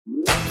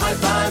High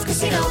Five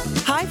Casino.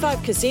 High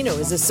Five Casino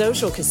is a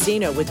social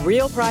casino with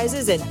real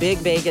prizes and big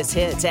Vegas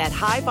hits at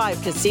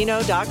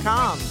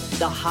highfivecasino.com.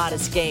 The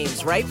hottest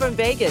games right from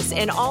Vegas,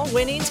 and all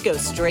winnings go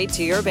straight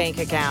to your bank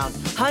account.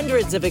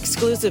 Hundreds of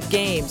exclusive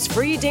games,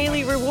 free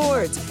daily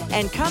rewards,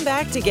 and come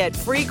back to get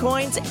free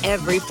coins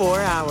every 4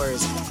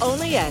 hours.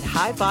 Only at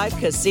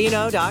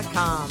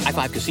highfivecasino.com. High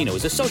Five Casino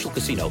is a social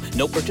casino.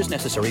 No purchase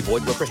necessary.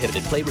 Void where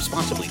prohibited. Play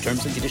responsibly.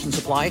 Terms and conditions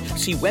apply.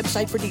 See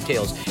website for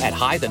details at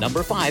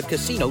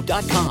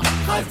high5casino.com.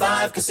 High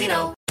Five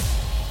Casino.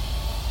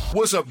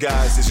 What's up,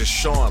 guys? This is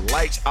Sean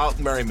Lights Out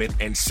Merriman,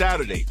 and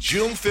Saturday,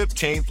 June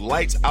 15th,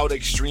 Lights Out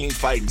Extreme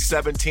Fighting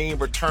 17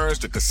 returns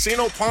to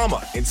Casino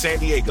Palma in San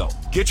Diego.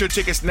 Get your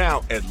tickets now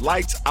at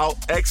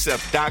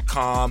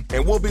lightsoutxf.com,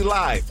 and we'll be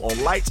live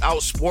on Lights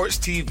Out Sports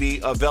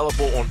TV,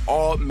 available on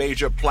all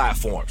major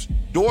platforms.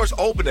 Doors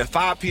open at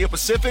 5 p.m.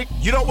 Pacific.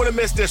 You don't want to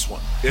miss this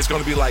one. It's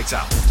going to be lights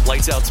out.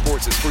 Lights Out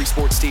Sports is free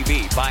sports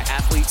TV by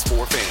athletes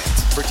for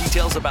fans. For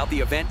details about the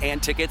event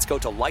and tickets, go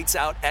to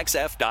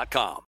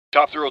lightsoutxf.com.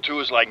 Top Thrill 2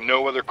 is like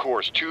no other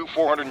course. 2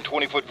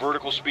 420-foot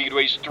vertical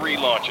speedways, 3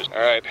 launches. All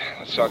right,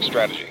 let's talk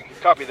strategy.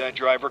 Copy that,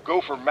 driver.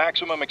 Go for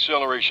maximum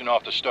acceleration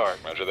off the start.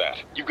 Roger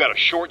that. You've got a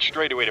short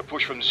straightaway to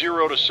push from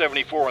 0 to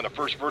 74 on the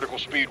first vertical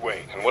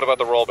speedway. And what about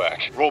the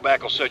rollback?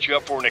 Rollback will set you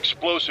up for an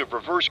explosive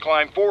reverse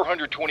climb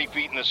 420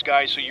 feet in the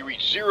sky so you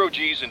reach 0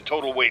 G's in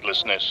total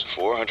weightlessness.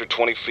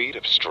 420 feet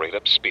of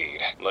straight-up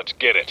speed. Let's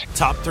get it.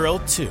 Top Thrill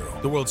 2,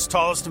 the world's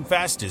tallest and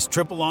fastest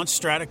triple-launch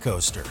strata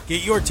coaster.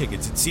 Get your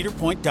tickets at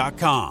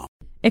cedarpoint.com.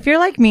 If you're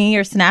like me,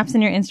 your snaps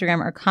and your Instagram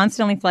are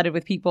constantly flooded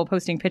with people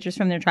posting pictures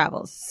from their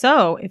travels.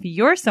 So if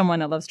you're someone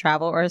that loves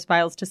travel or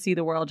aspires to see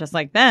the world just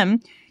like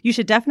them, you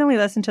should definitely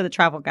listen to The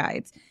Travel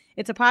Guides.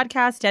 It's a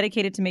podcast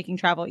dedicated to making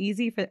travel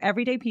easy for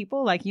everyday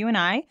people like you and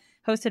I,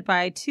 hosted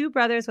by 2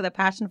 brothers with a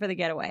passion for the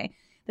getaway.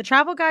 The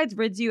Travel Guides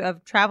rids you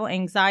of travel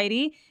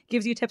anxiety,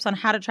 gives you tips on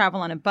how to travel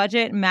on a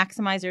budget,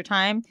 maximize your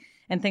time,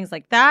 and things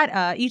like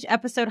that. Each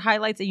episode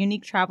highlights a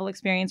unique travel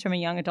experience from a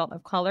young adult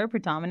of color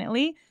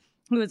predominantly,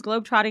 who is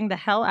globetrotting the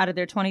hell out of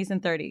their 20s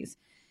and 30s.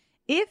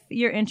 If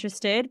you're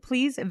interested,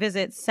 please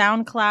visit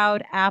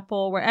SoundCloud,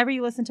 Apple, wherever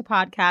you listen to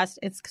podcasts.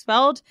 It's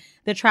spelled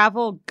The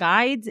Travel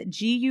Guides,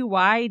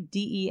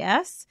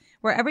 Guydes.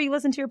 Wherever you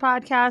listen to your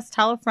podcast,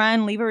 tell a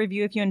friend, leave a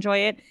review if you enjoy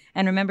it,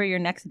 and remember, your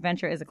next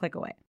adventure is a click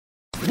away.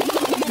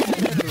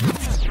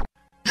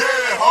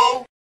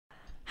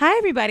 Hi,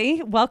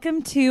 everybody.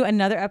 Welcome to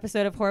another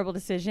episode of Horrible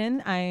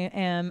Decision. I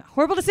am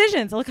Horrible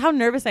Decisions. Look how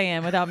nervous I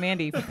am without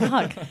Mandy.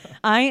 Fuck.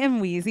 I am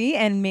Wheezy,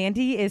 and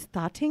Mandy is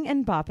thotting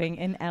and bopping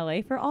in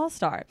LA for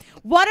All-Star.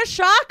 What a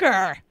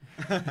shocker!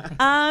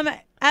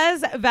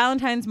 As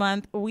Valentine's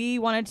month, we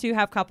wanted to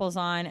have couples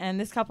on, and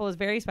this couple is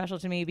very special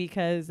to me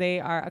because they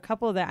are a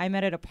couple that I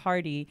met at a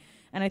party,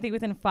 and I think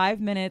within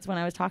 5 minutes when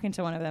I was talking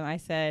to one of them, I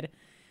said,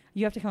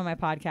 you have to come on my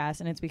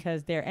podcast, and it's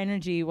because their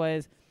energy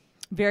was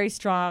very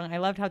strong. I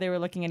loved how they were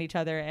looking at each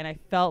other, and I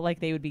felt like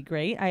they would be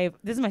great.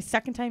 This is my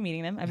second time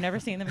meeting them. I've never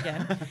seen them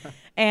again.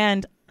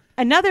 And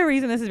another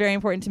reason this is very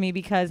important to me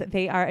because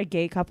they are a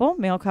gay couple,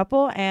 male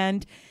couple,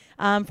 and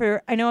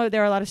I know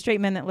there are a lot of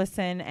straight men that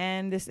listen,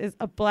 and this is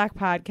a Black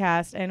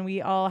podcast, and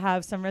we all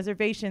have some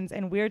reservations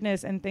and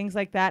weirdness and things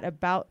like that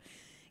about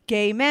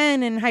gay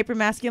men and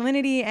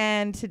hypermasculinity.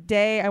 And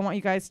today I want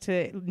you guys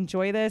to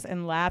enjoy this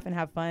and laugh and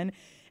have fun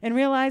and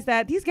realize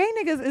that these gay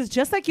niggas is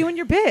just like you and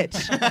your bitch.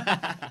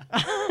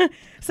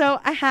 So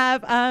I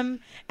have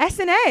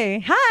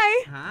S&A.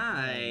 Hi.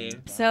 Hi.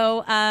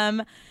 So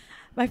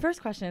my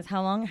first question is,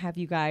 how long have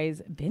you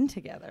guys been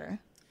together?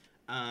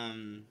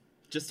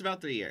 Just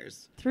about 3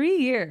 years. 3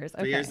 years.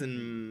 3 years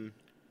in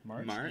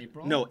March?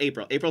 April? No,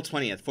 April. April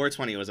 20th.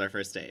 4/20 was our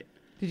first date.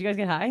 Did you guys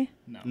get high?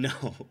 No.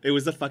 It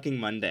was a fucking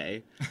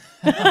Monday.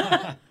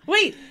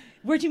 Wait,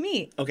 where'd you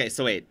meet? Okay,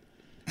 so wait.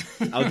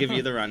 I'll give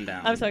you the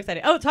rundown. I'm so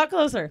excited. Oh, talk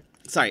closer.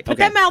 Sorry. Put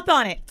that mouth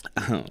on it.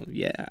 Oh,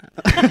 yeah.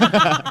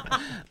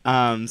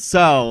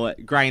 So,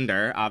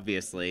 Grindr,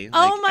 obviously.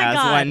 Oh, my God.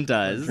 As one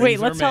does. Wait,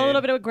 let's tell a little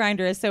bit about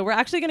Grindr is. So we're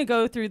actually going to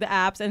go through the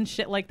apps and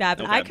shit like that.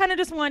 But I kind of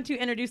just want to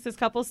introduce this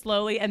couple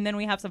slowly, and then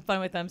we have some fun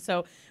with them.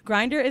 So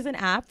Grindr is an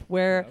app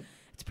where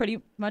it's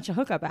pretty much a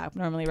hookup app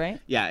normally, right?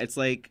 Yeah, it's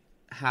like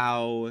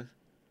how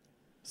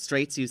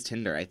straights use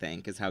Tinder, I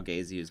think, is how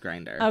gays use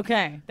Grindr.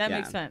 Okay, that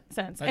makes sense.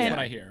 That's what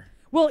I hear.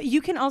 Well,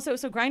 you can also,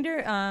 so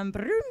Grindr,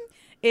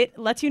 it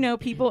lets you know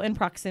people in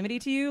proximity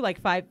to you, like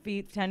 5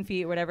 feet, 10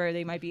 feet, whatever.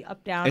 They might be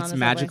up, down. It's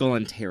magical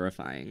and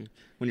terrifying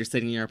when you're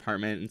sitting in your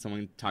apartment and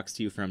someone talks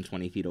to you from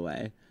 20 feet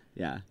away.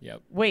 Yeah.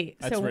 Yep. Wait,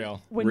 that's so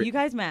real. When you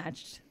guys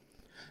matched,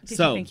 did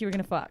you think you were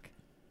going to fuck?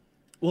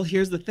 Well,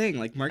 here's the thing.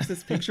 Like,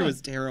 Marcus's picture was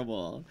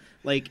terrible.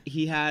 Like,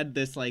 he had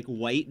this, like,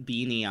 white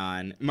beanie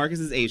on. Marcus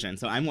is Asian,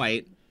 so I'm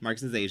white.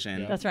 Marcus is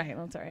Asian. Yeah. That's right.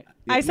 That's right.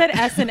 I said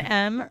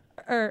S&M,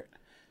 or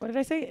what did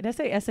I say? Did I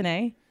say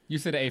S&A? You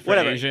said A for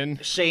Asian.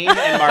 Shane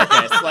and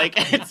Marcus.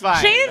 Like, it's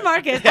fine. Shane and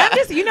Marcus. Yeah. I'm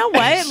just, you know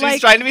what? She's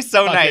like, trying to be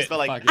so nice, but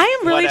like, I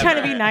am really trying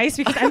to be nice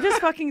because I'm just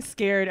fucking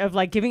scared of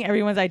like giving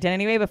everyone's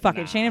identity away, but fuck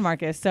it, Shane and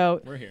Marcus.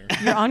 So we're here.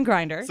 You're on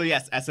Grindr. So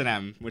yes,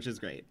 S&M, which is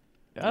great.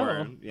 Oh.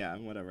 Or, yeah,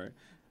 whatever.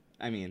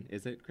 I mean,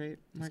 is it great?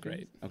 It's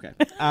great. Okay.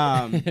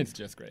 It's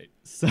just great.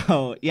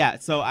 So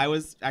I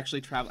was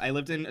actually I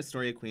lived in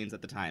Astoria, Queens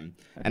at the time,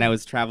 and I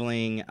was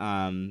traveling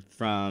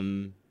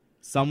from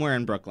somewhere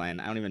in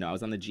Brooklyn. I don't even know. I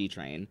was on the G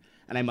train,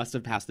 and I must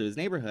have passed through his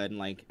neighborhood, and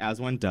like as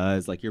one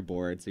does, like you're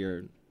bored, so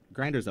your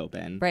Grindr's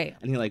open, right?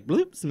 And he like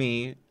bloops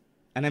me,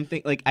 and I'm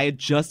like I had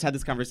just had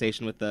this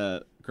conversation with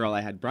the girl I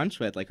had brunch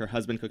with. Like her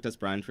husband cooked us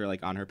brunch. We were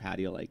like on her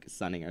patio, like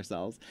sunning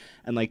ourselves,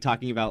 and like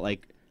talking about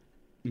like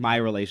my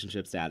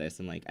relationship status,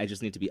 and like I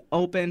just need to be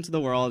open to the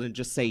world and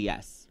just say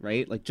yes,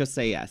 right? Like just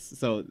say yes.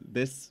 So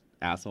this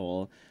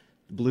asshole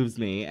bloobs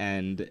me,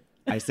 and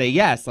I say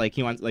yes. Like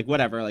he wants, like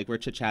whatever. Like we're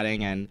chit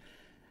chatting, and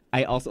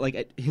I also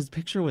like his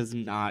picture was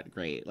not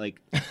great.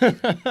 Like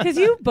because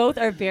you both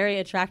are very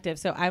attractive,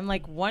 so I'm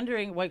like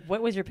wondering what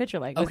was your picture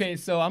like? Okay,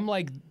 so I'm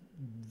like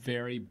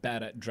very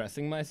bad at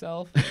dressing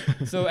myself.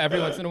 So every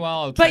once in a while,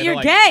 I'll try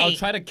I'll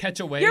try to catch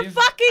a wave. You're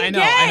fucking I know,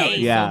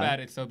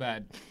 gay. It's so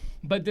bad.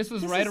 But this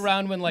was right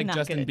around when like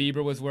Justin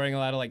Bieber was wearing a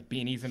lot of like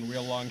beanies and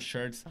real long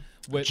shirts.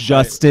 With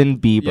Justin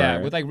Bieber.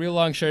 Yeah, with like real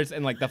long shirts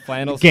and like the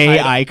flannels gay tied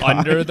icon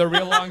under the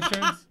real long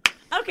shirts.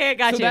 Okay, I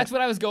got you. So that's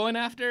what I was going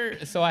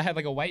after. So I had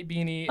like a white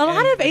beanie. A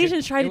lot of like,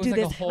 Asians try to do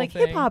like this like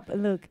hip hop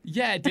look.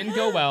 Yeah, it didn't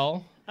go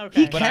well.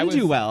 Okay. He can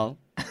do well.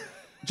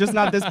 Just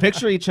not this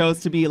picture he chose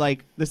to be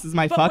like, this is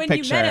my fuck picture. But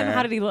when you met him,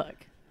 how did he look?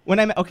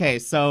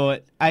 So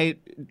I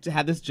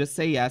had this just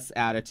say yes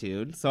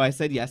attitude. So I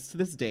said yes to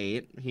this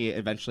date he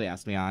eventually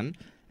asked me on.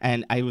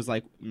 And I was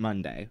like,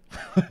 Monday.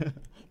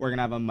 We're going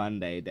to have a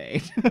Monday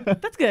date.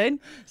 That's good.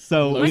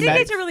 So Monday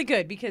dates are really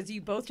good because you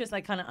both just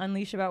like kind of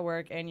unleash about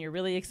work and you're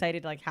really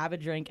excited to like have a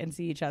drink and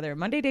see each other.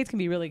 Monday dates can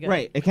be really good.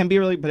 Right. It can be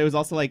really, but it was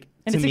also like,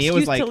 and to it's me, it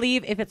was like. to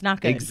leave if it's not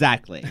good.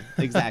 Exactly.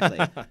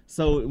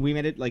 So we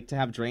made it like to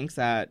have drinks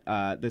at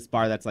this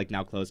bar that's like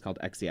now closed called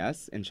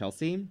XES in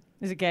Chelsea.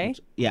 Is it gay?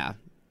 Yeah.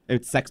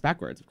 It's sex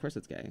backwards. Of course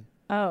it's gay.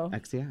 Oh.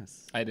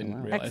 XES. I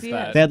didn't realize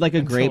that. They had like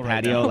a great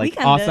patio, like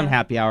awesome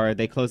happy hour.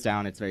 They closed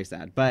down. It's very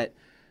sad. But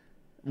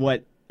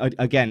what,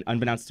 again,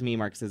 unbeknownst to me,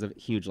 Marcus is a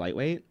huge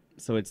lightweight.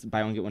 So it's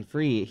buy one, get one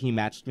free. He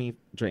matched me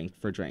drink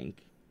for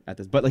drink at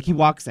this. But like he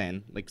walks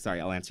in, like, sorry,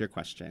 I'll answer your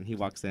question. He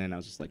walks in and I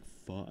was just like,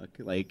 fuck.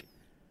 Like,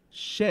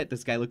 shit,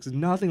 this guy looks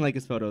nothing like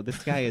his photo.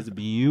 This guy is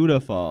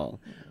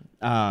beautiful.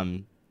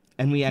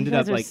 And we ended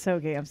up like so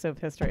gay. I'm so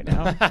pissed right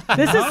now.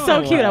 This is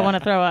so cute. I want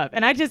to throw up.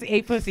 And I just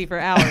ate pussy for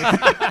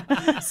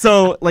hours.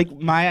 So like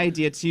my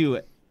idea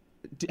too.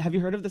 Have you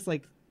heard of this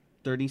like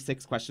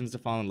 36 questions to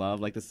fall in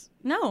love? Like this.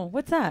 No,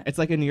 what's that? It's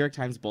like a New York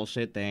Times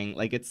bullshit thing.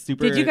 Like it's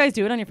super. Did you guys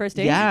do it on your first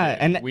date? Yeah,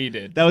 and we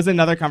did. That was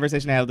another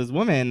conversation I had with this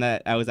woman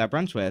that I was at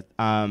brunch with.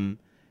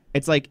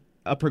 It's like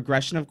a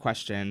progression of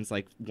questions,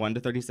 like 1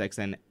 to 36,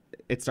 and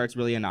it starts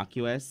really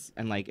innocuous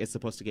and like it's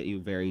supposed to get you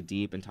very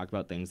deep and talk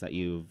about things that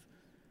you've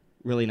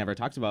really never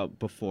talked about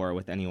before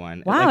with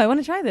anyone. Wow, like, I want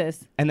to try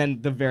this. And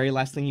then the very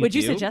last thing would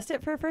you suggest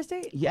it for a first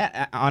date?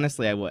 Yeah,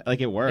 honestly, I would.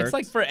 Like it works. It's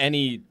like for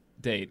any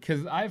date,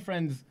 because I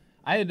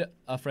had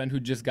a friend who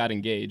just got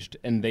engaged,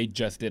 and they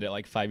just did it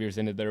like 5 years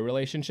into their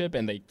relationship,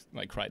 and they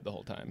like cried the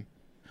whole time.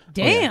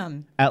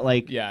 Damn. At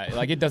like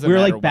it doesn't. We were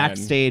matter like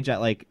backstage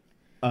at like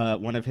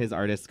one of his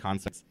artist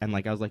concerts, and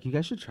like I was like, you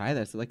guys should try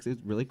this. Like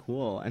it's really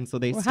cool. And so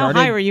they started.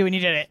 How high were you when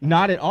you did it?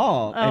 Not at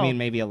all. Oh. I mean,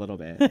 maybe a little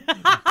bit.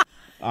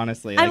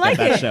 Honestly, I like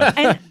at that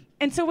it. show.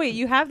 And so wait,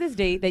 you have this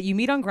date that you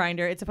meet on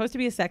Grindr. It's supposed to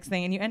be a sex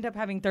thing, and you end up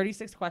having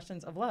 36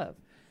 questions of love.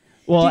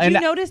 Well, did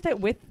you notice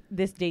that with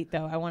this date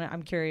though?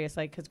 I'm curious,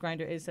 like, because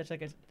Grindr is such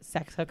like a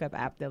sex hookup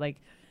app that like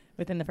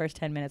within the first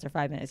 10 minutes or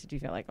 5 minutes, did you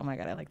feel like, oh my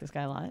god, I like this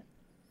guy a lot?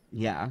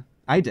 Yeah,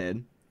 I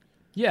did.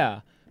 Yeah,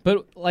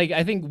 but like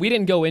I think we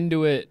didn't go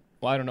into it.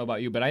 Well, I don't know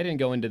about you, but I didn't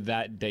go into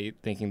that date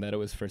thinking that it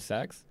was for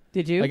sex.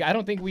 Did you? Like I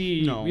don't think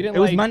we. No, we didn't. It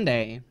was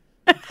Monday.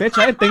 Bitch,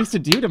 I had things to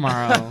do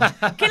tomorrow.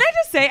 Can I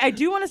just say, I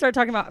do want to start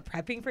talking about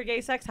prepping for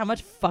gay sex, how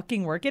much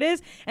fucking work it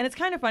is. And it's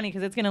kind of funny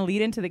because it's going to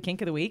lead into the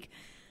kink of the week.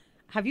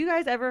 Have you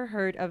guys ever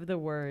heard of the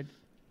word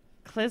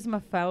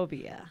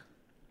clismophobia?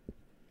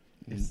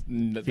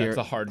 That's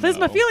a hard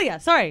Clismophilia, no.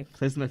 Sorry.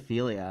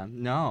 Clismophilia,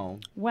 no.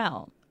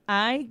 Well,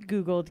 I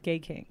Googled gay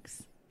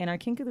kinks, and our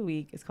kink of the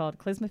week is called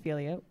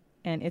clismophilia,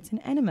 and it's an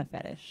enema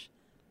fetish.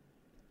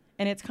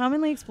 And it's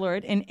commonly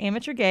explored in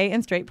amateur gay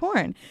and straight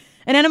porn.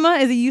 An enema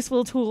is a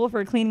useful tool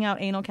for cleaning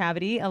out anal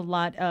cavity. A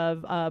lot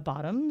of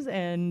bottoms,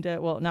 and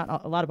well,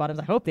 not a lot of bottoms,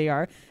 I hope they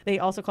are. They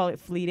also call it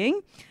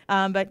fleeting.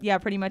 But yeah,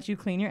 pretty much you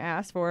clean your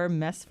ass for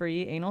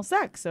mess-free anal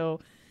sex.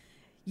 So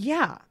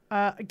yeah,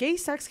 gay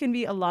sex can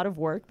be a lot of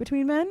work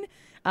between men.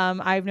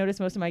 I've noticed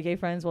most of my gay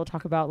friends will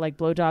talk about like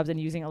blowjobs and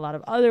using a lot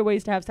of other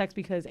ways to have sex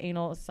because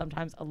anal is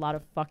sometimes a lot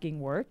of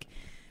fucking work.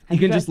 You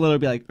can just literally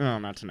be like, oh,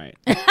 not tonight.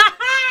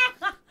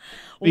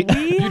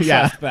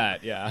 That,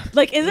 yeah.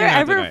 Like, is there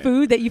ever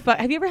food that you fuck?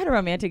 Have you ever had a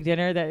romantic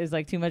dinner that is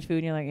like too much food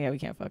and you're like, yeah, we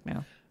can't fuck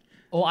now?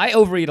 Well, I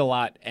overeat a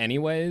lot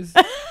anyways.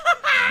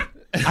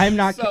 I'm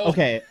not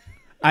okay.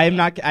 I'm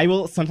not. I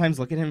will sometimes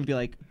look at him and be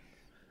like,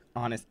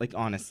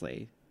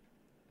 honestly,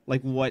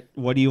 like what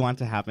do you want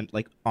to happen?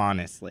 Like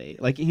honestly,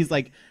 like he's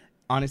like,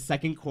 on his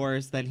second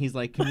course, then he's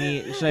like,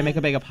 should I make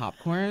a bag of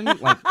popcorn?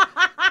 Like,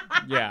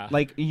 Yeah.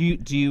 like do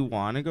you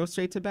want to go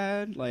straight to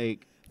bed?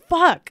 Like,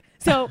 Fuck.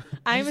 So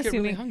I'm just get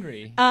really assuming.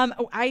 hungry.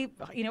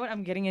 You know what?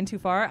 I'm getting in too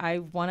far. I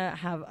want to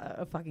have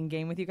a fucking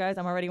game with you guys.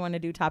 I'm already want to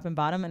do top and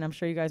bottom, and I'm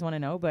sure you guys want to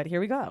know. But here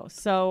we go.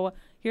 So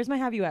here's my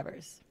have you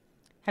ever's.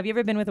 Have you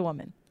ever been with a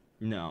woman?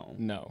 no.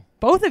 No.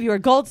 Both of you are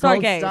gold star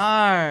Gold gays.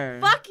 star.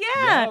 Fuck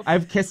yeah. Yep.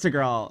 I've kissed a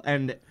girl,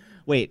 and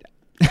wait,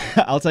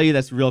 I'll tell you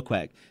this real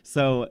quick.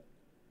 So,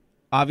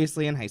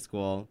 obviously in high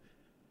school,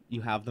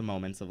 you have the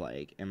moments of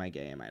like, am I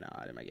gay? Am I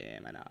not? Am I gay?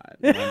 Am I not?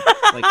 And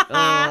I'm like,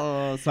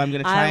 oh, so I'm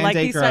gonna try I and like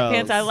date these girls.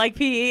 sweatpants. I like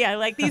PE. I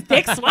like these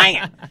dicks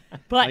swinging.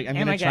 But Like, I'm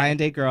am gonna I try gay? and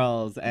date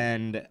girls,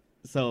 and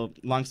so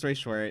long story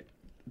short,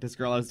 this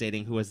girl I was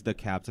dating, who was the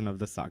captain of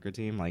the soccer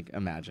team, like,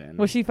 imagine.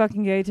 Was she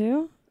fucking gay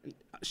too?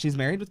 She's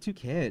married with 2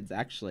 kids,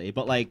 actually,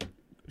 but like,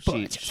 she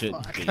Butch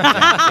shouldn't be.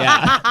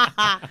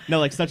 Yeah. No,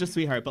 like, such a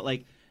sweetheart. But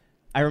like,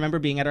 I remember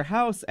being at her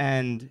house,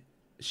 and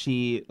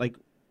she like,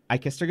 I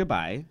kissed her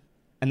goodbye,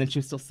 and then she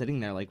was still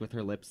sitting there, like, with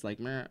her lips, like,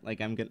 meh, like,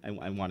 I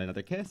want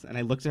another kiss, and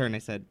I looked at her and I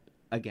said,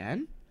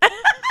 again?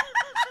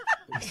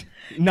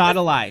 Not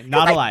a lie.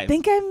 Not a lie. I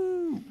think I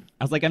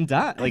was like, I'm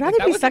done. I'd Like, rather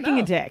that be was sucking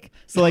enough. a dick.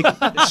 so like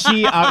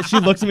she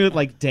looked at me with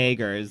like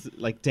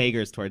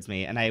daggers towards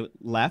me, and I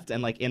left,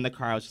 and like in the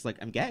car I was just like,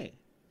 I'm gay.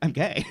 Like,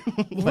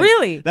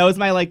 Really? That was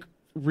my like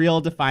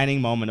real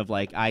defining moment of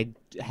like I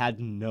had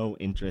no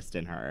interest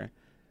in her.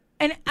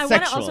 And I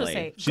want to also Sexually.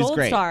 say, She's gold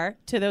great. star,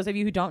 to those of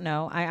you who don't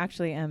know, I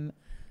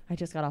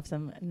just got off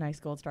some nice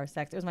gold star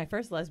sex. It was my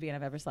first lesbian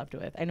I've ever slept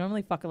with. I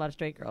normally fuck a lot of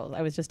straight girls.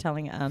 I was just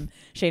telling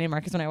Shane and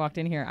Marcus when I walked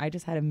in here, I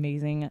just had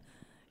amazing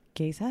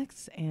gay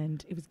sex,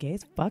 and it was gay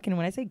as fuck. And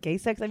when I say gay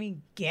sex, I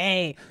mean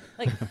gay.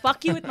 Like,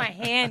 fuck you with my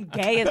hand,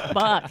 gay as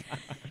fuck.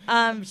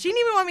 She didn't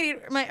even want me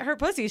to eat her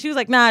pussy. She was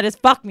like, nah, just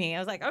fuck me. I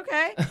was like,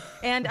 okay.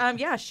 And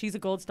yeah, she's a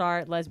gold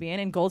star lesbian,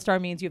 and gold star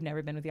means you've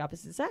never been with the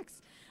opposite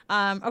sex.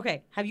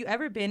 Okay, have you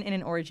ever been in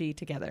an orgy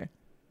together?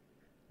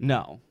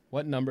 No,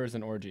 What number is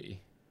an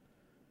orgy?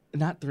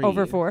 not 3.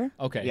 Over 4?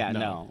 Okay. Yeah,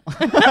 no.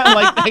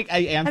 like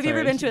I answered. Have you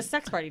ever been to a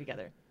sex party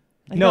together?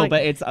 I feel No, like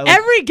but it's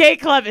every gay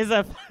club is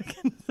a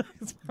fucking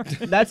sex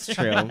party. That's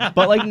true.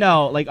 But like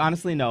no, like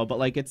honestly no. But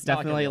like it's Not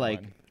like definitely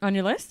everyone. like On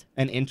your list?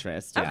 an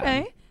interest. Yeah.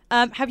 Okay.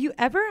 Have you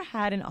ever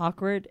had an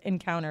awkward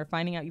encounter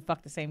finding out you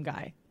fucked the same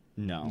guy?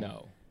 No.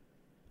 No.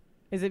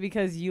 Is it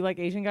because you like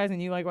Asian guys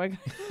and you like white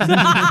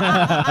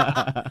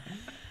guys?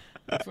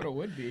 That's what it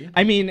would be.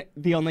 I mean,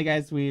 the only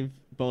guys we've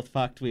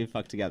fucked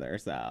together.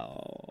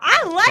 So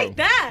I like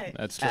that.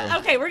 That's true.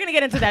 Okay, we're gonna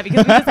get into that because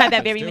we just had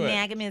that very do it.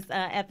 monogamous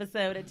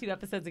episode 2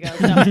 episodes ago.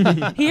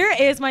 So here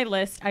is my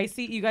list. I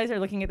see you guys are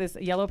looking at this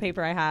yellow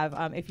paper I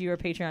have. If you're a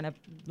Patreon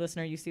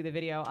listener, you see the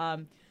video.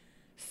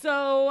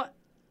 So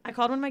I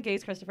called one of my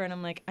gays, Christopher, and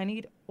I'm like, I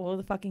need all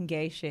the fucking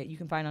gay shit you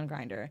can find on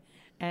Grindr,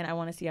 and I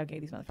want to see how gay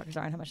these motherfuckers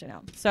are and how much they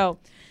know. So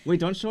wait,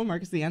 don't show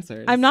Marcus the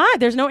answers. I'm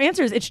not. There's no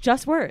answers. It's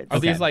just words. Are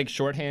Okay. these like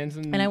shorthands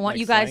and And I want like,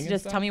 you guys slang to and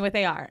just stuff? tell me what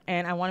they are.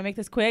 And I want to make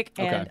this quick.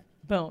 And Okay.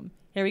 boom.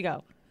 Here we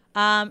go.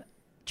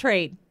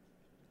 Trade.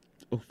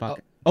 Oh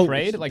fuck.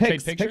 Trade? Like trade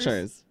pics,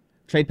 pictures?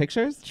 Trade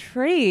pictures?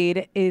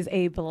 Trade is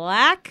a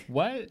black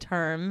What?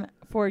 term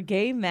for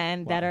gay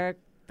men that are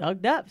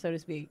thugged up, so to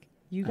speak.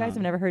 You guys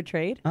have never heard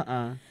trade?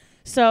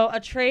 So a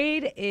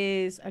trade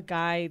is a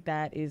guy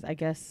that is, I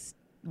guess,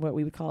 what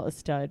we would call a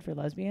stud for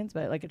lesbians,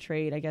 but like a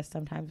trade, I guess,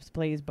 sometimes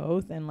plays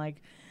both and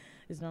like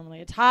is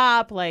normally a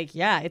top. Like,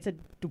 yeah, it's a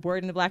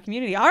word in the black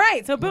community. All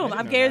right, so boom,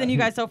 I'm gayer than you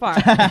guys so far.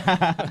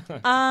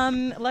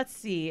 Let's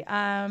see.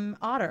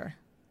 Otter.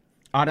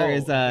 Otter Oh,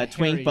 is a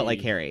twink, hairy. but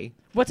like hairy.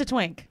 What's a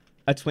twink?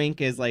 A twink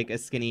is like a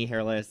skinny,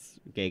 hairless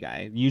gay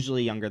guy,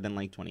 usually younger than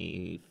like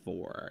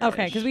 24.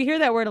 Okay, because we hear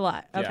that word a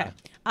lot. Okay.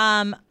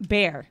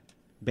 Bear.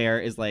 Bear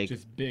is like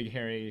Just big,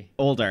 hairy.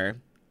 older,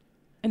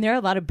 And there are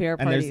a lot of bear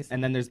and parties.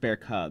 then there's bear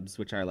cubs,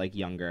 which are like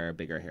younger,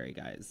 bigger, hairy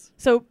guys.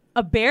 So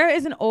a bear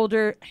is an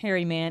older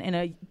hairy man, and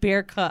a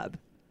bear cub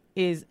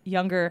is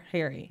younger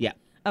hairy. Yeah,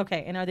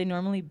 Okay, and are they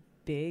normally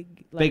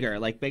big? bigger,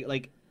 like big,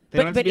 like they But-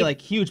 don't have to but be if-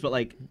 like huge, but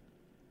like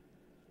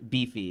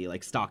beefy,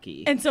 like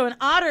stocky, And so an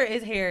otter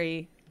is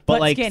hairy, but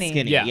but like skinny.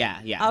 Yeah, Yeah.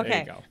 yeah.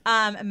 Okay. go.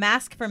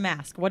 Mask for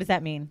mask. What does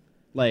that mean?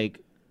 Like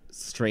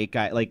straight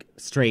guy, like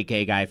straight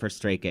gay guy for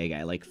straight gay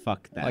guy. Like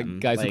fuck them. Like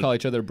guys who call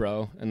each other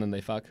bro and then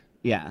they fuck.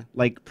 Yeah,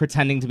 like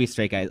pretending to be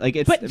straight guys. Like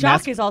it's But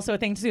jock is also a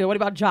thing too. What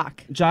about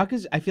jock? Jock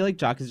is. I feel like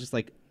Jock is just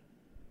like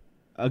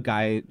a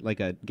guy, like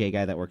a gay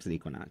guy that works at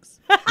Equinox.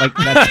 Like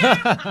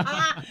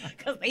that's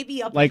Because they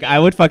be up. like I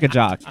would fuck a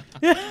jock.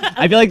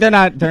 I feel like they're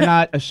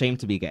not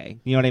ashamed to be gay.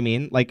 You know what I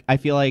mean? Like I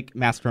feel like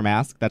Mask for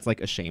Mask, that's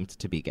like ashamed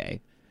to be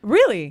gay.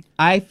 Really?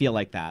 I feel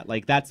like that.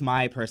 Like that's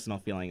my personal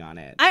feeling on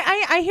it.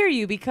 I hear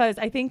you because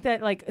I think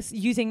that like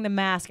using the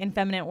mask and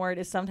feminine word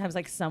is sometimes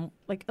like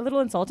a little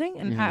insulting,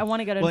 and I want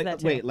to get into Well, that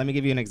too. wait, let me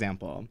give you an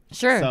example.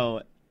 Sure.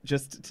 So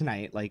just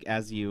tonight, like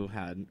as you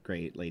had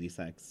great lady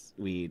sex,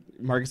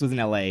 Marcus was in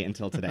LA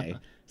until today.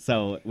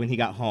 So when he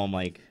got home,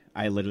 like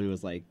I literally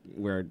was like,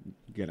 we're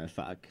gonna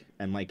fuck,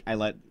 and like I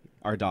let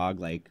our dog,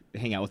 like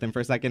hang out with him for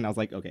a second. I was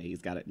like, okay,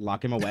 he's got it.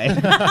 Lock him away.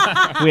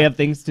 We have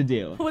things to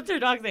do. What's your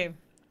dog's name?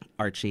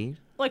 Archie.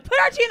 Like, put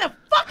Archie in the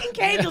fucking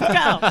cage. Let's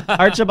go.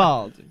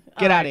 Archibald.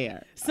 Get out of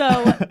here.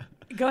 So,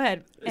 go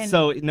ahead. And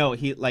So no,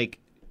 he like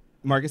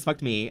Marcus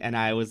fucked me, and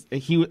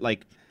he would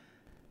like.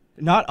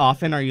 Not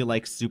often are you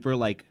like super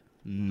like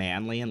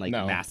manly and like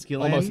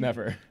masculine. Almost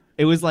never.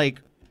 It was like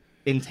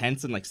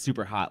intense and like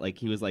super hot. Like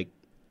he was like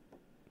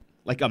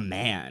a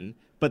man.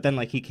 But then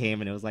like he came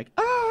and it was like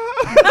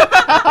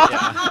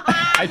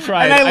I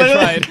tried. I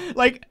tried.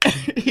 Like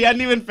he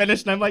hadn't even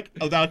finished, and I'm like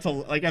about to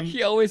like I'm.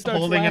 He always starts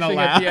holding in a laughing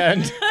laugh. at the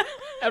end.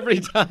 Every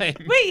time.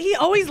 wait, he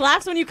always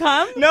laughs when you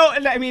come? No,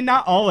 I mean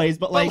not always,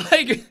 but like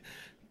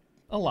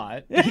a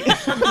lot.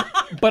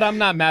 But I'm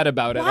not mad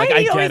about it. Why Like do I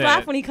you get always it.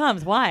 laugh when he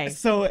comes? Why?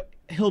 So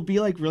he'll be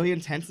like really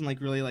intense and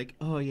like really like,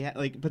 oh yeah,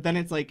 like, but then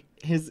it's like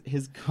his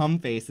cum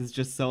face is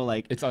just so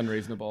like It's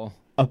unreasonable.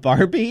 a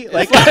Barbie.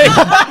 Like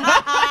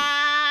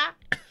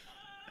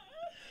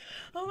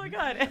Oh my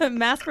god.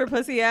 Mask for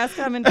pussy ass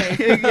coming face.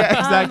 Yeah,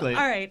 exactly.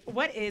 All right.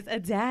 What is a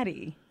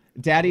daddy?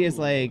 Daddy is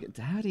like,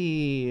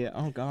 daddy,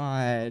 oh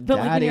god, But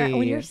daddy. like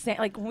when you're saying,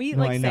 like when we No,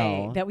 like I say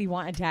know. that we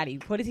want a daddy,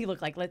 what does he look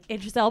like? Like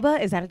Idris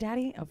Elba? Is that a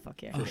daddy? Oh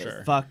fuck yeah. For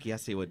sure. Fuck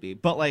yes, he would be.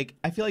 But like,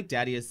 I feel like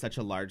daddy is such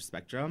a large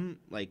spectrum.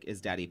 Like,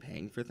 is daddy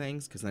paying for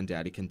things? Because then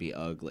daddy can be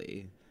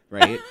ugly,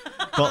 right?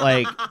 But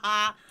like,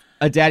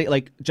 a daddy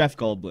like Jeff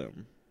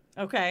Goldblum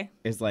Okay.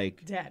 is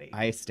like Daddy.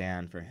 I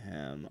stand for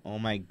him. Oh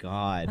my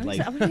god, I'm like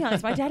gonna be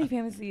honest. My daddy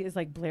fantasy is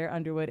like Blair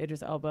Underwood,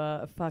 Idris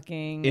Elba,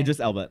 fucking. Idris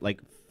Elba,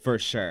 like for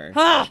sure.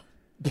 Ah!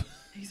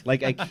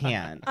 Like I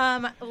can't.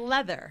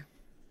 Leather.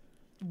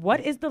 What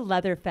is the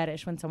leather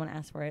fetish when someone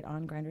asks for it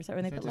on Grindr?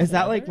 When they put Is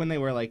that leather? like when they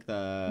wear like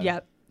the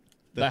Yep.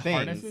 the things?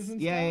 harnesses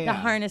and yeah, stuff? yeah, The yeah.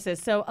 harnesses.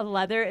 So a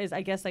leather is,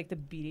 I guess, like the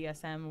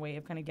BDSM way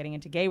of kind of getting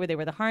into gay, where they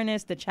wear the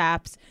harness, the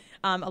chaps.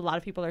 A lot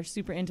of people are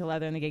super into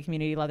leather in the gay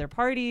community. Leather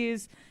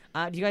parties.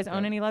 Do you guys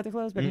own any leather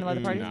clothes? Been to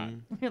leather parties?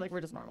 You're like,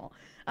 we're just normal.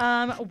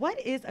 What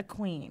is a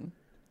queen?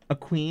 A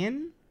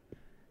queen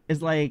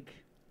is like,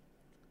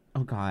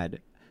 oh god,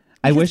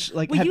 I wish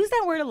like We have- use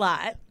that word a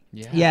lot.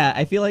 Yeah,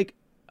 I feel like.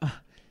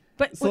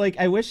 But So like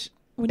I wish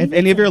when you if meet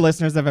any of your someone-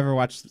 listeners have ever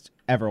watched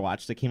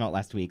it came out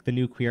last week, the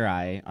new Queer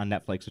Eye on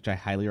Netflix, which I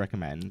highly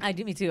recommend. I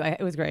did, me too.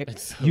 It was great.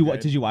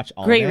 Did you watch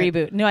all Great of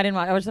it? reboot. No, I didn't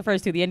watch. I watched the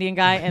first two. The Indian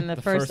guy and the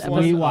first episode.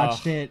 We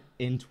watched it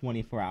in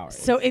 24 hours.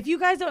 So if you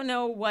guys don't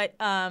know what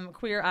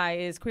Queer Eye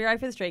is, Queer Eye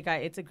for the Straight Guy,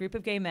 it's a group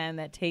of gay men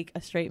that take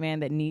a straight man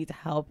that needs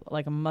help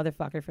like a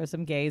motherfucker for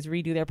some gays,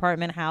 redo their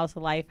apartment, house,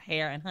 life,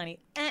 hair, and honey,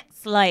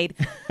 slide.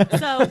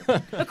 So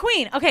a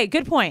queen. Okay,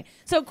 good point.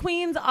 So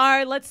queens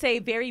are, let's say,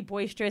 very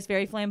boisterous,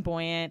 very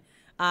flamboyant,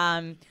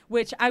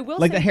 which I will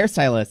like say. the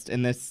hairstylist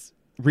in this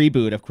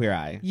reboot of Queer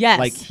Eye. Yes,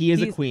 like he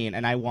is a he's- queen,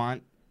 and I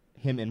want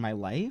him in my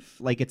life.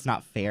 Like it's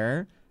not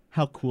fair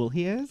how cool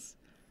he is.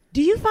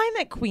 Do you find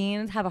that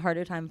queens have a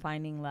harder time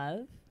finding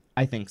love?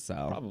 I think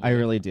so. Probably. I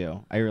really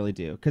do. I really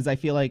do. Because I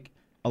feel like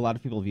a lot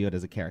of people view it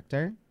as a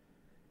character.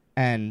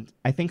 And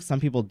I think some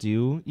people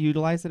do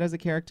utilize it as a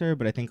character,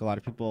 but I think a lot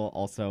of people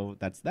also,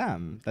 that's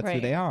them. That's who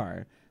Right. they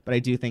are. But I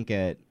do think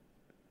it,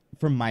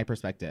 from my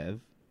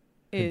perspective,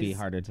 could be Is-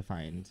 harder to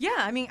find. Yeah,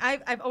 I mean,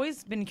 I've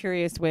always been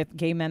curious with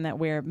gay men that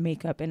wear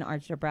makeup and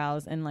arch their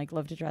brows and like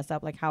love to dress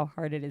up, like how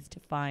hard it is to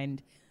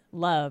find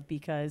love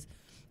because,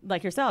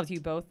 like yourselves,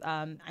 you both.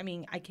 I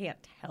mean, I can't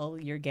tell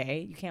you're gay.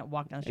 You can't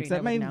walk down the street. Except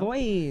and my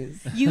nobody know.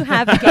 voice. You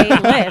have a gay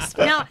lisp.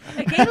 Now,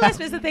 a gay lisp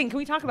is the thing. Can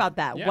we talk about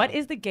that? Yeah. What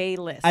is the gay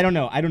lisp? I don't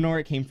know. I don't know where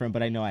it came from,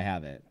 but I know I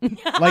have it.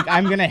 Like,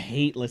 I'm going to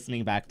hate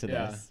listening back to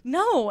Yeah. this.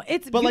 No,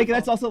 it's. But like beautiful.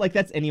 that's also like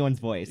that's anyone's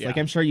voice. Like Yeah.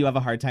 I'm sure you have a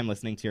hard time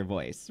listening to your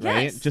voice,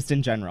 right? Yes. Just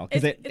in general,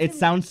 because It's- it it's-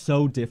 sounds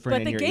so different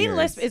But in the your gay ears.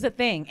 lisp is a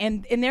thing,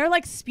 and there are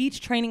like speech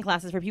training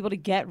classes for people to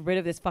get rid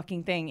of this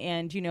fucking thing.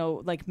 And you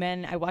know, like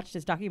men, I watched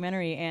this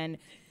documentary, and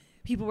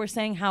people were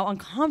saying how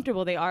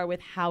uncomfortable they are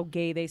with how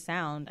gay they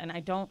sound, and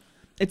I don't.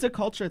 It's a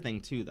culture thing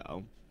too,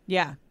 though.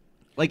 Yeah.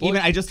 Like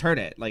even I just heard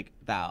it, like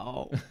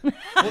thou.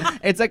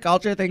 It's a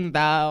culture thing,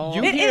 thou.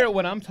 You hear it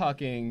when I'm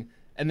talking,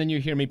 and then you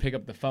hear me pick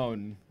up the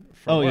phone.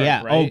 From Oh, work,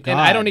 yeah. Right? Oh, And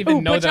I don't God. even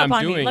Ooh, know put that up I'm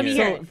on me. doing Let me it.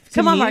 hear So, it. to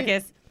Come on, me-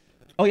 Marcus.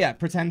 Oh yeah,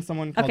 pretend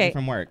someone called Okay. you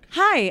from work.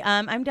 Hi,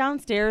 I'm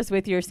downstairs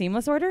with your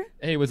seamless order.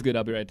 Hey, what's good?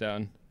 I'll be right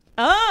down.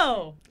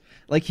 Oh.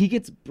 Like he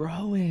gets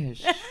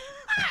bro-ish. Are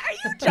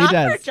you Jock or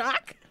does.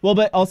 Jock? Well,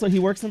 but also he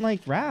works in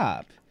like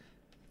rap.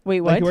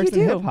 Wait, Like what he do works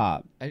you in do? hip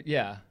hop.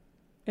 Yeah.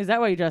 Is that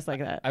why you dress like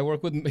that? I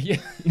work with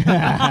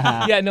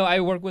yeah, no, I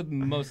work with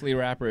mostly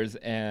rappers,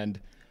 and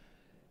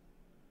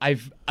I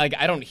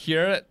don't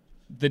hear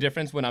the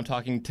difference when I'm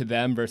talking to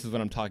them versus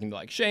when I'm talking to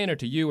like Shane or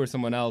to you or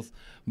someone else.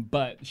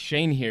 But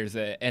Shane hears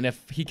it, and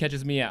if he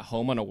catches me at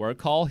home on a work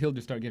call, he'll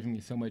just start giving me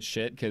so much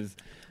shit because,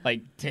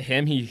 like, to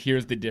him, he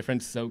hears the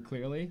difference so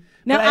clearly.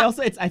 Now,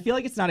 But I feel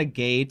like it's not a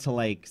gay to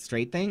like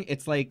straight thing.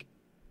 It's like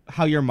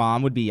how your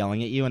mom would be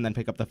yelling at you and then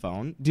pick up the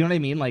phone. Do you know what I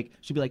mean? Like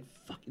she'd be like,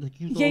 "Fuck, like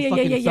you little Yeah,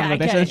 fucking yeah, son I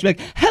of a bitch," get and then it. she'd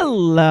be like,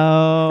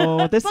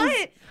 "Hello, this but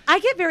is." I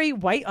get very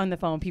white on the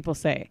phone. People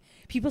say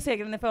I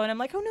get on the phone. I'm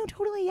like, oh no,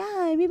 totally,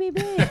 yeah, me. And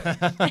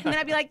then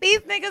I'd be like, these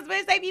niggas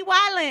wish they be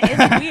wildin'.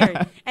 It's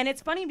weird, and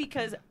it's funny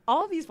because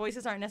all of these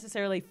voices aren't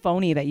necessarily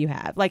phony that you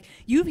have. Like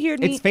you've heard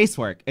me. It's face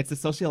work. It's a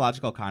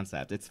sociological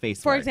concept. It's face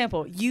work. For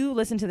example, you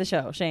listen to the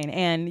show, Shane,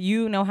 and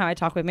you know how I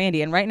talk with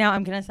Mandy. And right now,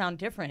 I'm gonna sound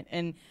different,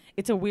 and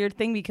it's a weird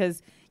thing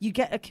because you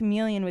get a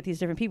chameleon with these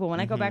different people. When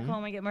I go back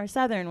home, I get more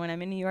Southern. When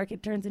I'm in New York,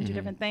 it turns into a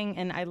different thing,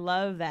 and I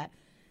love that.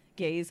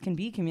 Gays can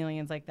be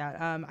chameleons like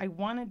that. I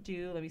want to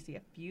do, let me see,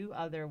 a few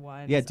other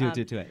ones. Yeah, do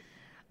it.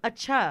 A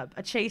chub,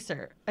 a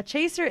chaser. A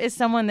chaser is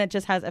someone that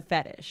just has a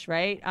fetish,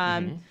 right?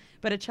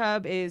 But a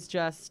chub is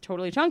just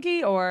totally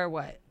chunky or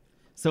what?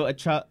 So a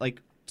chub,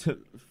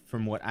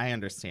 from what I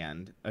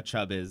understand, a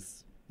chub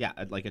is,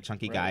 like a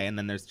chunky guy, and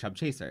then there's chub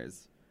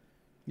chasers.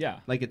 Yeah.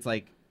 Like it's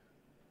like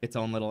its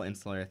own little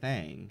insular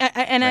thing.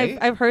 And right?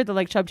 I've heard that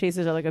like chub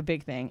chasers are like a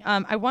big thing.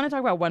 I want to talk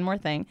about one more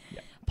thing.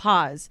 Yeah.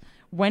 Pause.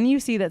 When you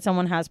see that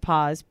someone has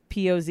POS,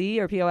 P-O-Z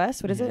or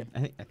P-O-S, what is it?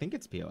 I think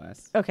it's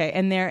POS. Okay,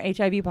 and they're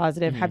HIV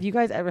positive. Have you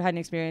guys ever had an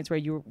experience where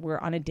you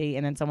were on a date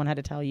and then someone had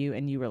to tell you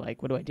and you were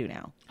like, what do I do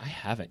now? I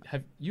haven't.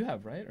 You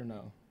have, right, or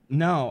no?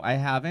 No, I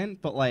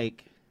haven't, but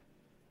like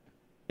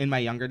in my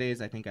younger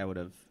days, I think I would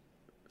have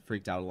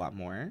freaked out a lot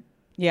more.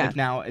 Yeah. Like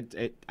now,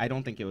 I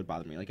don't think it would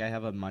bother me. Like I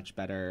have a much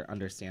better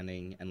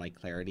understanding and like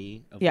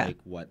clarity of like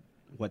what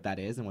that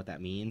is and what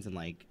that means and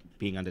like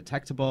being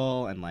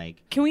undetectable and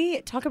like. Can we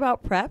talk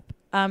about PrEP?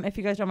 If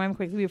you guys don't mind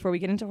quickly before we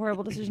get into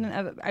horrible decision,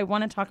 I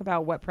want to talk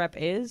about what PrEP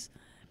is.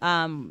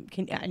 And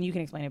you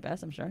can explain it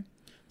best, I'm sure.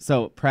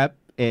 So PrEP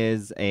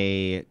is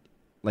a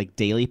like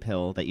daily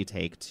pill that you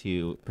take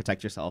to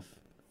protect yourself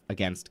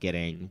against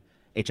getting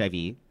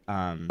HIV.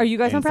 Are you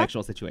guys in on PrEP?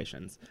 Sexual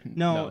situations?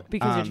 No,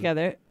 because you're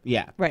together.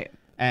 Yeah, right.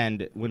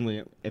 And when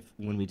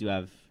we do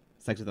have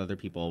sex with other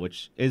people,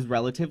 which is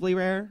relatively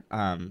rare,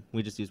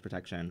 we just use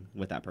protection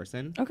with that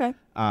person. Okay.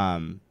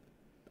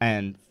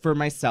 And for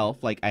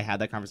myself, like I had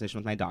that conversation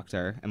with my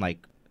doctor, and like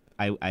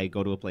I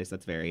go to a place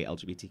that's very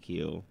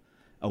LGBTQ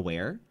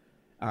aware,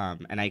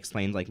 and I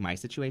explained like my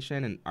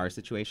situation and our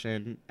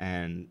situation,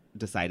 and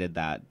decided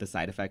that the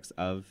side effects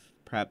of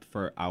PrEP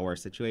for our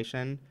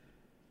situation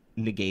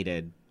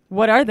negated.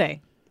 What are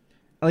they?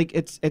 Like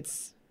it's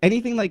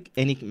anything like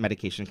any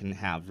medication can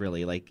have,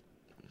 really, like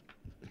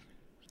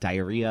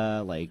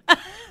diarrhea, like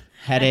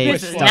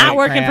headaches. This is not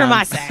working for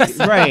my sex.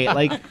 Right,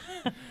 like.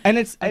 And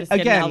it's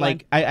again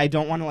like I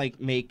don't want to like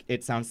make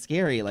it sound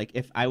scary. Like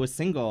if I was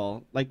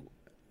single, like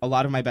a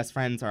lot of my best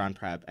friends are on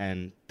PrEP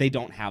and they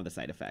don't have the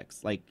side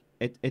effects. Like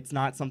it's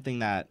not something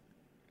that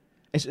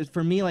it's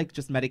for me, like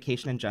just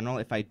medication in general.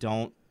 If I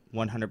don't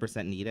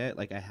 100% need it,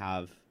 like I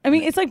have. I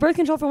mean, it's like birth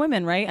control for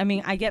women, right? I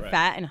mean, I get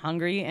fat and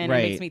hungry, and it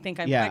makes me think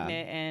I'm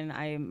pregnant,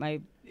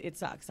 and it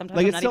sucks. Sometimes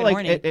like I'm it's not still even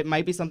like horny. it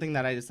might be something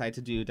that I decide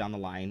to do down the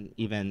line,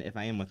 even if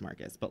I am with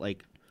Marcus. But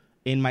like.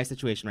 In my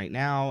situation right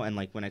now, and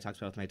like when I talked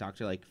about it with my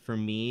doctor, like for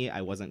me,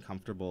 I wasn't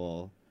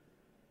comfortable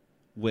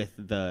with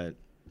the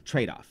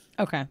trade-off.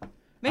 Okay,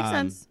 makes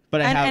sense.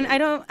 But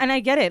I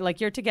get it. Like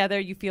you're together,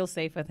 you feel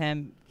safe with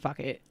him. Fuck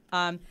it.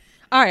 All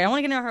right, I want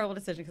to get into a horrible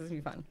decision because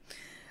it's gonna be fun.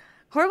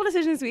 Horrible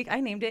decision this week. I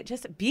named it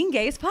just being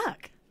gay as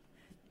fuck.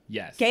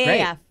 Yes, gay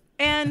Great. AF.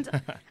 And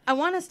I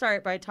want to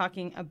start by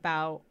talking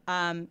about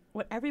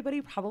what everybody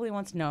probably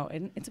wants to know,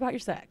 and it's about your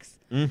sex.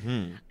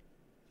 Mm-hmm.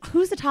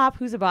 Who's the top,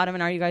 who's the bottom,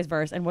 and are you guys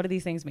versed? And what do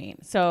these things mean?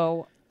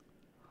 So,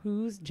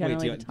 who's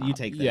generally the top? You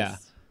take this. Yeah.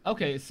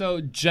 Okay,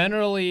 so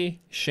generally,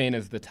 Shane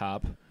is the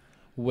top,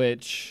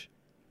 which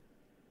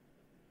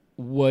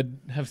would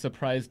have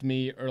surprised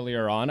me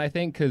earlier on, I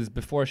think, because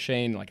before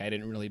Shane, like, I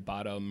didn't really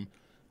bottom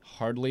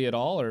hardly at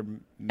all, or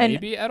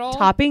maybe at all.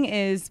 Topping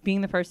is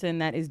being the person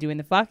that is doing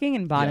the fucking,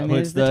 and bottom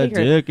is the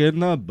taker. dick in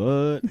the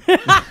butt.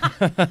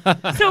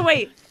 So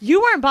wait,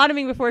 you weren't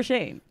bottoming before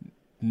Shane?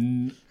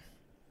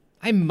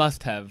 I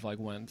must have, like,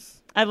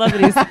 once. I love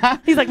it.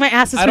 He's like, my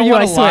ass is for I don't you, I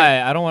want to swear.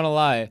 lie. I don't want to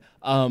lie.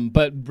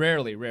 But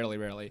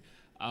rarely.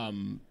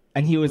 And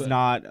he was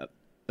not,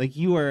 like,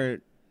 you were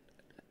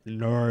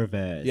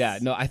nervous. Yeah,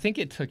 no, I think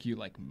it took you,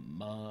 like,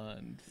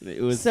 months.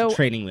 It was So-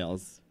 training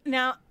wheels.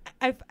 Now,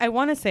 I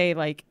want to say,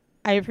 like,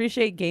 I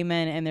appreciate gay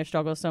men and their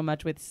struggles so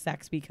much with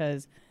sex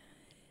because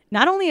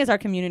not only is our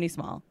community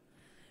small,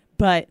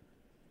 but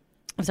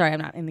I'm sorry,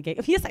 I'm not in the gay.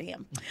 Yes, I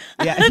am.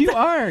 Yeah, you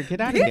are. Get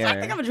out of here. I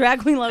think I'm a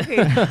drag queen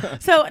low-key.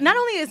 So not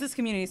only is this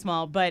community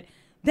small, but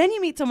then you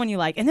meet someone you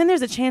like, and then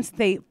there's a chance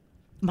they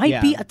might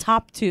be a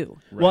top two.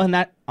 Right. Well, and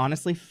that,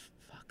 honestly,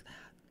 fuck that.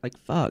 Like,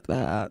 fuck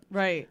that.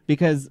 Right.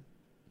 Because,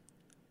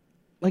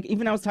 like,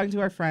 even I was talking to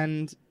our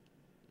friend,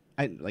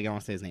 I don't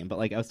want to say his name, but,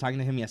 like, I was talking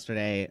to him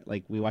yesterday.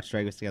 Like, we watched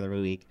Drag Race together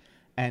every week,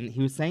 and he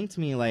was saying to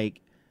me,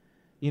 like,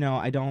 you know,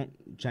 I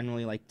don't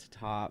generally like to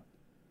top.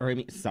 Or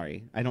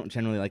I don't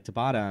generally like to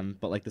bottom,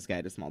 but like this guy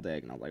had a small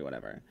dick, and I was like,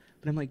 whatever.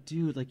 But I'm like,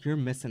 dude, like you're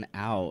missing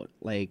out.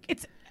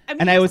 Like,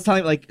 I was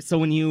telling like, so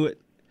when you,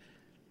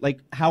 like,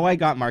 how I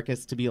got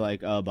Marcus to be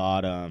like a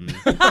bottom.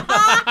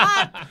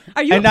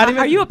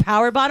 Are you a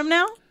power bottom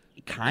now?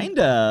 Kind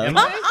of.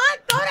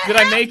 Did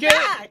I make it?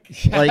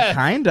 Like,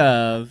 kind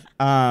of.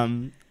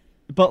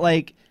 But,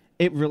 like,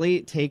 it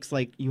really takes,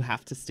 like, you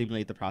have to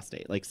stimulate the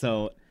prostate. Like,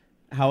 so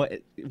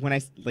when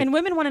I... Like, and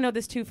women want to know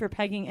this, too, for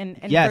pegging. And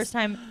yes. First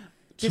time...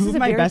 Two of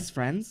my best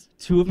friends,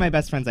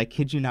 I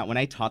kid you not, when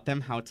I taught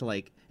them how to,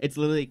 like... It's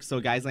literally... So,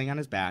 a guy's laying on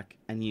his back,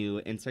 and you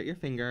insert your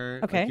finger,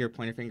 like, your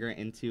pointer finger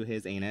into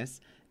his anus.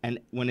 And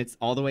when it's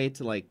all the way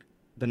to, like,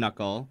 the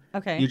knuckle,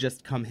 you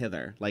just come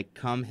hither. Like,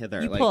 come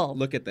hither. You like, pull.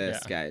 Look at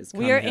this, guys.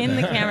 We are in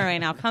the camera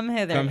right now. Come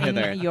hither. Come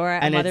hither. In your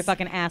and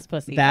motherfucking ass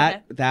pussy.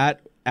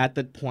 That at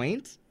the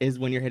point is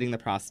when you're hitting the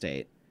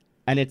prostate.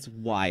 And it's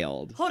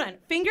wild. Hold on.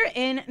 Finger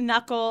in,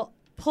 knuckle,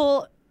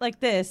 pull like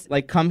this.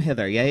 Like, come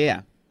hither.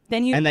 Yeah.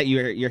 Then you... And that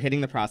you're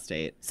hitting the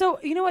prostate. So,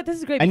 you know what? This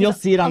is great. And you'll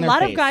see it on their face.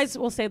 A lot of guys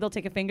will say they'll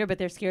take a finger, but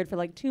they're scared for,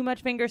 like, too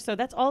much finger. So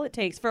that's all it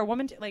takes for a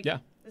woman to, like...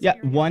 Yeah,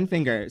 one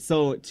finger.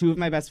 So two of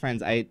my best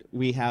friends,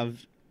 we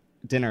have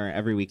dinner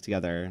every week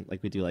together.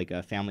 Like, we do, like,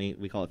 a family...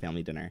 We call it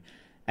family dinner.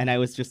 And I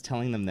was just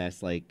telling them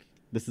this, like,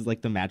 this is,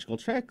 like, the magical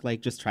trick.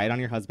 Like, just try it on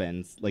your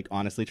husbands. Like,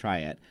 honestly, try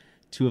it.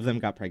 2 of them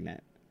got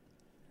pregnant.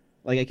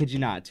 Like, I kid you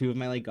not. 2 of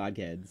my, like, god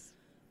kids...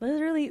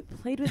 Literally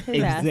played with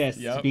his ass.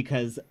 Exist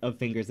because of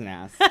fingers and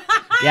ass.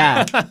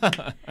 Yeah.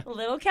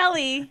 Little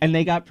Kelly. And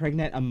they got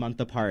pregnant a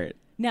month apart.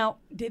 Now,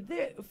 did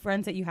the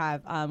friends that you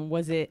have,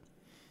 was it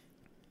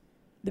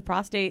the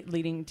prostate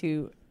leading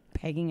to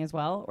pegging as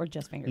well, or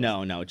just fingers?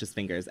 No, just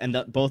fingers.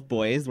 And both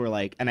boys were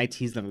like, and I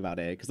teased them about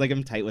it, because, like,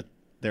 I'm tight with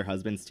their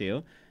husbands,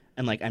 too.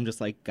 And, like, I'm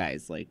just like,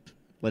 guys, like,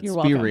 let's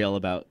be real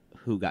about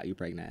who got you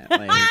pregnant.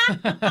 Like,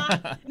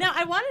 now,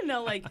 I want to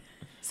know, like...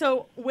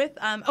 So with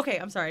okay,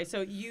 I'm sorry.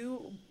 So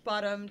you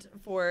bottomed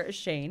for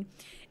Shane,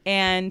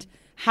 and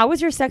how was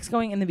your sex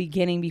going in the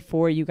beginning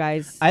before you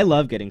guys? I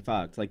love getting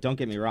fucked. Like, don't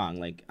get me wrong.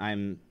 Like,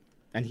 and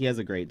he has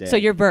a great day. So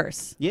you're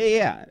verse.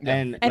 Yeah.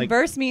 And like,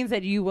 verse means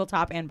that you will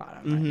top and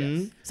bottom.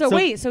 Mm-hmm. Yes. So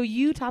wait, so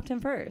you topped him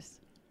first?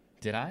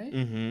 Did I?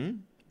 Mm-hmm.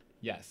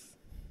 Yes.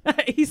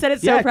 He said it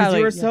so proudly. Yeah, because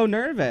you were so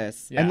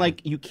nervous, and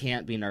like you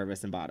can't be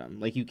nervous in bottom.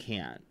 Like you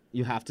can't.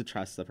 You have to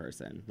trust the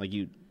person. Like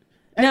you.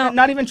 And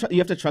not even you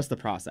have to trust the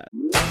process.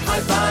 High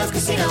Five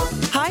Casino.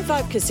 High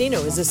Five Casino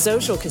is a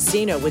social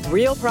casino with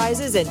real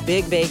prizes and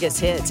big Vegas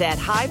hits at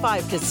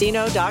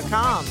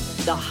highfivecasino.com.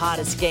 The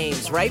hottest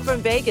games right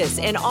from Vegas,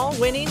 and all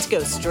winnings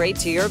go straight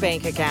to your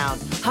bank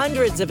account.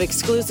 Hundreds of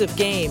exclusive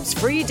games,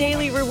 free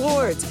daily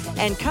rewards,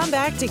 and come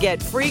back to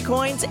get free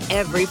coins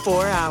every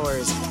 4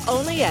 hours.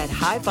 Only at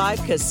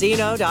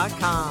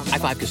highfivecasino.com. High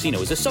Five Casino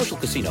is a social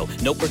casino.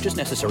 No purchase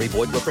necessary.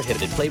 Void where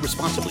prohibited. Play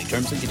responsibly.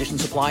 Terms and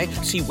conditions apply.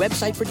 See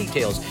website for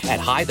details at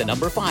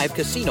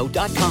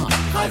high5casino.com.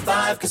 High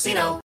Five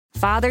Casino.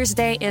 Father's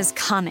Day is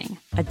coming.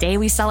 A day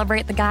we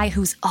celebrate the guy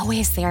who's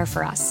always there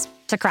for us.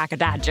 To crack a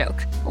dad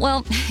joke.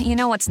 Well, you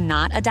know what's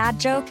not a dad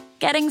joke?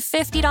 Getting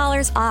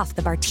 $50 off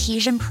the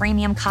Bartesian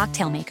Premium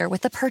Cocktail Maker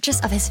with the purchase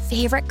of his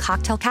favorite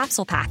cocktail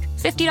capsule pack.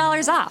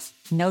 $50 off.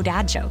 No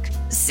dad joke.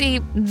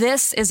 See,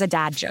 this is a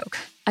dad joke.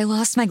 I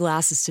lost my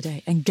glasses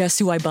today, and guess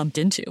who I bumped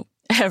into?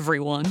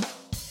 Everyone.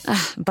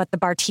 But the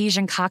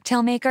Bartesian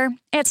Cocktail Maker,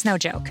 it's no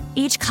joke.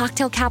 Each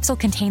cocktail capsule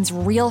contains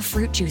real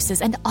fruit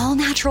juices and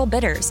all-natural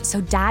bitters,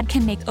 so Dad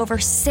can make over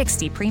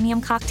 60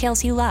 premium cocktails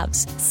he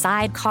loves.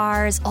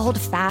 Sidecars, old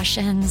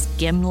fashions,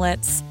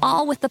 gimlets,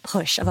 all with the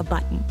push of a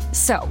button.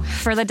 So,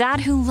 for the dad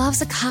who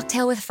loves a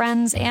cocktail with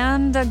friends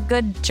and a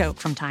good joke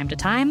from time to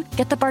time,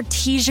 get the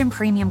Bartesian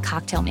Premium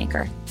Cocktail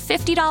Maker.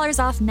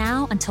 $50 off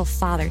now until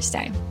Father's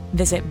Day.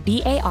 Visit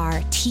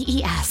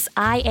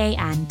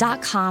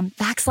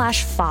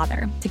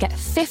BARTESIAN.com/father to get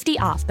 50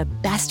 off the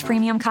best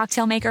premium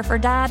cocktail maker for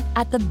dad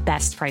at the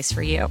best price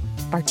for you.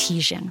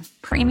 Bartesian.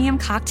 Premium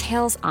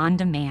cocktails on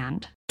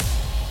demand.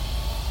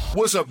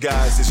 What's up,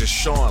 guys? This is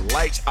Sean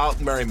Lights Out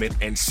Merriman,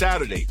 and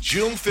Saturday,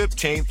 June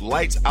 15th,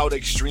 Lights Out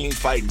Extreme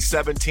Fighting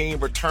 17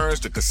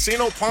 returns to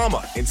Casino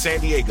Palma in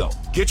San Diego.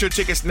 Get your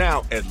tickets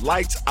now at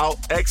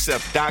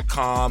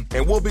lightsoutxf.com,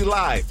 and we'll be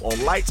live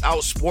on Lights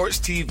Out Sports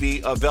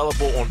TV,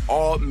 available on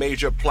all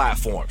major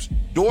platforms.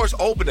 Doors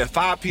open at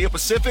 5 p.m.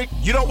 Pacific.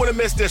 You don't want to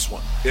miss this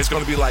one. It's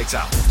going to be Lights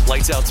Out.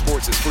 Lights Out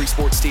Sports is free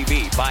sports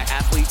TV by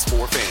athletes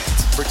for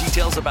fans. For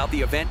details about the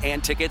event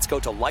and tickets,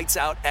 go to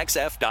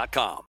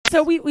lightsoutxf.com.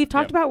 So we've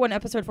talked about one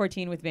episode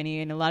 14 with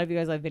Vinny, and a lot of you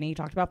guys love Vinny. You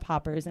talked about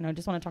poppers, and I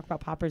just want to talk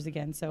about poppers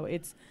again. So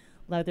it's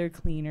leather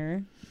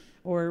cleaner,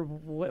 or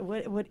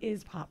what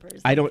is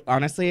poppers? I don't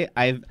honestly.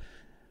 I'm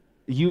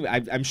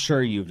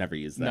sure you've never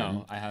used them.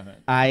 No, I haven't.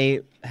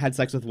 I had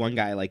sex with one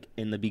guy like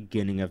in the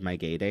beginning of my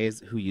gay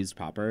days who used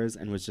poppers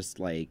and was just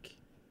like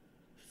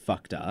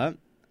fucked up.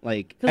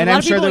 Like, and a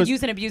lot of people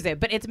use and abuse it,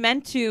 but it's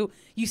meant to,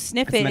 you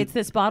sniff it. It's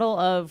this bottle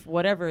of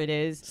whatever it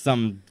is.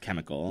 Some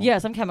chemical. Yeah,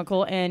 some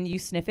chemical, and you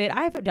sniff it.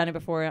 I've done it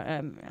before,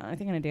 I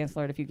think on a dance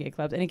floor at a few gay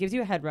clubs, and it gives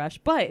you a head rush,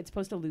 but it's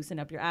supposed to loosen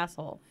up your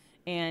asshole.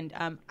 And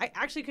I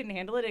actually couldn't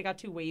handle it. It got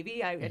too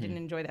wavy. I didn't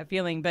enjoy that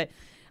feeling. But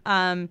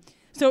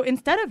so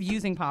instead of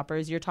using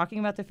poppers, you're talking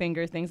about the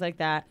finger, things like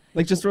that.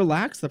 Like, just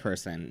relax the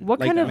person. What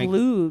kind of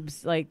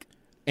lubes? Like,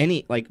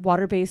 any, like,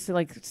 water-based,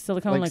 like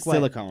silicone, like what?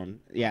 Silicone,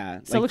 yeah.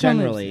 Silicone like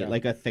generally, lubes,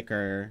 like a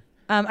thicker.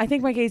 I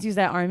think my gays use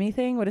that army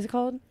thing. What is it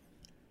called?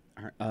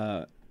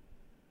 I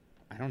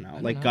don't know.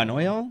 Like gun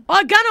oil?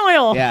 Oh, gun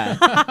oil!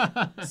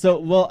 Yeah. So,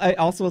 well, I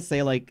also will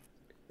say, like,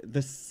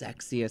 the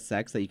sexiest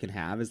sex that you can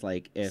have is,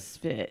 like, if...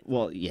 Spit.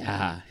 Well,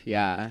 yeah.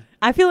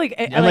 I feel like...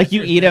 And, like,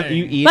 you eat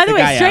By the way,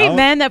 guy straight out.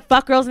 men that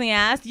fuck girls in the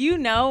ass, you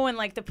know when,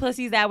 like, the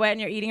pussy's that wet and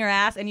you're eating her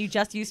ass and you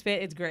just use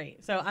spit, it's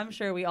great. So I'm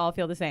sure we all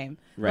feel the same.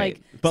 Right.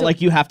 Like, But, so-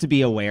 like, you have to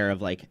be aware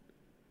of, like,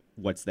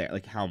 what's there.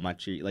 Like, how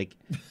much you... Like,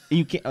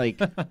 you can't,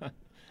 like...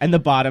 And the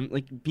bottom,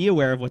 like, be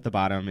aware of what the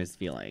bottom is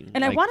feeling.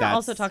 And like, I want to that's-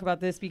 also talk about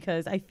this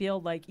because I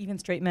feel like even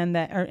straight men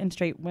that are and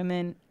straight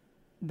women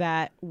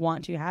that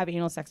want to have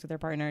anal sex with their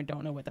partner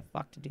don't know what the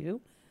fuck to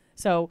do.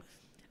 So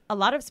a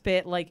lot of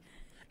spit, like...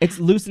 It's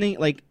loosening,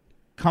 like,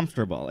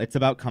 comfortable. It's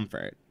about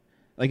comfort.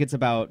 Like, it's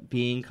about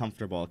being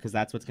comfortable because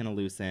that's what's going to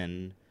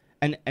loosen.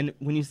 And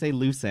when you say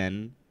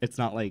loosen, it's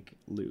not, like,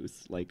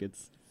 loose. Like,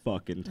 it's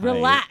fucking tight.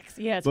 Relax.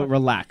 Yeah. It's but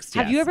relaxed,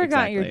 Have you yes, ever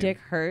got your exactly. dick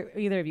hurt,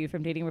 either of you,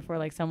 from dating before,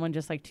 like, someone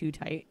just, like, too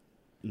tight?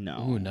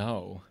 No. Ooh,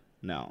 no.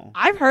 No.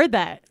 I've heard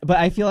that. But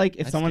I feel like if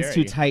That's someone's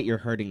scary. too tight, you're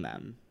hurting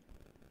them.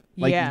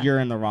 Like, Yeah. you're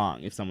in the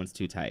wrong if someone's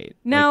too tight.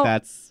 Now, like,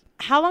 that's...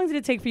 how long did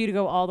it take for you to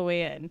go all the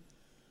way in?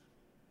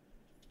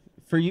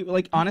 For you,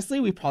 like, honestly,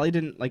 I probably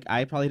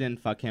didn't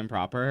fuck him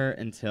proper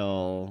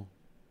until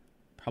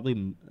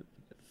probably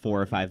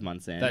 4 or 5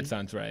 months in. That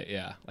sounds right.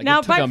 Yeah. Like Now,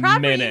 it took by a proper,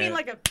 minute. you mean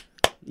like a...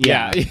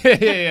 Yeah.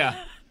 yeah.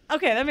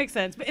 Okay, that makes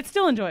sense. But it's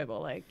still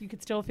enjoyable. Like, you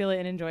could still feel it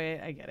and enjoy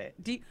it. I get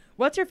it.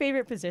 What's your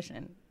favorite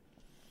position?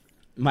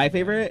 My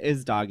favorite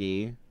is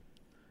doggy.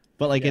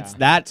 But, like,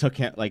 Yeah.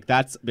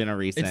 that's been a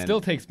recent. It still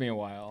takes me a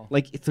while.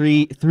 Like,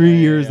 three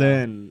years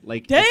in.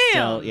 Like, Damn! it's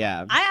still,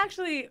 yeah. I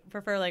actually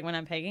prefer, like, when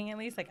I'm pegging, at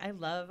least, like, I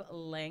love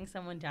laying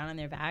someone down on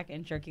their back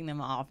and jerking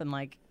them off and,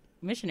 like,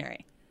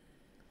 missionary.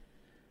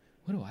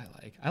 What do I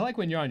like? I like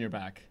when you're on your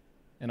back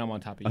and I'm on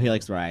top of you. Oh, he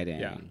likes riding.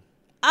 Yeah.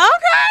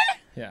 Okay!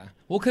 Yeah.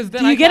 Well, because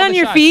then Do you I get call on the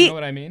your shots, feet? You know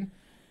what I mean?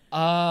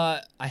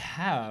 I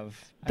have.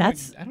 I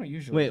don't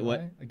usually. Wait, do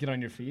what? I get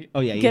on your feet? Oh,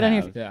 yeah, you Get on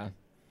your have. Yeah.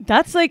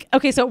 That's like,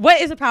 okay, so what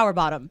is a power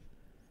bottom?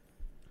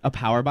 A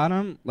power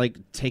bottom? Like,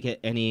 take it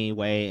any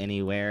way,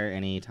 anywhere,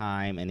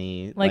 anytime,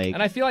 like...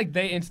 And I feel like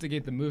they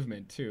instigate the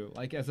movement, too.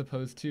 Like, as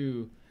opposed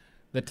to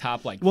the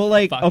top, like, Well,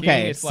 like, fucking,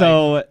 okay, it's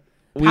so... like,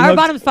 Power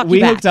bottoms fuck you we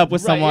back. hooked up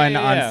with Right, someone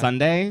yeah, yeah. on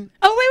Sunday.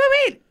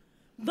 Oh, wait.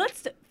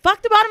 Let's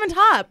fuck the bottom and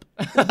top.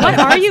 What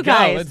are you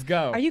guys? Let's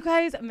go. Are you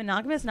guys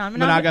monogamous,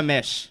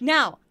 non-monogamous? Monogamish.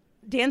 Now,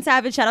 Dan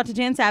Savage, shout out to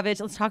Dan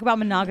Savage. Let's talk about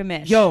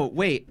monogamish. Yo,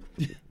 wait.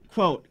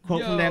 Quote from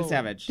Dan Yo.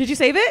 Savage. Did you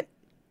save it?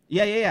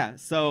 Yeah.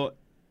 So...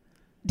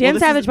 Dan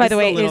this Savage, by the this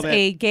way, little is bit-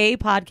 a gay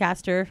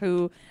podcaster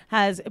who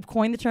has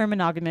coined the term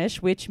monogamish,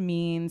 which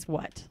means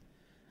what?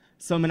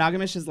 So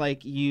monogamish is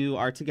like you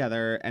are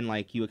together and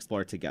like you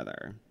explore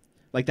together.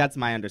 Like that's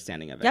my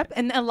understanding of it. Yep,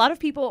 and a lot of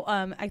people,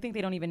 I think they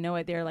don't even know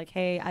it. They're like,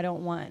 "Hey, I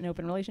don't want an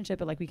open relationship,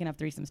 but like we can have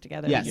threesomes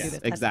together." Yes, and do this.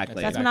 exactly.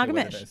 That's exactly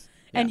what it monogamish, is.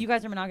 and Yeah. you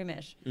guys are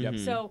monogamish. Yep.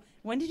 So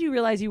when did you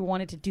realize you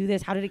wanted to do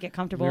this? How did it get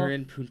comfortable? We're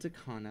in Punta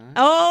Cana.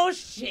 Oh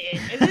shit!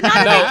 Is it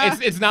not? No,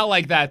 it's not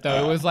like that,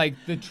 though. It was like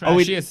the Oh,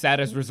 we- trashiest,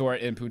 saddest resort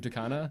in Punta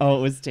Cana. Oh,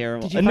 it was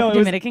terrible. Did you no, fuck it a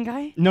was- Dominican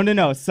guy?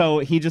 No. So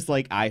he just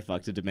like I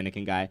fucked a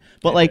Dominican guy.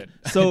 But I like did.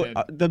 I so did.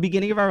 the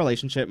beginning of our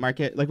relationship,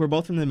 Marcus, like we're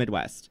both from the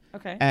Midwest.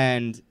 Okay.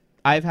 And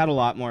I've had a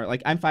lot more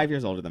like I'm 5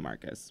 years older than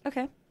Marcus.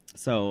 Okay.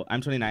 So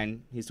I'm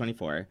 29, he's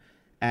 24.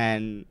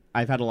 And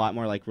I've had a lot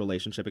more like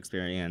relationship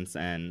experience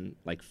and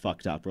like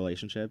fucked up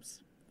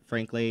relationships,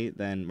 frankly,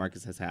 than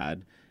Marcus has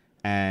had.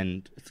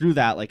 And through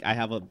that, like I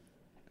have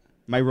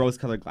my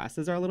rose-colored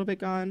glasses are a little bit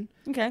gone.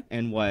 Okay.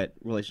 And what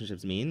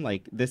relationships mean,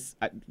 like this,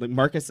 like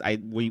Marcus,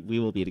 we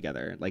will be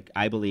together. Like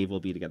I believe we'll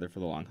be together for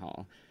the long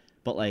haul.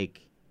 But like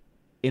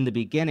in the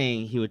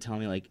beginning, he would tell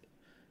me like,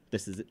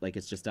 this is like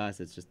it's just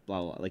us. It's just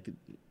blah blah. Like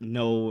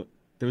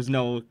there was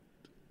no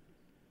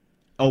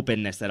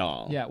openness at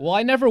all. Yeah, well,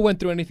 I never went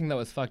through anything that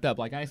was fucked up.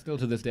 Like, I still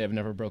to this day have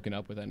never broken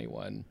up with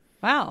anyone.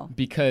 Wow.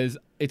 Because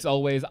it's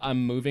always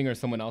I'm moving or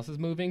someone else is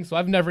moving. So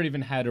I've never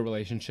even had a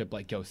relationship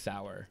like go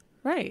sour.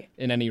 Right.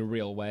 In any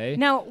real way.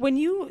 Now, when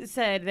you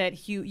said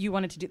that you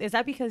wanted to do, is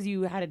that because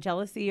you had a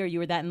jealousy or you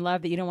were that in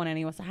love that you don't want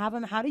anyone else to have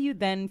them? How do you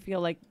then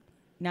feel like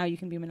now you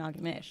can be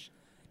monogamish?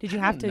 Did you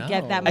have to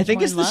get that much I think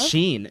more it's in the love?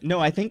 sheen. No,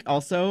 I think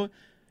also,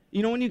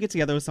 you know, when you get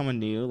together with someone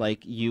new,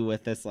 like you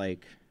with this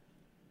like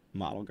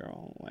model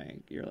girl,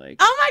 like you're like,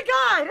 Oh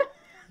my God!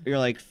 you're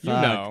like,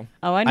 fuck. You know.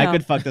 Oh, I know. I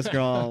could fuck this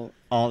girl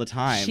all the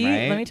time,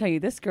 right? Let me tell you,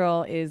 this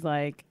girl is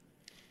like,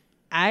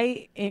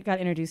 I got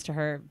introduced to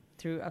her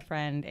through a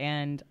friend,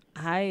 and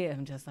I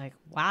am just like,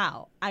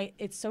 wow.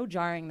 It's so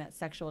jarring, that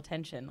sexual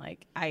tension.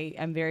 Like, I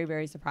am very,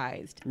 very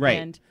surprised. Right.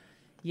 And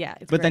yeah,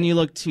 it's But then great. you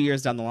look 2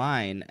 years down the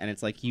line, and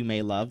it's like you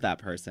may love that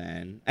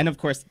person, and of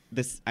course,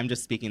 I'm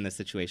just speaking this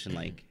situation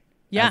like,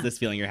 Yeah. as this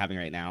feeling you're having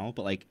right now.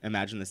 But like,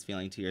 imagine this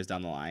feeling 2 years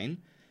down the line,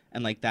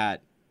 and like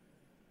that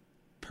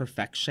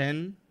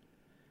perfection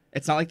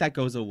it's not like that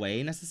goes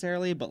away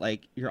necessarily, but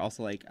like you're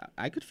also like,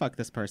 I could fuck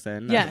this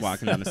person Yes.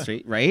 walking down the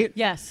street, right?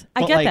 Yes,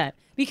 But, I get like, that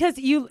because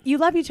you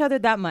love each other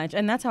that much,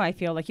 and that's how I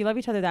feel. Like you love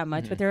each other that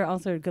much, but there are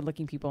also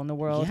good-looking people in the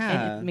world, and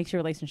Yeah. it makes your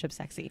relationship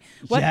sexy.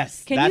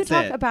 Yes, can you that's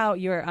talk it. about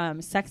your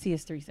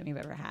sexiest threesome you've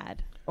ever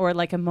had, or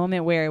like a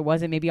moment where it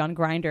wasn't maybe on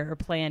Grindr or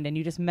planned, and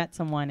you just met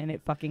someone and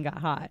it fucking got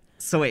hot?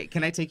 So wait,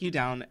 can I take you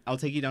down? I'll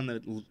take you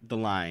down the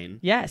line.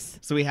 Yes.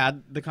 So we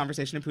had the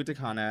conversation in Punta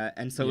Cana,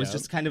 and so it was Yep.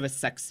 just kind of a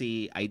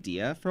sexy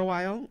idea for a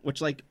while,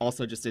 which like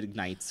also just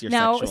ignites your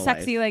Now sexual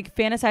sexy, life. like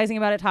fantasizing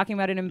about it, talking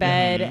about it in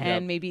bed, Mhm. and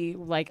Yep. maybe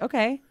like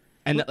okay.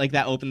 And like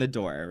that opened the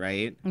door,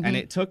 right? Mhm. And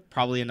it took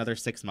probably another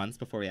 6 months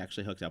before we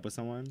actually hooked up with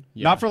someone.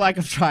 Yeah. Not for lack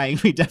of trying.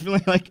 We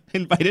definitely like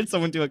invited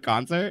someone to a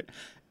concert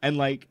and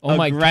like Oh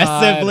my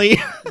aggressively.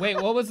 God. Wait,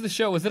 what was the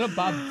show? Was it a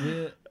Bob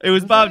Dylan? It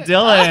was Bob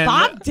Dylan.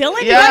 Bob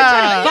Dylan? You Yeah. guys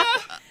trying to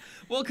fuck?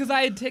 Well, because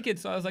I had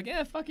tickets, so I was like,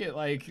 yeah, fuck it.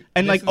 Like,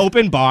 And this like is-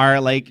 open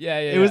bar, like Yeah,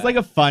 it was like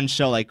a fun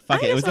show. Like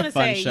fuck I it, it just was a want to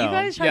fun say, show. you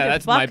guys tried Yeah, to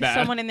that's my fuck bad.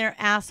 someone in their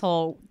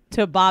asshole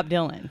to Bob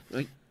Dylan.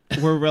 Like,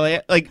 we're really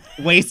like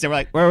wasted. We're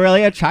like, we're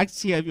really attracted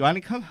to you. If you want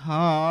to come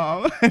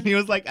home, and he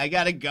was like, I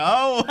gotta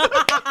go.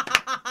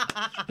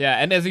 Yeah,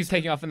 and as he's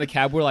taking off in the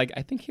cab, we're like,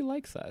 I think he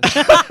likes us.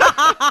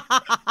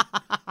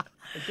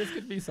 Like, this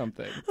could be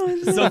something.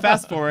 So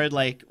fast forward,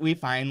 like we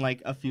find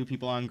like a few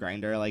people on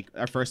Grindr. Like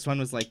our first one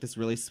was like this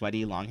really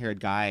sweaty, long-haired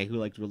guy who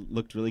like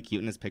looked really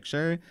cute in his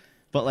picture,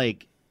 but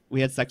like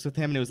we had sex with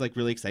him and it was like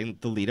really exciting.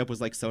 The lead up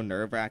was like so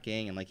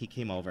nerve-wracking, and like he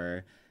came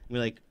over, we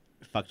like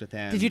fucked with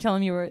him. Did you tell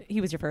him he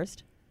was your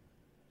first?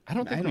 I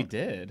don't think we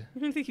did.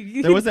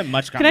 There wasn't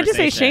much Can I just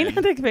say, conversation. Shane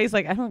had the face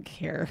like, I don't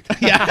care.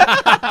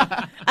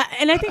 Yeah.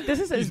 And I think this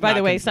is by not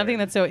the way, concerned. something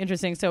that's so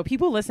interesting. So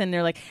people listen,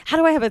 they're like, how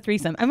do I have a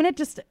threesome? I'm going to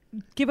just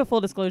give a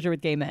full disclosure with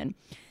gay men.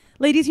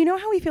 Ladies, you know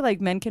how we feel like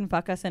men can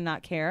fuck us and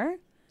not care?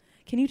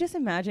 Can you just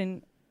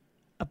imagine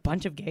a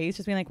bunch of gays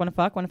just being like, want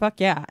to fuck?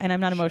 Yeah. And I'm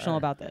not emotional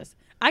about this.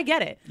 I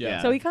get it.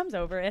 Yeah. So he comes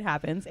over, it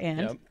happens. And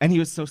Yep. And he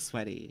was so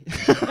sweaty.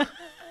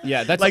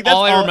 Yeah, that's Like,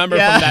 all that's I all- remember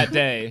yeah. from that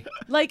day.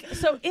 like,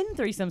 so in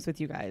threesomes with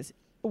you guys,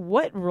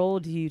 what role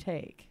do you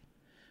take?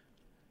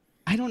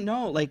 I don't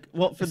know. Like,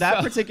 well, for that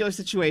So- particular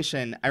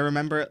situation, I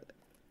remember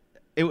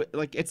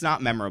like it's not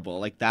memorable.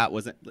 Like that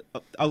wasn't.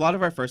 A lot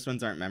of our first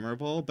ones aren't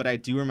memorable, but I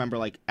do remember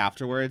like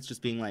afterwards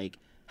just being like,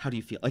 "How do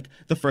you feel?" Like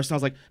the first one, I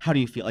was like, "How do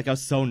you feel?" Like I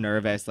was so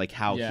nervous, like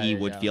how Yeah, he yeah,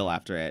 would yeah. feel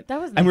after it.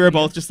 That was and we nice were of you.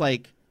 both just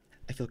like,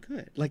 "I feel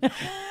good." Like,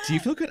 do you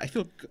feel good? I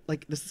feel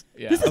like this is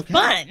Yeah. This is okay.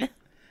 fun.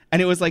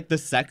 And it was like the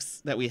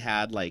sex that we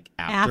had like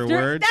After?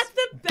 afterwards. That's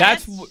the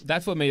best.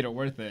 That's what made it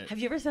worth it. Have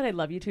you ever said I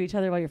love you to each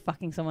other while you're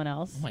fucking someone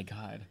else? Oh my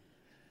God.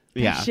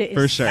 yeah, shit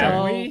for is sure. so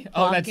Have we?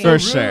 Oh, that's fucking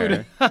so For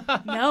rude. sure.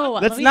 No,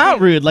 let That's me not tell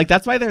you. rude. Like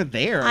that's why they're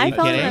there. Are I you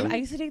fell in kidding? love. I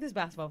used to date this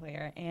basketball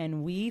player,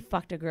 and we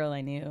fucked a girl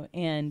I knew.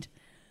 And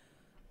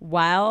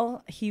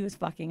while he was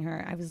fucking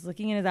her, I was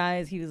looking in his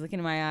eyes. He was looking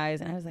in my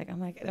eyes, and I was like,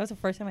 that was the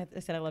first time I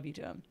said I love you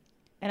to him.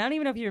 And I don't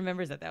even know if he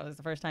remembers that was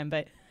the first time,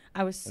 but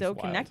I was so wild.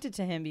 connected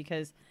to him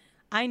because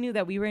I knew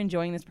that we were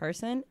enjoying this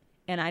person,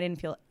 and I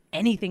didn't feel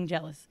anything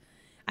jealous.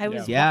 I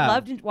was Yeah.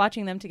 loved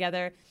watching them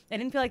together. I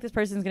didn't feel like this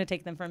person's going to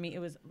take them from me. It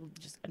was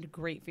just a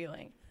great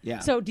feeling. Yeah.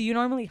 So, do you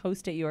normally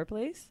host at your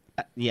place?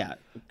 Yeah.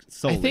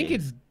 Solely. I think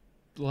it's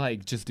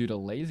like just due to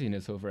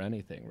laziness over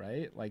anything,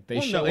 right? Like they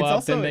Well, no, show it's up,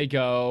 also- then they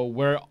go.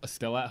 We're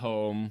still at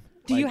home.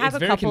 Do you Like, have it's a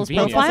very couple's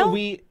convenient. profile?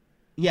 Also,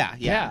 yeah,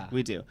 Yeah.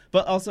 we do.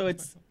 But also,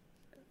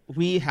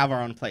 we have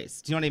our own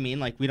place. Do you know what I mean?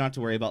 Like, we don't have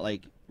to worry about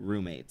like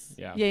roommates.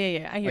 Yeah.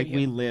 Yeah. I hear Like, you.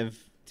 we live.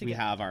 We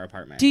Together. have our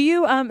apartment. Do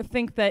you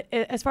think that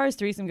as far as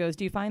threesome goes,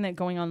 do you find that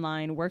going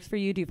online works for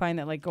you? Do you find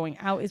that like going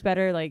out is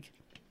better? Like,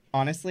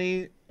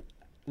 Honestly,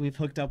 we've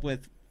hooked up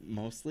with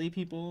mostly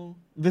people.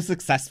 The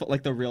successful,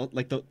 like the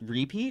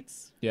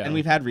repeats. Yeah. And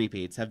we've had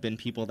repeats have been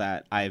people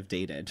that I've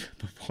dated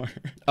before.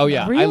 Oh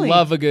yeah, Really? I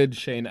love a good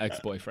Shane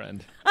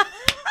ex-boyfriend.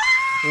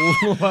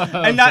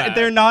 And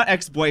they're not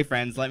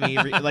ex-boyfriends. Let me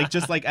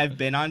just like I've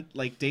been on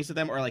like dates with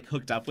them or like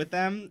hooked up with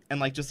them and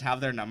like just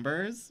have their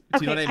numbers.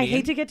 Do you know what I mean?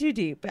 hate to get too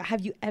deep, but have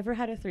you ever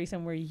had a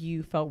threesome where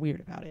you felt weird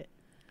about it?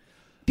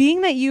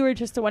 Being that you were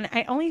just the one,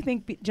 I only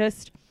think I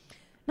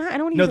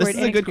don't want to No, use the this word is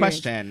a good inexperienced,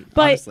 question.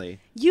 But Honestly,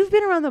 you've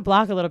been around the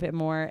block a little bit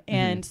more,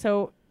 and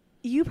so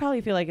you probably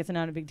feel like it's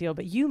not a big deal,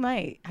 but you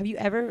might. Have you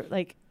ever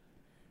like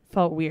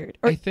felt weird?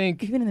 Or I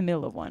think even in the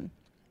middle of one.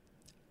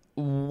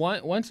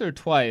 once or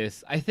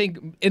twice. I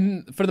think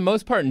for the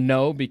most part,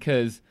 no,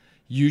 because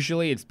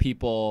usually it's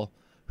people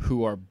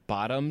who are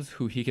bottoms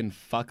who he can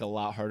fuck a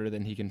lot harder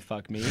than he can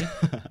fuck me.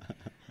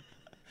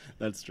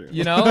 that's true.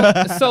 You know?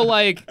 So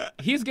like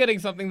he's getting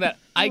something that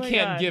I my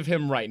can't God. give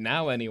him right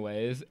now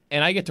anyways,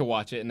 and I get to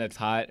watch it and it's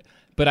hot,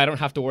 but I don't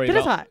have to worry But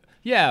it's about hot.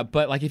 Yeah,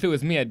 but like if it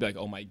was me, I'd be like,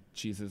 "Oh my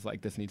Jesus,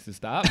 like this needs to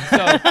stop."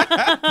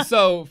 So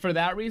so for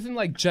that reason,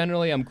 like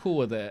generally I'm cool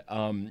with it.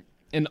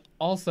 And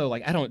also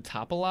like I don't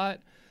top a lot.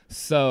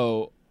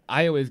 So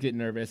I always get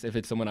nervous if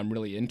it's someone I'm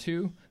really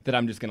into that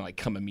I'm just going to like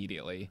come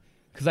immediately,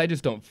 cuz I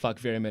just don't fuck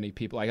very many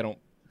people. Like I don't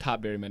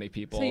top very many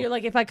people. So you're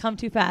like, if I come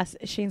too fast,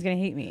 Shane's gonna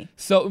hate me.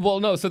 So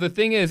no. So the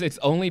thing is, it's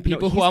only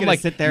people who I'm like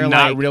sit there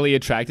not like- really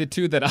attracted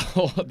to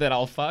that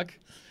I'll fuck.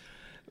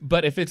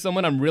 But if it's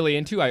someone I'm really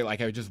into,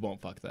 I just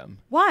won't fuck them.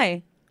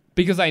 Why?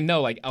 Because I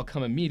know like I'll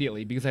come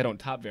immediately because I don't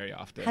top very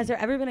often. Has there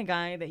ever been a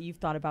guy that you've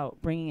thought about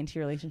bringing into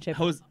your relationship?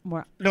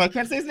 More. No, I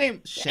can't say his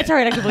name. Shit. It's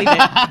alright, I can believe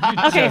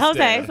it. Okay, just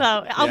Jose. did. So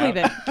I'll believe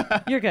it.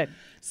 You're good.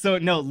 So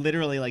no,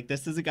 literally, like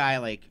this is a guy.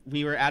 Like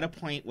we were at a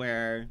point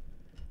where,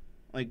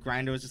 like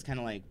Grindr was just kind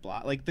of like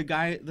blah. Like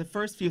the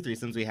first few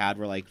threesomes we had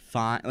were like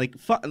fun.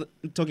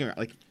 Don't get me wrong,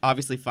 like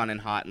obviously fun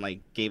and hot, and like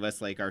gave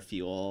us like our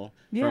fuel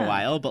for a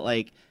while. But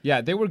like,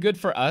 yeah, they were good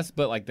for us.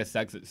 But like the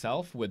sex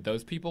itself with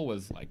those people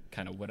was like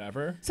kind of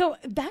whatever. So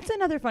that's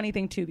another funny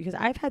thing too, because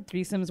I've had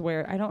threesomes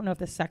where I don't know if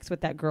the sex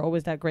with that girl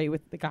was that great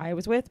with the guy I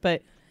was with,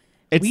 but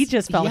we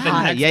just felt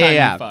hot.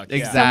 Yeah, Someone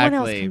exactly.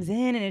 else comes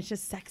in and it's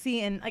just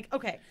sexy and like,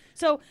 okay.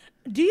 So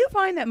do you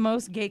find that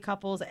most gay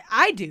couples,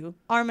 I do,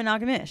 are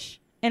monogamish?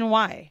 And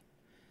why?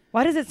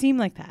 Why does it seem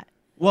like that?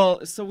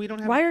 Well, so we don't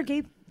have. Why are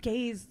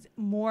gays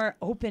more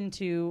open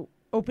to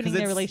opening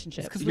their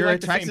relationships? Because you're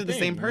attracted to the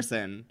same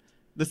person,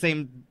 the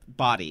same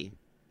body.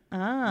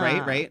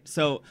 Ah. Right.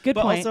 So, good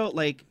but point. also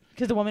like,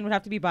 because the woman would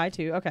have to be bi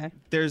too. Okay.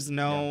 There's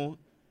no.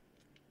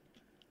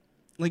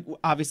 Like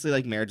obviously,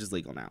 like marriage is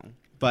legal now,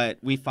 but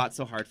we fought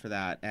so hard for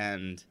that,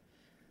 and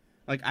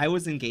like I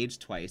was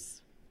engaged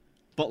twice,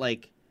 but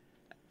like.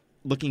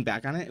 Looking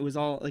back on it, it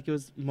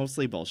was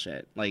mostly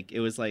bullshit. Like, it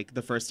was like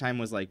the first time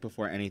was like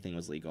before anything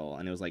was legal,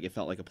 and it was like it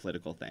felt like a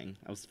political thing.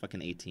 I was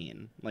fucking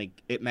 18.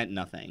 Like, it meant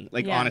nothing.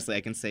 Like, honestly,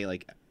 I can say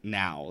like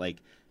now,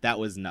 like that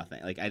was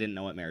nothing. Like, I didn't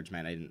know what marriage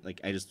meant.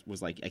 I just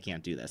was like, I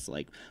can't do this.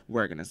 Like,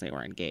 we're gonna say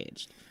we're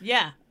engaged.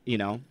 Yeah. You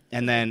know.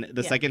 And then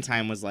the second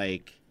time was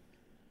like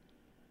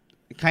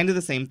kind of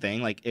the same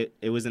thing. Like,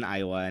 it was in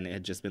Iowa, and it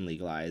had just been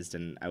legalized,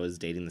 and I was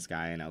dating this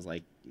guy, and I was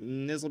like,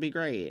 this will be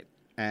great,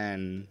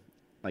 and.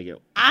 Like it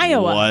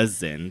Iowa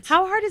wasn't.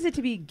 How hard is it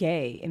to be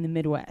gay in the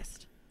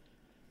Midwest?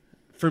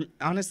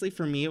 Honestly,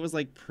 for me, it was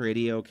like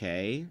pretty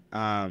okay.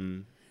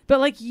 But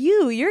like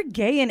you're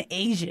gay and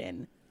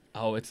Asian.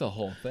 Oh, it's a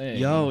whole thing.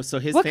 Yo, so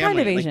his what family. Kind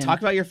of Asian? Like, talk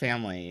about your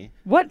family.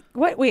 What?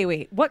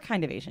 Wait. What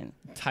kind of Asian?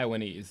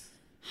 Taiwanese.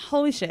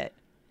 Holy shit.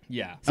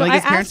 Yeah. So like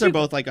his parents are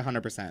both like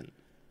 100%.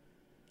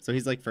 So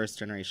he's like first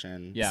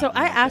generation. Yeah. So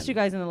I asked you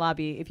guys in the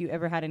lobby if you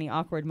ever had any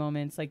awkward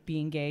moments like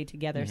being gay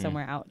together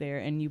somewhere out there,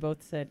 and you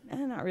both said,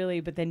 not really.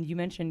 But then you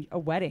mentioned a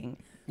wedding.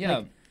 Yeah.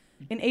 Like,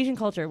 in Asian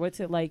culture, what's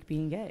it like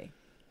being gay?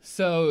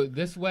 So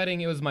this wedding,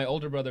 it was my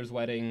older brother's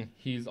wedding.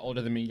 He's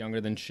older than me, younger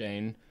than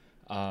Shane.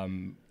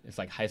 It's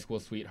like high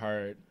school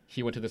sweetheart.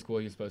 He went to the school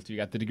he was supposed to. He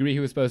got the degree he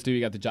was supposed to. He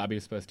got the job he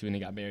was supposed to, and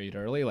he got married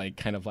early, like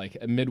kind of like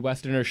a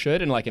Midwesterner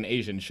should and like an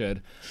Asian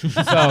should.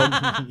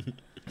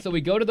 So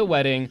we go to the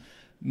wedding.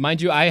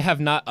 Mind you, I have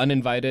not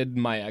uninvited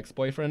my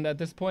ex-boyfriend at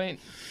this point.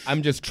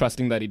 I'm just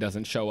trusting that he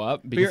doesn't show up.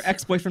 But your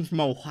ex-boyfriend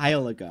from a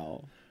while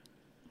ago.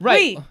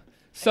 Right. Wait.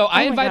 So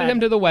I invited him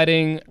to the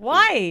wedding.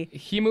 Why?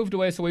 He moved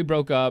away, so we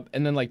broke up.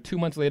 And then like 2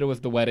 months later was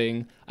the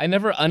wedding. I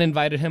never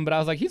uninvited him, but I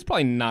was like, he's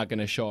probably not going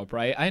to show up,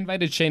 right? I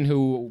invited Shane,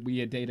 who we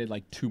had dated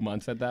like 2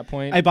 months at that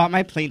point. I bought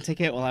my plane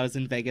ticket while I was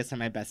in Vegas at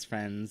my best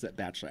friend's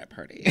bachelorette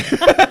party.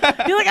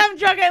 You're like, I'm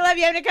drunk, I love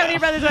you, I'm going to come to your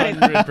brother's wedding.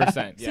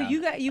 100%, yeah.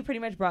 So you pretty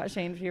much brought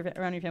Shane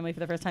around your family for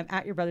the first time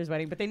at your brother's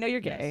wedding, but they know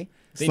you're gay.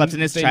 They Slept in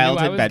his knew I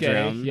childhood was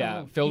bedroom. Gay. Yeah,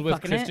 Oh, filled you with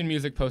fucking Christian it?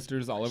 music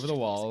posters all over the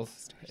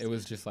walls. It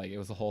was just like, it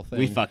was a whole thing.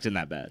 We fucked in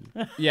that bed.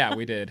 Yeah,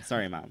 we did.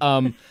 Sorry,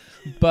 Mom.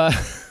 But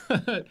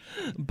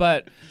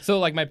so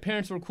like my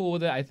parents were cool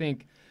with it. I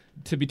think,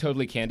 to be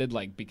totally candid,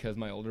 like because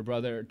my older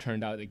brother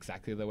turned out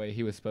exactly the way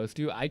he was supposed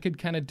to, I could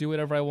kind of do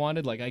whatever I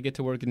wanted. Like I get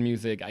to work in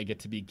music, I get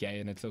to be gay,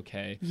 and it's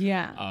okay.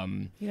 Yeah.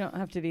 You don't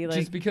have to be like.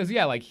 Just because,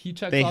 yeah, like he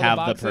checks They all have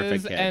the the boxes,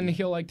 perfect kid. and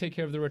he'll like take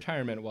care of the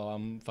retirement while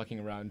I'm fucking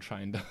around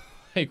trying to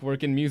like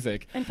work in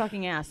music. And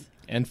fucking ass.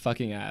 And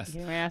fucking ass.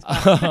 Getting my ass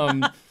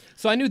back.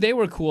 So I knew they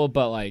were cool,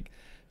 but like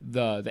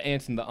the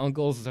aunts and the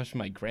uncles, especially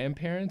my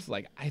grandparents,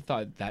 like I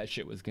thought that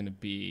shit was gonna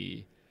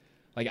be,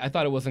 like I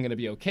thought it wasn't gonna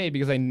be okay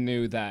because I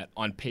knew that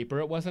on paper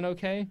it wasn't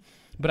okay.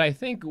 But I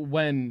think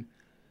when,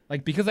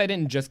 like, because I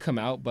didn't just come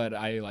out, but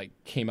I like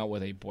came out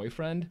with a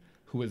boyfriend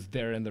who was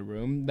there in the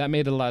room, that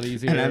made it a lot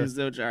easier. And I'm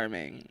so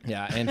charming.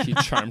 Yeah, and he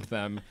charmed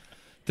them.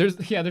 There's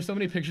so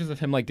many pictures of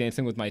him like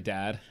dancing with my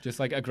dad, just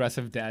like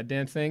aggressive dad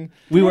dancing.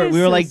 We were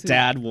so like sweet.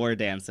 dad war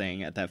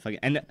dancing at that fucking,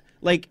 and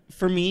like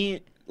for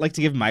me, like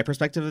to give my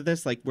perspective of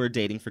this, like we're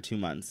dating for 2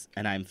 months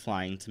and I'm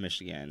flying to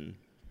Michigan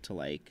to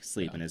like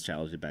sleep in his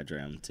childhood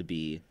bedroom to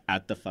be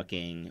at the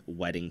fucking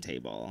wedding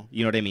table.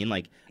 You know what I mean?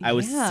 Like I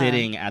was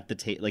sitting at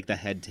the like the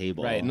head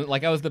table. Right, and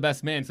like I was the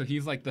best man, so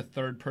he's like the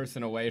third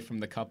person away from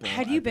the couple.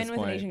 Had you at been this with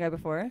an point. Asian guy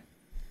before?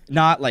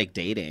 Not like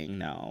dating,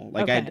 no.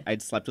 Like Okay.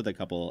 I'd slept with a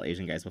couple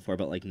Asian guys before,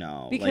 but like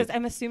no. Because like,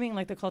 I'm assuming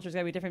like the culture's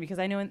gotta be different, because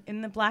I know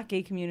in the black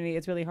gay community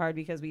it's really hard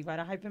because we've got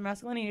a hyper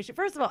masculinity issue.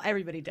 First of all,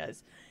 everybody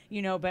does,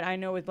 but I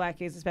know with black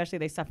gays especially,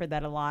 they suffered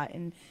that a lot,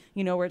 and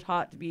we're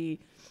taught to be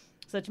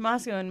such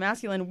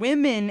masculine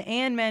women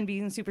and men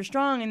being super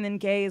strong, and then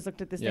gays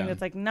looked at this thing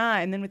that's like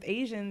not, and then with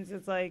Asians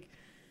it's like,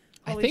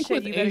 holy I think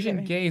shit, with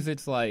Asian gays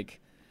it's like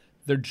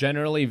they're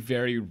generally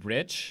very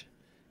rich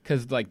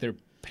because like their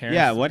parents.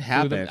 Yeah, what them.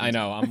 happened? I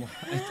know.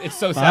 It's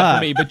so sad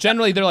for me, but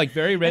generally they're like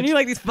very rich. And you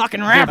like these fucking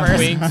They're rappers.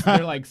 twinks,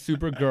 they're like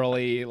super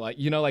girly, like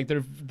like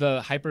they're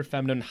the hyper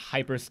feminine,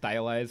 hyper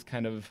stylized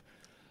kind of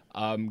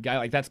guy.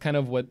 Like that's kind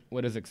of what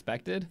is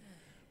expected.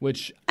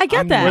 Which I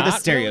get that. Or the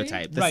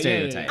stereotype. Really. The Right,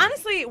 stereotype. yeah.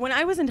 Honestly, when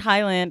I was in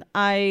Thailand,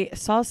 I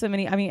saw so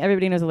many. I mean,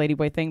 everybody knows the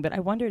ladyboy thing, but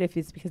I wondered if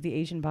it's because the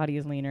Asian body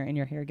is leaner and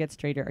your hair gets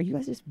straighter. Are you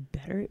guys just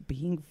better at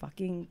being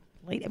fucking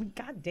lady? I mean,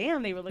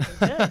 goddamn, they were looking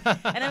good.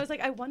 And I was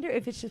like, I wonder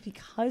if it's just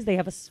because they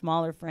have a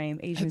smaller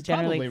frame. Asians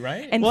generally, Probably,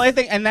 right? And well, I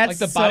think, and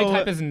that's like the body so-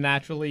 type is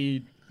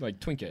naturally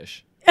like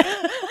twinkish.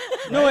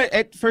 No,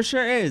 it for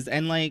sure is,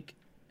 and like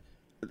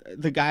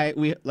the guy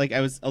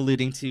I was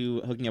alluding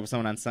to hooking up with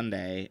someone on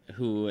Sunday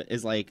who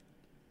is like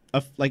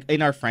like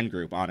in our friend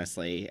group,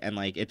 honestly, and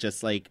like it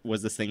just like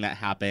was this thing that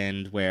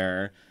happened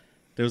where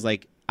there was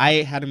like I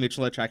had a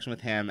mutual attraction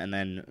with him, and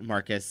then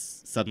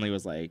Marcus suddenly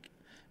was like,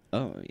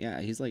 "Oh yeah,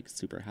 he's like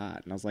super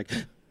hot," and I was like,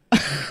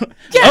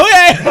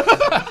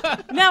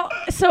 "Okay." Now,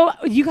 so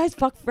you guys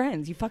fuck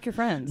friends. You fuck your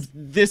friends.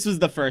 This was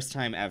the first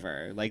time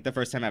ever,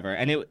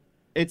 and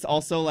it's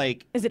also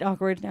like. Is it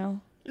awkward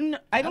now? No,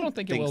 I don't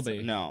think it will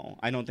be. No,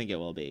 I don't think it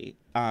will be.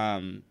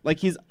 Like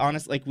he's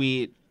honest. Like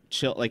we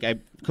chill. Like I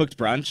cooked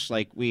brunch.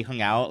 Like we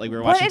hung out. Like we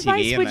were watching TV. What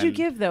advice would you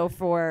give though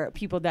for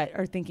people that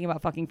are thinking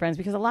about fucking friends?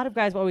 Because a lot of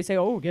guys will always say,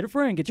 "Oh, get a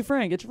friend, get your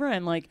friend, get your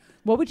friend." Like,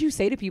 what would you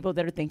say to people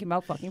that are thinking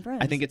about fucking friends?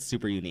 I think it's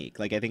super unique.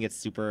 Like I think it's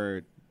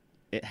super.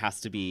 It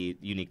has to be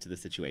unique to the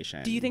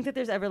situation. Do you think that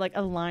there's ever like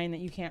a line that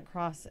you can't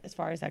cross as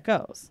far as that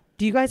goes?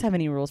 Do you guys have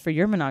any rules for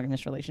your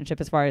monogamous relationship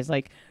as far as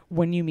like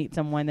when you meet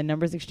someone, the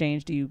numbers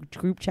exchange? Do you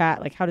group chat?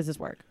 Like, how does this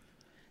work?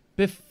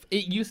 I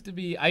used to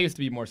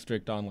be more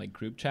strict on like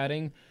group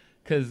chatting,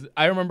 because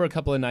I remember a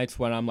couple of nights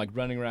when I'm like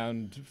running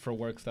around for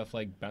work stuff,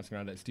 like bouncing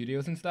around at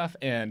studios and stuff,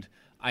 and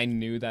I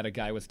knew that a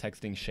guy was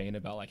texting Shane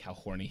about like how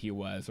horny he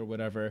was or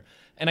whatever,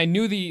 and I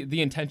knew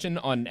the intention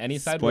on any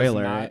side was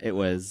not. It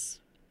was.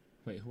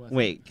 Wait, who was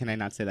Wait, can I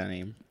not say that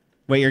name?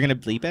 Wait, you're gonna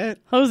bleep it?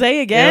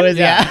 Jose again? It was,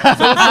 yeah.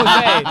 So it was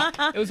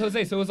Jose. It was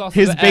Jose. So it was also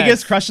his the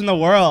biggest ex. crush in the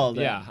world.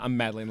 Yeah, I'm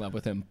madly in love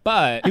with him,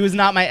 but he was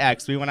not my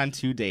ex. We went on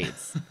 2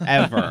 dates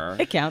ever.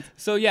 It counts.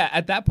 So yeah,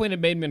 at that point it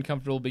made me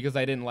uncomfortable because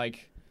I didn't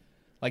like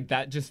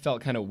that just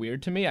felt kind of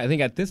weird to me. I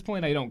think at this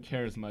point I don't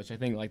care as much. I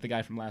think like the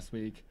guy from last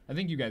week, I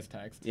think you guys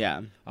text.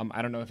 Yeah.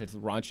 I don't know if it's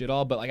raunchy at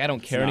all, but like I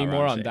don't care not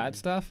anymore raunchy. on that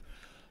stuff.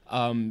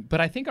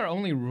 But I think our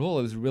only rule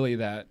is really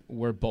that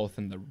we're both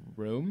in the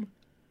room.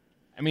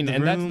 I mean, The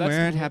and room that's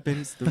where it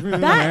happens. The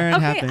room That, where it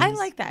okay, happens. I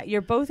like that.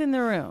 You're both in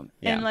the room.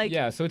 Yeah. And like,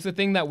 yeah, so it's a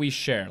thing that we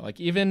share. Like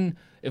even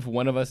if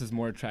one of us is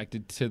more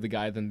attracted to the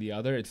guy than the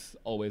other, it's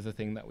always a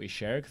thing that we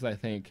share, because I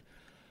think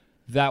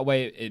that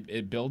way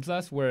it builds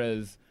us.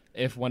 Whereas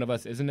if one of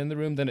us isn't in the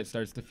room, then it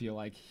starts to feel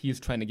like he's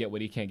trying to get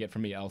what he can't get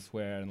from me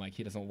elsewhere, and like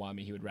he doesn't want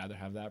me. He would rather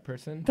have that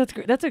person.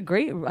 that's a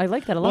great. I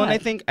like that a lot. Well, and I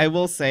think I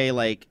will say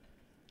like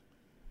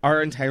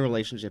our entire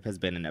relationship has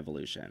been an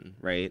evolution,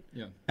 right?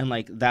 Yeah. And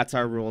like that's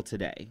our rule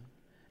today.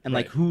 And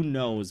like Right. who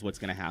knows what's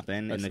gonna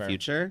happen That's in the fair.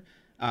 future.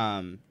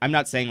 I'm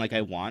not saying like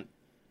I want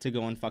to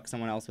go and fuck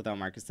someone else without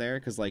Marcus there,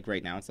 because like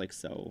right now it's like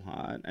so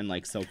hot and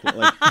like so cool.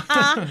 Like,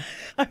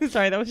 I'm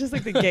sorry, that was just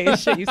like the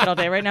gayest shit you said all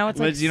day. Right now, it's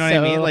like you know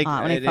so what I mean? Like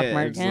hot when I it fuck is,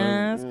 Marcus.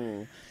 like,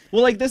 ooh.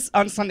 Well, like this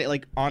on Sunday,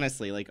 like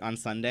honestly, like on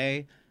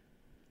Sunday,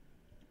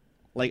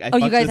 like I Oh,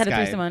 you fucked guys this had a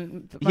guy. threesome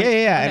on.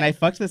 Yeah, and okay. I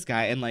fucked this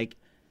guy, and like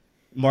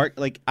Mark,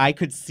 like I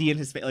could see in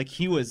his face, like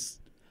he was,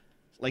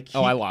 like he,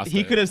 I lost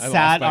he it. could have I lost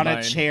sat my on a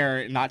mind.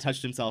 chair, not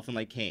touched himself, and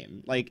like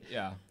came, like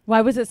Yeah.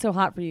 Why was it so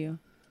hot for you?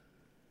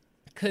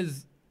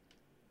 Because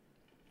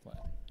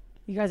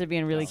You guys are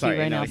being really sorry,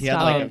 cute right no, now. he had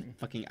Stop. like a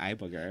fucking eye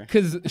booger.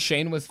 Because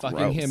Shane was fucking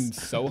Gross. him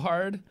so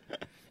hard.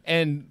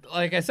 And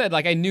like I said,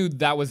 like I knew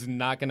that was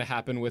not going to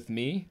happen with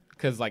me,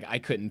 because like I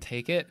couldn't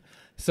take it.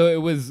 So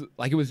it was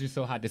just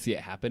so hot to see it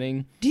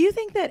happening. Do you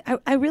think that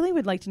I really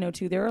would like to know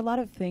too? There are a lot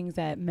of things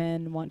that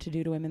men want to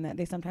do to women that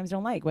they sometimes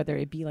don't like, whether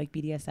it be like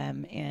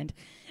BDSM and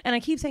I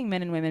keep saying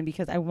men and women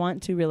because I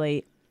want to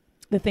relate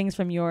the things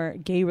from your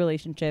gay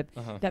relationship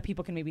that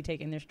people can maybe take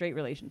in their straight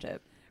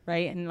relationship,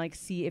 right? And like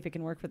see if it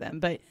can work for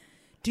them. But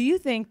do you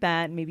think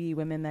that maybe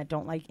women that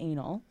don't like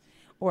anal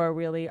or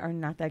really are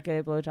not that good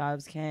at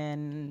blowjobs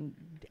can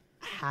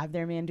have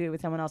their man do it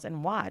with someone else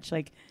and watch?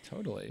 Like,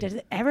 Totally. does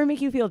it ever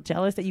make you feel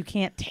jealous that you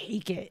can't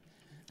take it?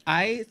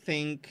 I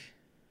think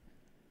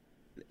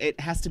it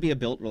has to be a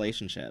built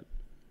relationship.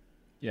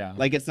 Yeah.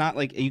 Like it's not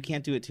like you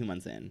can't do it 2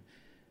 months in.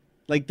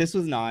 Like this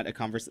was not a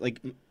conversation.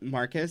 Like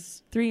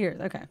Marcus, 3 years,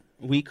 okay.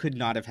 we could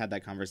not have had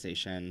that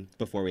conversation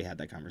before we had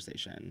that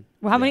conversation.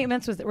 Well, how many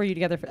months were you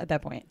together at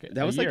that point?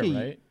 That was year,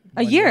 like right?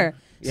 A year.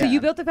 So Yeah. you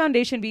built the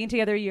foundation, being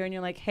together a year, and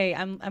you're like, "Hey,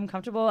 I'm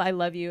comfortable. I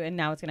love you, and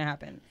now it's gonna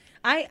happen."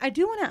 I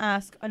do want to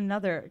ask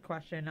another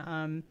question.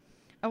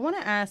 I want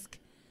to ask,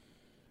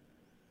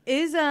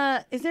 Is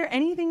there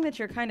anything that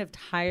you're kind of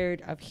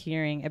tired of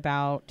hearing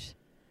about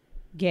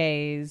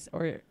gays,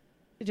 or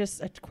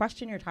just a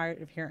question you're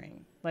tired of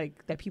hearing,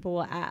 like that people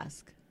will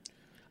ask?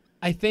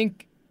 I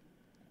think,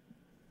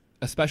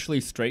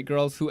 especially straight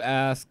girls who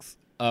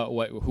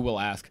will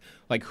ask,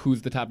 like,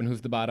 who's the top and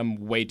who's the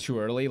bottom way too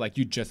early. Like,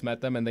 you just met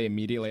them and they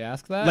immediately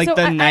ask that. Like, so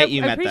the night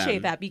you met them. I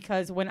appreciate that,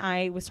 because when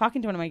I was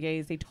talking to one of my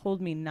gays, they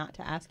told me not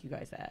to ask you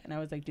guys that. And I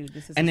was like, dude,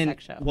 this is a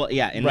sex show. Well,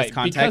 yeah, in this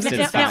context, because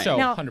it's fine. show,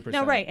 100%.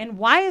 Now, right. And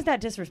why is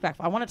that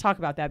disrespectful? I want to talk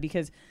about that,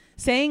 because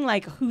saying,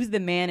 like, who's the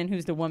man and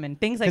who's the woman,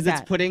 things like that. Because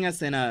it's putting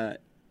us in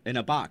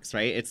a box,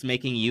 right? It's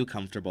making you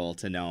comfortable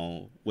to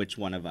know which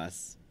one of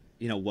us,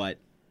 who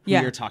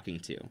you're talking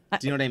to. Do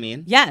you know what I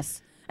mean?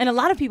 Yes. And a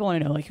lot of people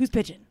want to know, like, who's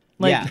pitching?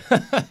 Like,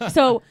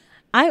 so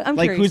I'm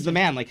like, curious. who's the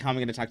man? Like, how am I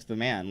going to talk to the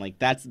man? Like,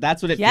 that's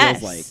what it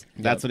feels like.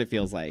 That's what it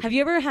feels like. Have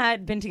you ever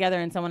been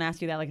together and someone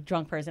asked you that, like a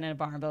drunk person in a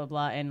bar and blah, blah,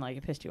 blah, and like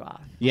it pissed you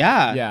off?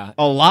 Yeah.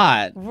 A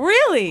lot.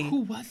 Really?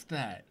 Who was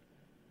that?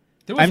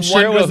 There was I'm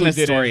sure it wasn't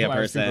who Astoria did it who I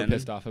was super person.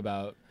 pissed off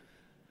about.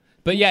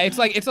 But yeah, it's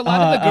a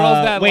lot of the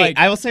girls that wait, like.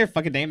 I will say her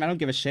fucking name. I don't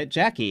give a shit.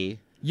 Jackie.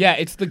 Yeah,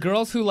 it's the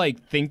girls who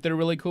like think they're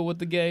really cool with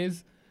the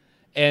gays,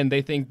 and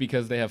they think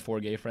because they have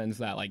 4 gay friends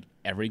that like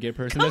every gay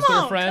person is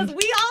their friend.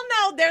 Because we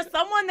all know there's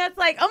someone that's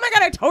like, oh my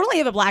god, I totally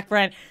have a black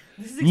friend.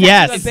 This is exactly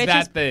Yes, what it's bitches-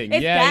 that thing.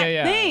 It's Yeah, that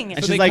yeah. thing. And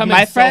So she's they like, come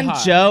my in so friend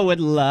hot. Joe would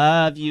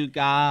love you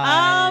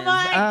guys. Oh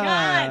my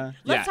god.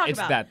 Let's talk it's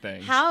about that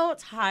thing. how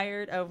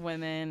tired of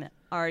women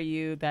are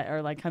you that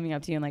are like coming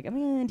up to you and like,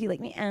 do you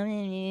like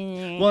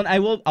me? Well,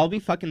 and I'll be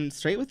fucking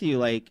straight with you.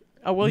 Like,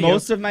 will you?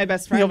 most of my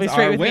best You'll friends be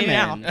straight are with me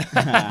women.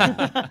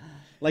 now.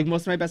 Like,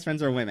 most of my best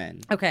friends are women.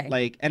 Okay.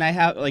 Like, and I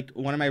have, like,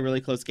 one of my really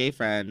close gay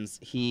friends,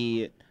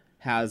 he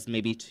has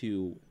maybe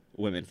 2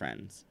 women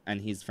friends,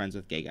 and he's friends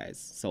with gay guys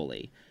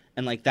solely.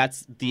 And, like,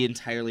 that's the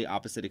entirely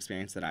opposite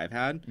experience that I've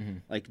had. Mm-hmm.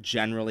 Like,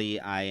 generally,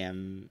 I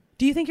am...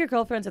 Do you think your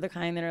girlfriends are the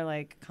kind that are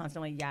like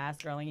constantly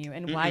girling you?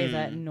 And why is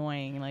that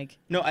annoying? Like,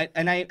 No,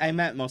 I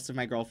met most of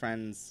my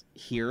girlfriends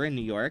here in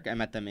New York. I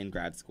met them in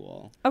grad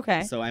school.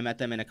 Okay. So I met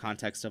them in a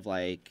context of,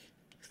 like,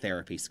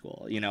 therapy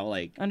school,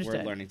 like Understood.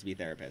 we're learning to be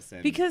therapists.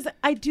 And because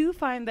I do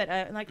find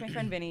that, like my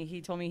friend Vinny,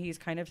 he told me he's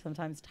kind of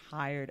sometimes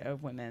tired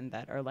of women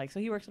that are like, so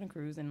he works on a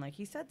cruise, and like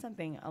he said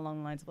something along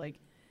the lines of like,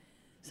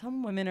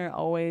 some women are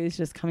always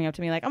just coming up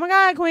to me like, oh my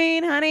god,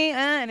 queen, honey,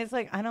 and it's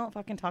like, I don't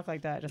fucking talk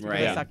like that just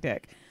because I suck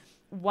dick.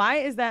 Why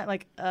is that?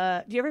 Like,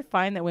 do you ever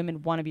find that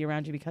women want to be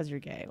around you because you're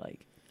gay?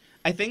 Like,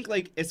 I think,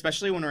 like,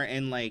 especially when we're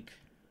in like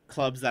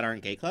clubs that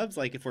aren't gay clubs,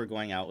 like if we're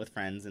going out with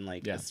friends in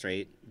like a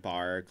straight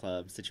bar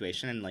club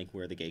situation and like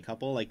we're the gay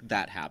couple, like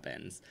that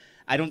happens.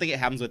 I don't think it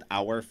happens with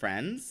our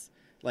friends.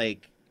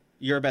 Like,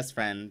 your best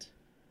friend,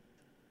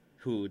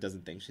 who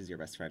doesn't think she's your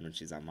best friend when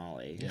she's on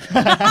Molly?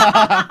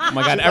 Oh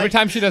my god! Every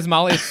time she does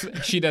Molly,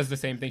 she does the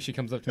same thing. She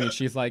comes up to me and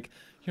she's like,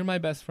 "You're my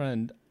best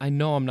friend. I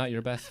know I'm not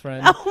your best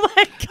friend. Oh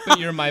my god! But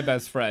you're my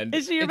best friend."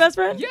 Is she your best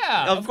friend?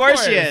 Yeah, of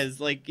course she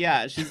is. Like,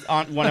 yeah, she's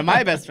on one of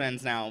my best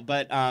friends now.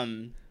 But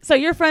so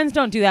your friends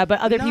don't do that, but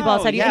other people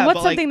outside you. And what's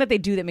but, something like, that they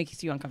do that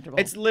makes you uncomfortable?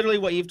 It's literally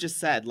what you've just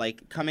said,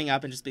 like coming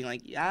up and just being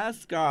like,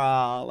 yes,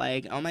 girl,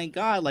 like, oh my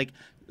god, like.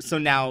 So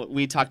now,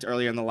 we talked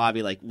earlier in the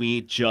lobby, like,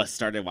 we just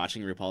started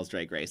watching RuPaul's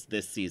Drag Race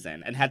this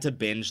season and had to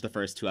binge the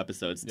first 2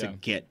 episodes to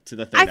get to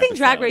the 3rd I think episode.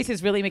 Drag Race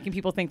is really making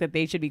people think that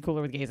they should be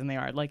cooler with gays than they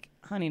are. Like,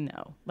 honey,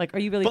 no. Like, are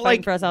you really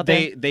fighting for us out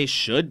there? They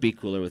should be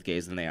cooler with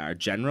gays than they are,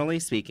 generally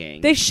speaking.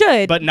 They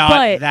should, but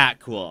not that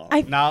cool.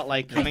 Not,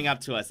 like, coming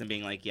up to us and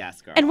being like,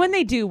 yes, girl. And when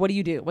they do, what do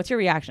you do? What's your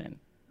reaction?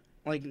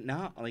 Like,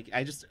 no. Like,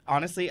 I just,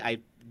 honestly, I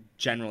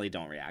generally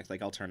don't react.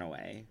 Like, I'll turn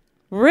away.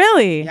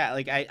 Really? Yeah,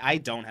 like, I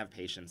don't have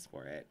patience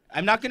for it.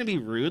 I'm not going to be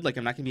rude. Like,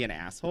 I'm not going to be an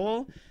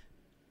asshole.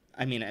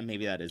 I mean,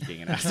 maybe that is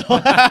being an asshole.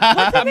 What's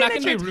I'm something not that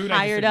gonna you're be rude,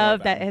 tired I just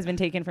of that has been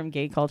taken from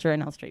gay culture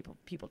and how straight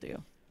people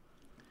do?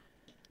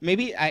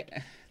 Maybe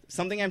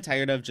something I'm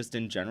tired of just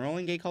in general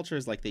in gay culture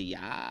is like the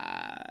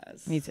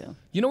yes. Me too.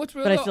 You know what's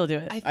real? But I still do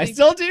it. I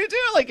still do it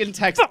like in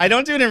text. I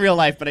don't do it in real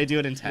life, but I do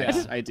it in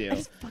text. I do. I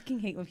just fucking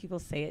hate when people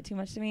say it too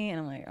much to me, and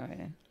I'm like,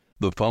 okay.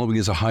 The following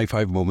is a high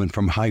five moment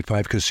from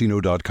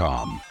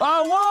highfivecasino.com.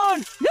 I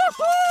won!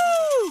 Yahoo!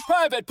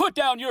 Private, put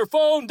down your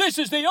phone. This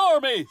is the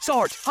Army.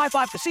 Sarge, High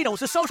Five Casino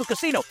is a social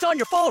casino. It's on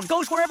your phone.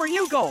 Goes wherever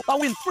you go. I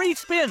win free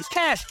spins,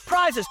 cash,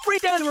 prizes, free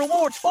daily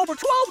rewards, over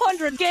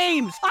 1,200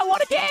 games. I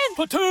won again.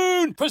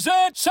 Platoon,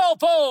 present cell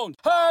phone.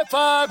 High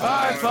Five.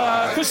 High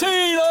Five.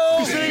 Casino.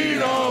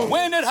 Casino.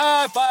 Win at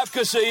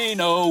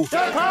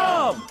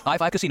highfivecasino.com. High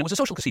Five Casino is a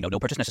social casino. No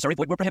purchase necessary.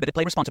 Void where prohibited.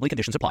 Play responsibly.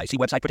 Conditions apply. See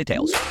website for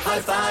details.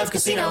 High Five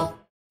Casino.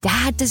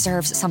 Dad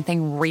deserves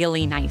something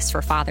really nice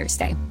for Father's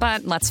Day,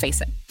 but let's face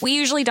it, we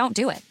usually don't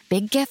do it.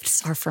 Big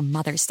gifts are for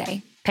Mother's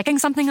Day. Picking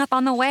something up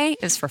on the way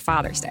is for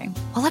Father's Day.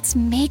 Well, let's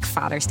make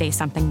Father's Day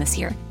something this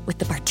year with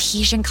the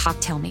Bartesian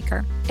Cocktail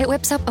Maker. It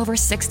whips up over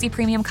 60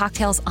 premium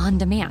cocktails on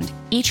demand,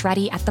 each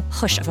ready at the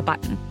push of a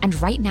button.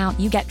 And right now,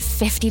 you get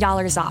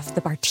 $50 off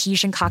the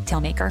Bartesian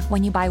Cocktail Maker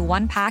when you buy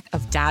 1 pack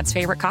of Dad's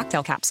favorite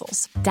cocktail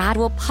capsules. Dad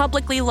will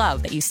publicly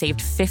love that you saved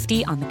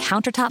 $50 on the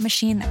countertop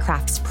machine that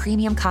crafts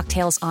premium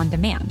cocktails on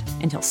demand.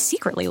 And he'll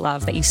secretly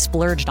love that you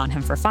splurged on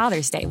him for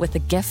Father's Day with the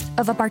gift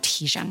of a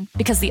Bartesian.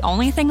 Because the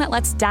only thing that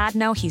lets Dad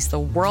know he's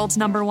the world's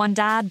 #1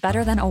 dad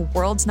better than a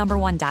world's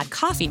 #1 dad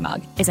coffee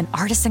mug is an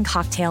artisan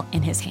cocktail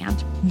in his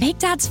hand. Make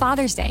Dad's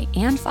Father's Day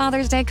and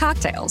Father's Day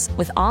cocktails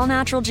with all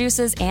natural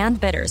juices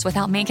and bitters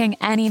without making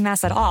any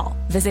mess at all.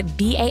 Visit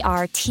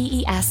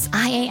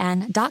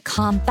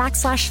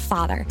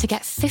BARTESIAN.com/father to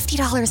get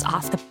 $50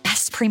 off the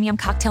best premium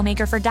cocktail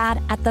maker for Dad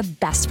at the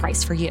best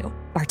price for you.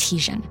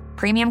 Bartesian.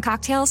 Premium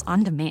cocktails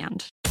on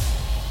demand.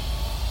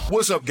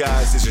 What's up,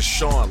 guys? This is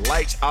Sean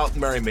Lights Out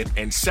Merriman,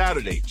 and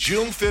Saturday,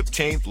 June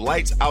 15th,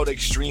 Lights Out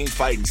Extreme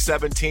Fighting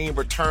 17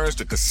 returns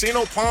to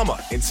Casino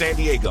Palma in San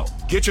Diego.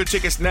 Get your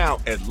tickets now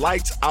at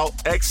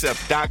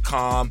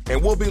lightsoutxf.com,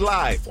 and we'll be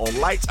live on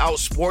Lights Out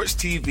Sports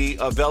TV,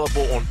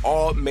 available on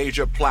all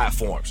major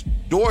platforms.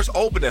 Doors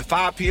open at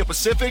 5 p.m.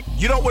 Pacific.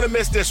 You don't want to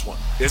miss this one.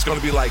 It's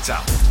going to be lights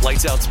out.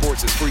 Lights Out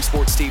Sports is free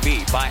sports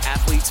TV by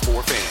athletes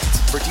for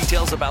fans. For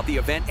details about the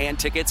event and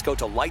tickets, go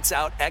to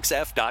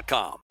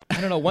lightsoutxf.com. I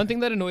don't know. One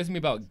thing that annoys me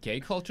about gay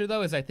culture,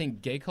 though, is I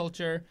think gay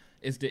culture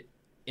is the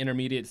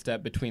intermediate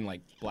step between,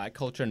 like, black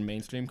culture and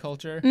mainstream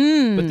culture.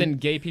 But then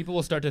gay people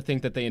will start to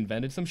think that they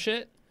invented some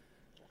shit.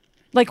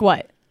 Like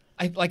what?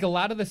 Like, a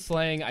lot of the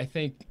slang, I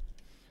think,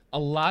 a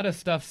lot of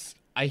stuff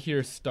I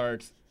hear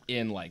starts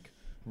in, like,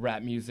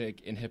 rap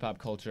music, in hip-hop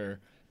culture,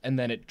 and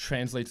then it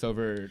translates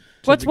over to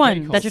What's the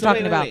one gay that you're culture.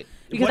 talking about?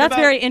 Because that's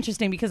very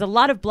interesting, because a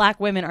lot of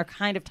black women are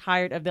kind of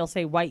tired of, they'll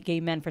say, white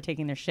gay men for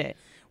taking their shit.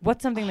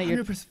 What's something that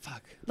you're... 100%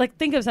 fuck. Like,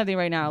 think of something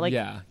right now. Like,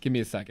 yeah, give me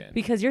a second.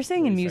 Because you're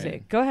saying in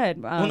music. Go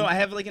ahead. Well, no, I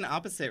have, like, an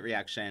opposite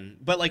reaction,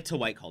 but, like, to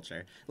white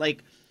culture.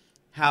 Like,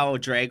 how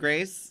Drag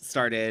Race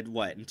started,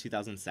 what, in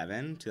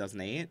 2007,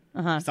 2008?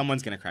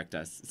 Someone's going to correct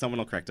us. Someone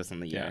will correct us on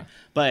the year. Yeah.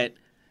 But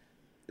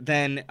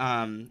then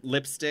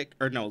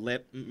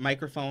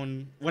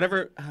microphone,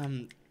 whatever...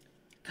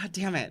 God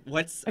damn it!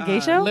 What's a gay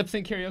show? Lip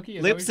sync karaoke.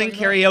 Is Lip that sync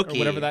what you're talking about? karaoke, or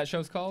whatever that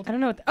show's called. I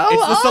don't know. It's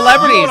the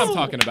celebrities. You know what I'm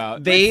talking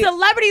about. The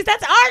celebrities.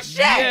 That's our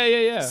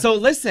shit. Yeah. So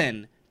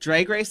listen,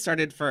 Drag Race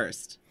started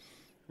first,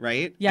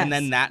 right? Yes. And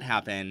then that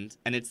happened,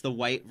 and it's the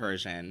white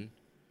version.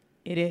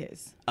 It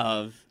is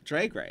of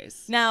Drag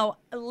Race. Now,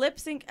 lip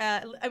sync.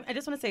 I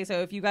just want to say,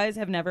 so if you guys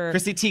have never,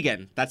 Chrissy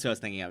Teigen, that's who I was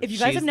thinking of. If you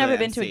guys She's have never the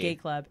been to a MC. gay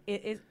club,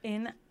 it is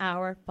in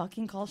our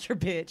fucking culture,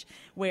 bitch,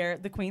 where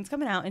the queen's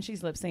coming out and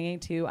she's lip singing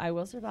to "I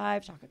Will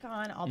Survive," Chaka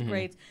Khan, all the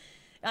greats.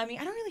 I mean,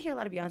 I don't really hear a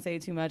lot of Beyonce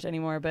too much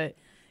anymore, but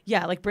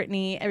yeah, like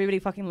Britney, everybody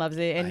fucking loves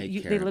it, and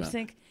they lip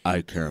sync.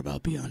 I care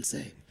about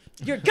Beyonce.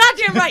 You're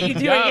goddamn right you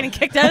do. You're getting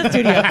kicked out of the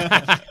studio.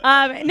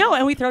 No,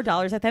 and we throw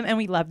dollars at them, and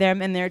we love them,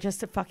 and they're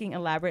just fucking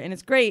elaborate, and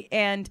it's great.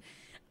 And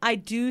I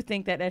do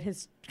think that it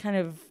has kind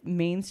of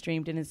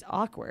mainstreamed and is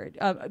awkward.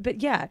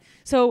 But yeah,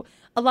 so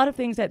a lot of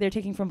things that they're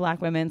taking from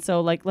black women.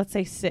 So like, let's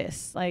say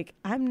cis. Like,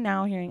 I'm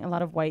now hearing a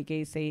lot of white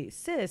gays say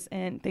cis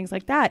and things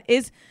like that.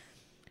 Is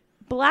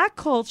black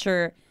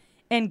culture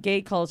and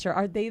gay culture,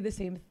 are they the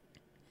same?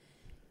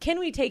 Can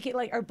we take it,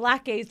 like, are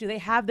black gays, do they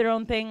have their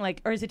own thing?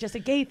 Like, or is it just a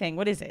gay thing?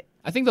 What is it?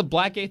 I think the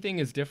black gay thing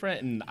is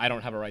different, and I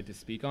don't have a right to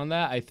speak on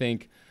that. I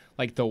think,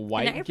 like, the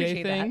white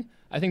gay thing,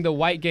 I think the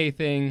white gay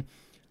thing,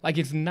 like,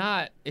 it's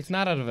not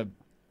out of a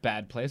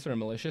bad place or a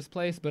malicious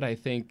place, but I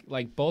think,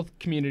 like, both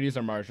communities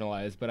are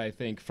marginalized, but I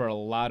think for a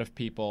lot of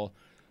people,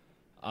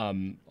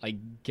 like,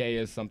 gay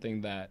is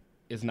something that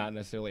is not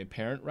necessarily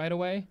apparent right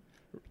away.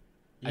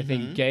 I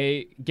think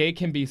gay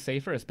can be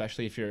safer,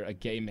 especially if you're a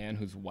gay man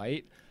who's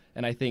white.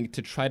 And I think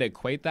to try to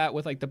equate that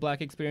with, like, the black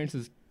experience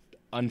is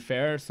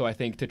unfair. So I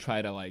think to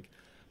try to, like,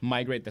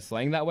 migrate the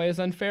slang that way is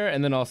unfair.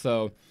 And then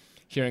also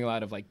hearing a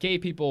lot of, like, gay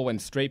people when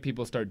straight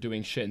people start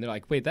doing shit and they're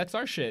like, wait, that's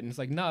our shit. And it's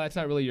like, no, that's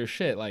not really your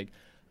shit. Like,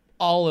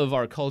 all of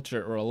our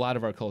culture, or a lot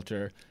of our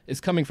culture, is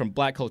coming from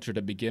black culture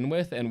to begin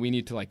with, and we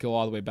need to, like, go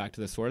all the way back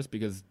to the source,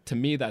 because to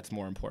me that's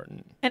more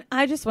important. And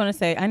I just want to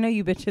say, I know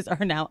you bitches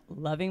are now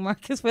loving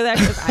Marcus for that,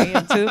 because I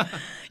am too.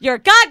 You're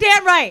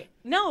goddamn right.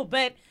 No,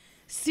 but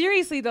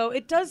seriously though,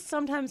 it does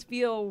sometimes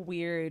feel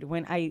weird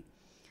when I'm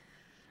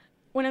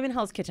in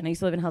Hell's Kitchen. I used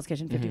to live in Hell's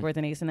Kitchen, 54th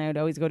and Ace, and I would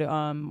always go to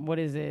what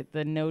is it?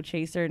 The not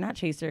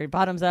chaser,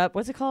 bottoms up.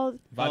 What's it called?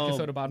 Vodka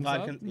soda bottoms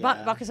up.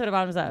 Vodka soda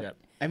bottoms up. Yep.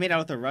 I made out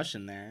with a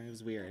Russian there. It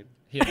was weird.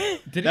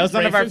 That was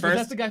one of our first. Was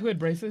that the guy who had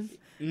braces?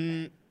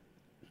 I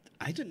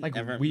didn't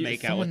ever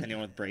make out with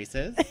anyone with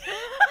braces.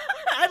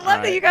 I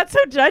love that you got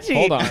so judgy.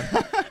 Hold on.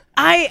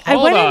 I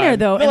went in there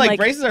though. No, and like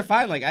braces are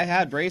fine. Like I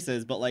had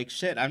braces, but like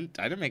shit, I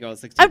didn't make out with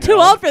 16. I'm too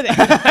old for this.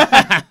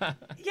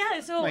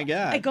 Yeah, so my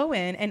God. I go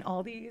in and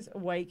all these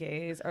white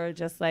gays are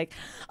just like,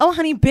 "Oh,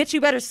 honey, bitch,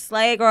 you better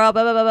slay, girl."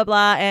 Blah blah blah blah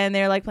blah, and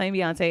they're like playing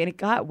Beyonce, and it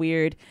got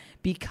weird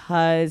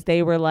because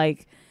they were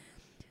like,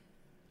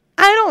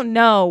 I don't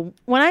know.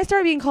 When I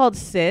started being called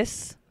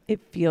cis, it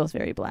feels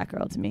very black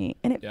girl to me,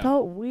 and it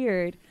felt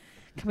weird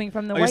coming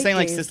from the white You're saying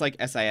like gaze. cis, like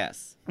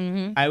SIS.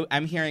 Mhm.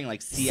 I'm hearing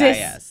like CIS,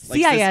 Cis. like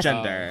CIS.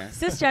 cisgender.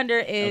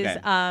 Cisgender is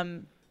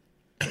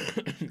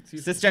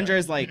Cisgender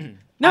is like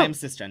No. I'm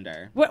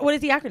cisgender. What is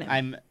the acronym?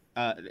 I'm.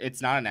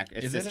 It's not an acronym.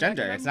 It's Is it an cisgender.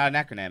 acronym? It's not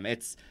an acronym.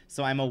 It's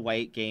so I'm a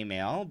white gay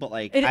male, but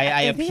like It-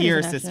 I think it appear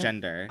is an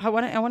acronym. cisgender. I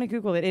want to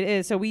Google it. It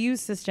is. So we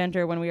use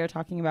cisgender when we are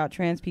talking about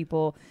trans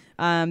people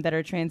that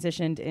are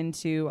transitioned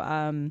into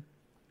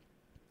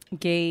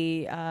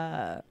gay.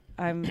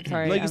 I'm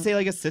sorry. Like you say,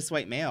 like a cis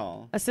white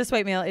male. A cis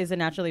white male is a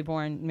naturally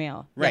born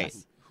male. Right.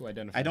 Yes. Who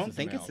identifies I don't as a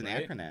think male, it's an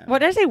right? acronym. What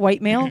did I say?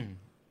 White male.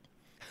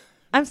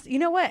 You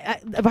know what?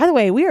 By the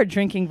way, we are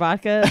drinking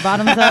vodka.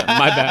 Bottoms up.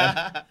 My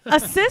bad. A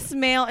cis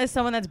male is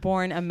someone that's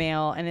born a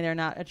male and they're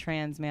not a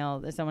trans male.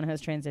 They're someone who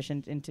has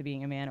transitioned into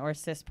being a man, or a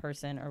cis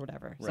person or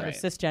whatever. Right.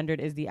 So cisgendered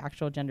is the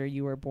actual gender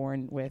you were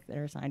born with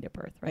or assigned at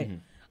birth, right?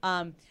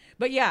 Mm-hmm.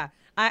 But yeah,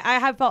 I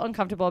have felt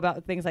uncomfortable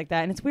about things like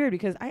that. And it's weird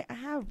because I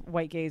have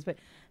white gaze, but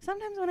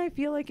sometimes when I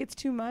feel like it's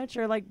too much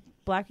or like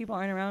black people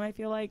aren't around, I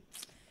feel like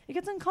it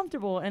gets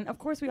uncomfortable. And of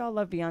course we all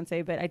love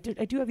Beyonce, but I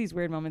do have these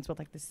weird moments with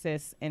like the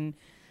cis and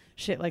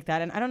shit like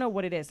that. And I don't know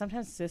what it is.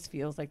 Sometimes cis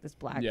feels like this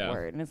black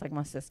word and it's like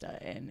my sister.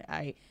 And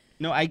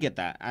No, I get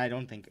that. I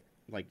don't think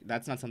like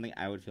that's not something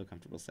I would feel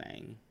comfortable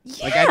saying.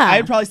 Like Yeah.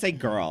 I'd probably say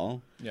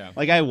girl. Yeah.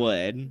 Like I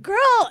would.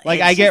 girl, Like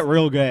it's I get just-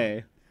 real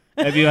gay.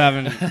 If you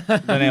haven't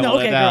been able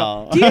Okay, to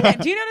girl. tell.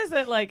 Do you notice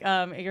that like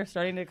you're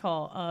starting to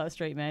call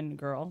straight men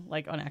girl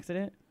like on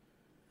accident?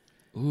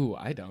 Ooh,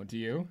 I don't. Do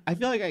you? I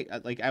feel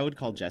like I would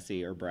call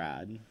Jesse or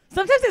Brad.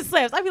 Sometimes it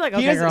slips. I'd be like, He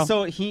okay, is- girl.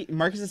 So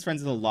Marcus is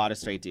friends with a lot of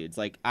straight dudes.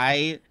 Like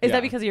Is Yeah.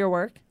 that because of your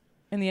work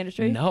in the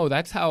industry? No,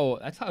 that's how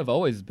I've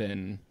always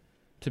been.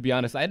 To be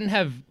honest, I didn't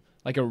have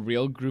like a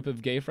real group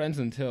of gay friends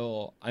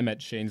until I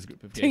met Shane's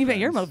group of gay Till you met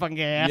friends. your motherfucking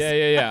gay ass.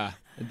 Yeah.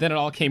 And then it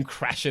all came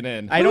crashing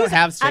in. I don't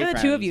have straight out of the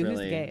friends. two of you, who's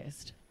really. the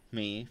gayest?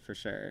 Me, for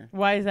sure.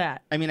 Why is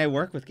that? I mean, I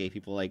work with gay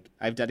people. Like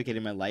I've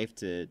dedicated my life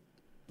to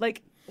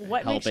Like,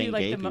 what makes you helping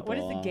like gay what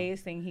is the people.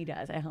 gayest thing he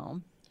does at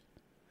home?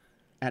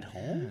 at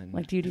home.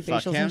 Like, do you do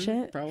Fuck facials him, and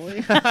shit?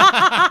 Probably.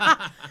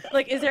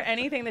 Like, is there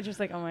anything that's just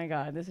like, oh my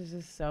god, this is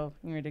just so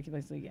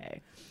ridiculously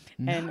gay?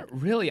 And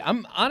Not really.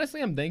 I'm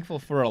thankful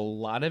for a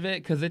lot of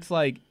it because it's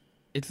like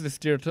it's the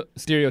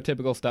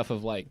stereotypical stuff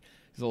of like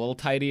he's a little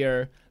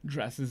tidier,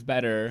 dresses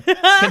better,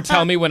 can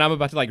tell me when I'm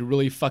about to like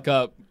really fuck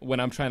up when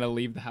I'm trying to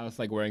leave the house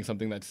like wearing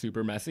something that's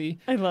super messy.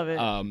 I love it.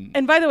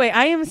 And by the way,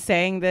 I am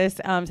saying this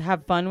to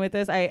have fun with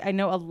this. I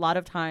know a lot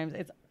of times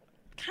it's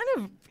kind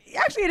of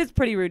actually it is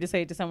pretty rude to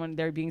say it to someone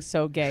they're being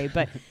so gay,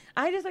 but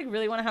I just like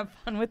really want to have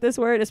fun with this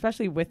word,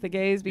 especially with the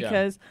gays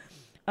because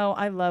oh,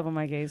 I love when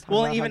my gays talk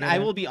Well, about even how I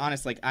gay will be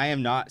honest. Like I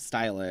am not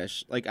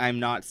stylish. Like I'm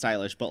not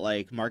stylish, but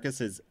like Marcus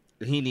is.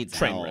 He needs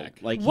Train help. wreck.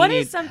 Like What he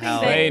is needs something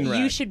help. that Train you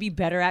wreck. should be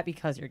better at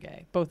because you're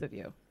gay? Both of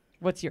you.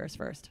 What's yours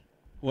first?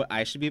 What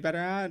I should be better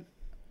at?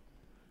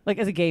 Like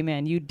as a gay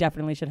man, you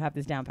definitely should have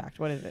this down packed.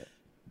 What is it?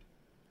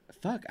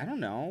 Fuck, I don't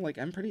know. Like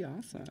I'm pretty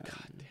awesome.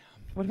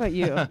 What about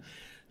you?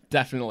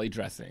 definitely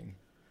dressing.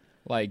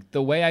 Like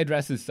the way I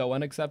dress is so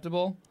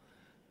unacceptable.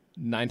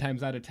 9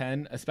 times out of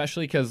 10,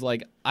 especially because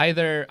like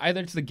either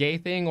it's the gay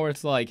thing or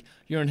it's like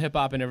you're in hip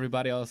hop and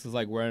everybody else is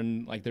like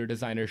wearing like their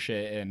designer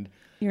shit and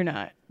You're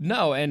not.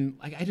 no, and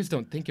like I just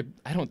don't think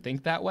I don't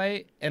think that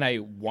way, and I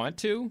want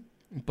to,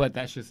 but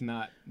that's just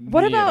not.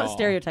 What me at about all.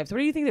 stereotypes? What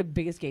do you think the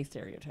biggest gay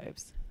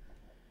stereotypes?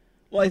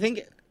 Well, I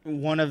think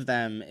one of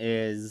them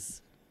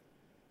is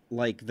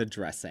like the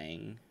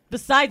dressing.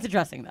 Besides the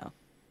dressing, though,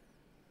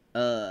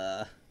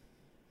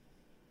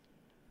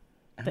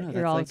 I don't that know,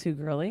 you're that's all like- too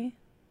girly.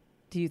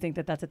 Do you think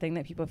that that's a thing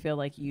that people feel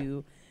like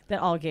that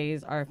all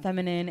gays are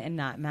feminine and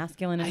not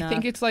masculine enough? I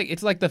think it's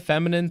like the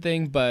feminine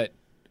thing, but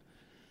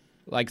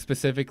like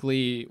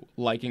specifically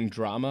liking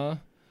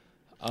drama.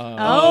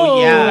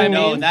 Oh yeah, I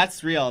no, mean?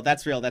 that's real.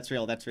 That's real. The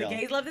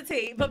gays love the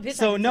tea, but bitch,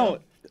 So I no,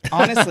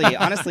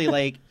 honestly,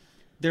 like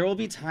there will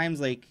be times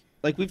like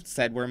we've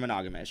said we're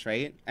monogamous,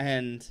 right?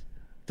 And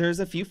there's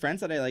a few friends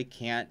that I like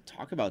can't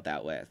talk about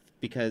that with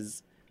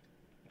because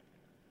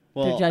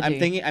well, They're I'm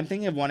judgy.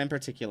 thinking of one in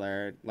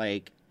particular,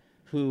 like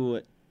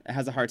who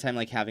has a hard time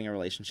like having a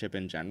relationship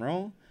in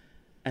general,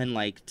 and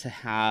like to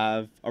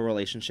have a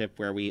relationship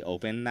where we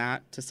open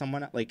that to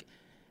someone, like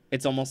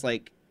it's almost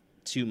like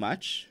too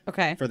much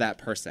for that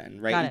person,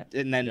 right? Got it.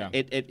 And then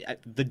it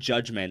the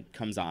judgment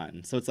comes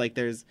on, so it's like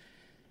there's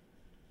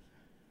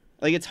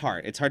like it's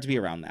hard to be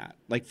around that,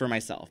 like for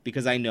myself,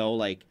 because I know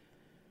like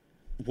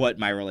what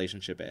my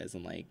relationship is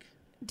and like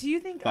Do you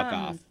think fuck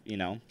off, you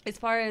know? as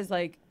far as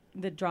like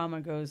the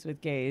drama goes with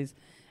gays,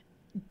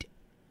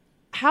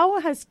 how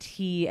has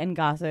tea and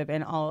gossip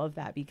and all of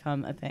that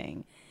become a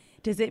thing?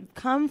 Does it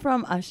come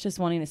from us just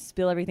wanting to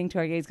spill everything to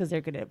our gays because they're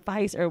good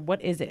advice, or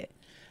what is it?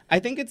 I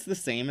think it's the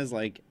same as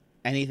like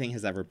anything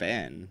has ever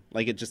been.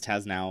 Like it just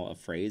has now a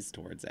phrase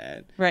towards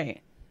it.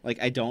 Right.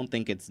 Like, I don't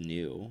think it's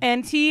new.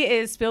 And tea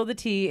is spill the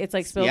tea. It's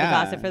like spill the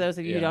gossip for those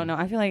of you who don't know.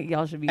 I feel like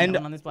y'all should be known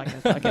on this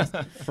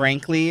podcast.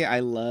 Frankly, I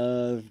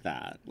love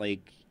that.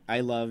 Like, I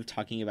love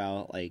talking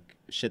about, like,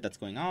 shit that's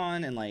going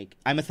on. And, like,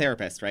 I'm a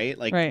therapist, right?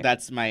 Like,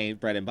 that's my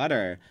bread and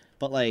butter.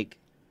 But, like,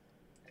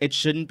 it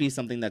shouldn't be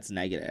something that's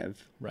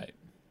negative. Right.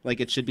 Like,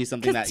 it should be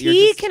something that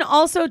tea you're can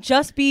also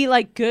just be,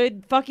 like,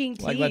 good fucking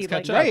tea. Like, let's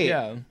catch up,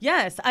 yeah.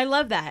 Yes, I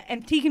love that.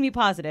 And tea can be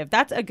positive.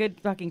 That's a good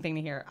fucking thing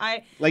to hear.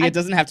 It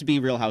doesn't have to be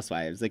Real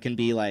Housewives. It can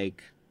be,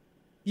 like...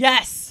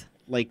 Yes.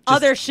 Like, just,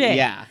 other shit.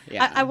 Yeah.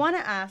 I want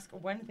to ask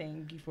one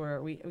thing before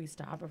we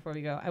stop, before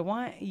we go. I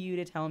want you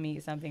to tell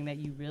me something that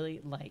you really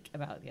like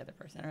about the other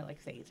person, or,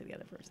 like, say it to the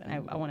other person.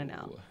 I want to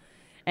know.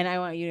 And I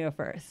want you to go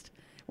first.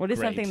 What is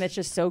something that's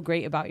just so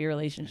great about your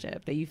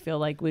relationship that you feel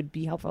like would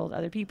be helpful to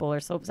other people, or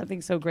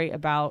something so great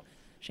about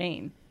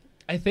Shane?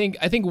 I think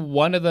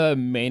one of the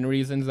main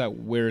reasons that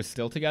we're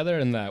still together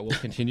and that we'll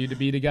continue to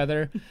be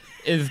together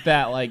is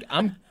that, like,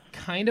 I'm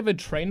kind of a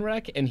train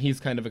wreck and he's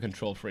kind of a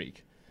control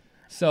freak.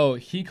 So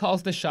he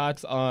calls the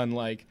shots on,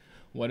 like,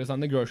 what is on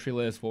the grocery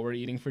list, what we're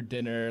eating for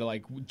dinner,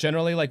 like,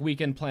 generally, like,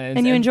 weekend plans.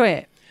 And you enjoy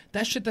it.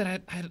 That shit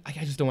that I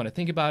just don't want to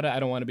think about it. I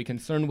don't want to be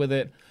concerned with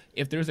it.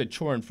 If there's a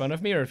chore in front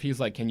of me, or if he's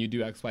like, can you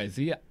do X, Y,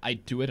 Z, I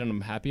do it and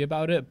I'm happy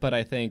about it. But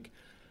I think,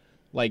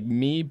 like,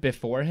 me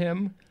before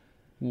him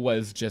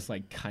was just,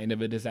 like, kind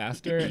of a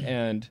disaster.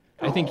 And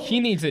I think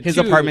he needs it His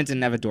too. apartment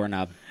didn't have a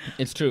doorknob.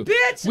 It's true.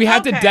 Bitch, we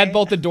had to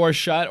deadbolt the door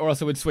shut or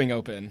else it would swing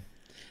open.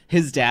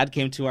 His dad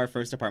came to our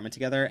first apartment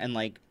together and,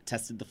 like,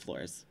 tested the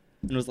floors.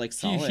 And was like,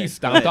 solid. He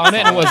stomped on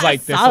it and was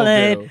like, this will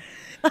do.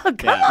 Oh,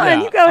 come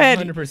on, you go ahead.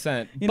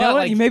 100%. You know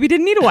what? You maybe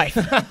didn't need a wife.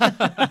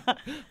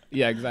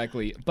 Yeah,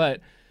 exactly.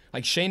 But,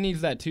 like, Shane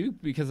needs that too,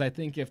 because I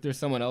think if there's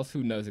someone else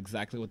who knows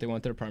exactly what they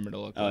want their apartment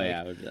to look like,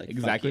 it would be like,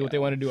 exactly what they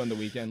want to do on the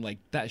weekend, like,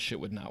 that shit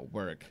would not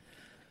work.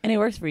 And it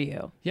works for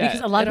you. Yeah,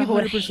 because a lot of people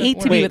would 100% hate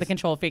to be with a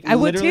control freak. I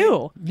would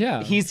too.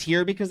 Yeah. He's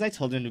here because I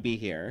told him to be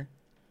here.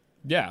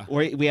 Yeah.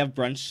 We have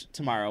brunch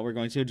tomorrow. We're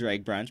going to a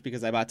drag brunch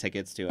because I bought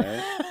tickets to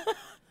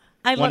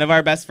it. One of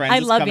our best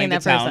friends is coming to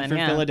town person, from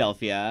yeah.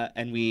 Philadelphia,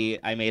 and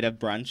I made a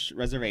brunch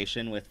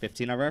reservation with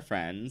 15 of our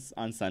friends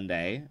on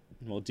Sunday.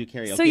 We'll do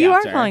karaoke. So you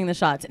after. are calling the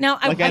shots. Now,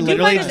 I do literally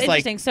find this just,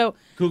 interesting. like, So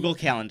Google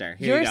Calendar.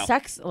 Here your you go.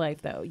 sex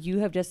life, though, you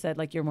have just said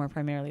like you're more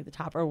primarily the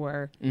top, or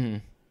were. Mm-hmm.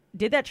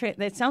 Did that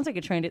that sounds like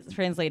it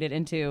translated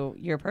into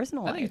your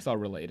personal life? I think it's all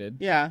related.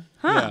 Yeah.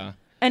 Huh.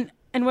 Yeah.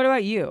 And what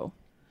about you?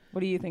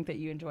 What do you think that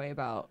you enjoy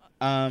about?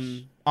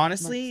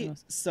 Honestly,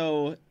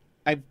 so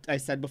I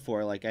said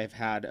before, like, I've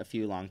had a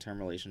few long-term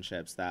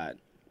relationships that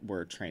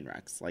were train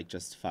wrecks, like,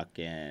 just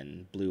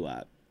fucking blew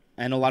up.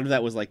 And a lot of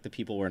that was, like, the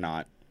people were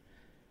not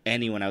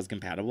anyone I was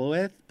compatible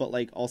with, but,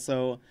 like,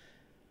 also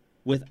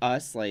with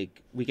us,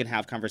 like, we can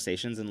have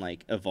conversations and,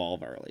 like,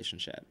 evolve our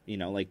relationship, you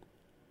know, like,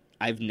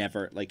 I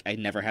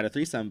never had a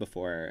threesome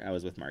before I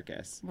was with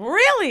Marcus.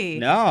 Really?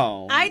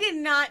 No. I did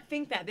not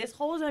think that. This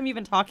whole time you've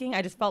been talking,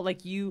 I just felt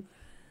like you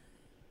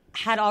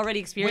had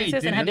already experienced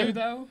this. Wait, and didn't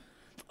had you, though?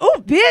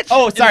 Oh, bitch!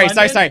 Oh, sorry.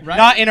 Right?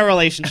 Not in a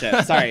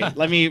relationship. Sorry.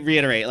 Let me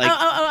reiterate. Like,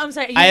 I'm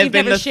sorry. I have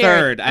been never the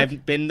shared. third. Okay.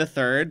 I've been the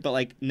third, but,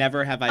 like,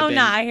 never have I been. Oh,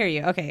 no, I hear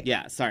you. Okay.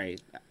 Yeah, sorry.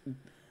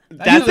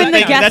 You've been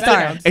the guest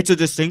star. It's a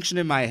distinction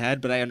in my head,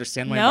 but I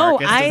understand why No,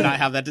 Marcus does not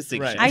have that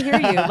distinction. I hear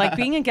you. Like,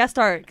 being a guest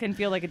star can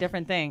feel like a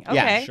different thing. Okay,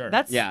 yeah,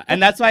 sure.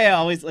 And that's why I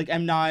always, like,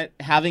 I'm not,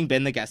 having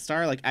been the guest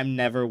star, like, I'm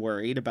never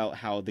worried about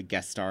how the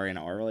guest star in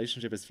our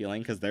relationship is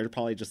feeling, because they're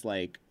probably just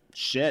like,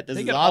 shit, this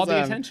is get awesome. all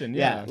the attention,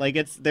 yeah. Like,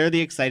 they're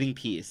the exciting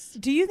piece.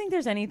 Do you think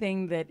there's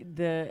anything that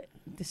the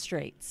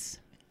straights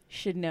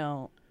should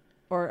know,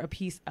 or a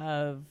piece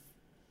of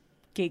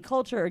gay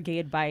culture or gay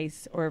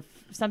advice, or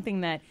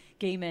something that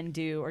gay men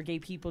do or gay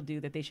people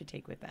do that they should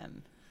take with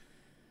them?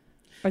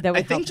 Or that would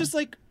I think help just them?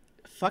 like,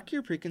 fuck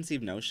your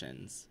preconceived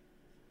notions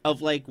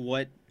of, like,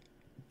 what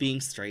being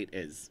straight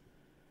is.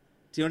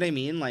 Do you know what I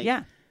mean? Like,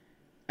 yeah.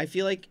 I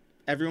feel like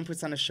everyone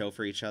puts on a show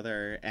for each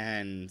other,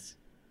 and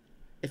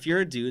if you're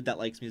a dude that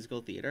likes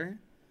musical theater,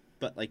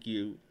 but, like,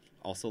 you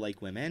also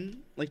like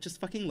women, like, just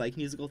fucking like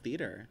musical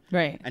theater.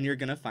 Right. And you're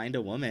gonna find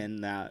a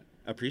woman that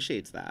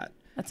appreciates that.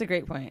 That's a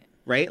great point.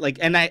 Right? Like,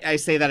 and I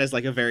say that as,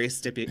 like, a very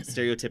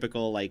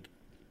stereotypical, like,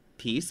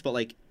 piece, but,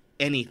 like,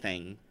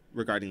 anything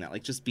regarding that.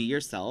 Like, just be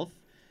yourself,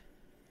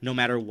 no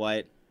matter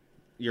what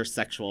your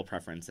sexual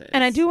preference is.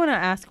 And I do want to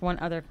ask one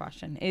other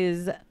question.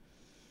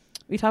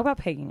 We talk about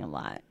pegging a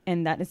lot,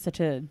 and that is such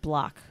a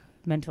block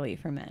mentally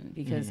for men,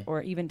 because,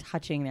 or even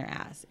touching their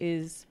ass.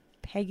 Is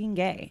pegging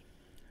gay?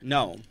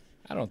 No.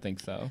 I don't think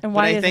so. And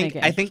why but isn't it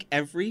gay? I think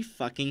every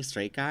fucking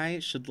straight guy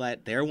should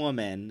let their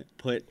woman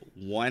put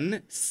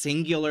one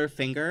singular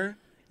finger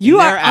You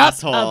in are their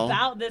asshole. up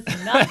about this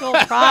knuckle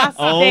prostate.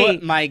 Oh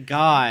my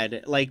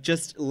god! Like,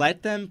 just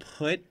let them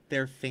put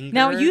their finger.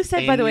 Now, you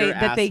said, by the way, your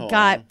that they asshole.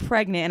 got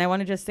pregnant, and I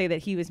want to just say that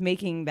he was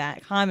making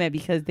that comment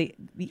because the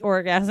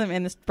orgasm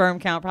and the sperm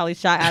count probably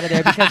shot out of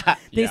there because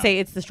they say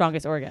it's the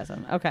strongest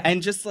orgasm. Okay.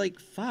 And just, like,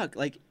 fuck,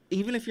 like,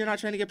 even if you're not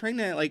trying to get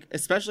pregnant, like,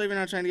 especially if you're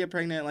not trying to get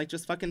pregnant, like,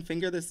 just fucking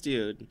finger this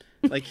dude.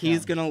 Like,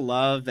 he's gonna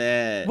love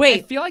it.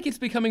 I feel like it's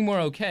becoming more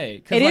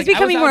okay. It is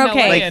becoming more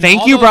okay. Like,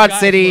 thank you, Broad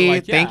City.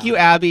 Thank you,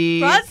 Abby.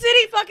 Broad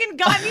City fucking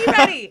got me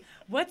ready.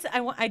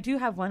 I do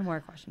have one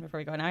more question before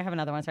we go. Now I have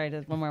another one. Sorry,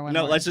 just one more.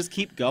 No, let's just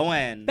keep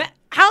going.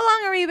 How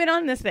long have you been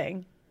on this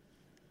thing?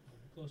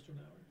 Close to an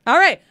hour. All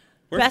right.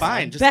 We're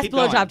fine. Just best keep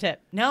blowjob going.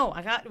 tip. No,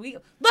 we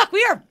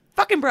are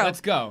fucking broke.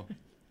 Let's go.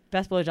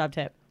 Best blowjob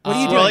tip. What do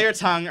you do? Swirl your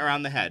tongue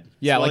around the head.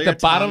 Yeah, Swirl like your the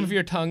bottom tongue. of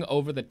your tongue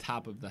over the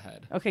top of the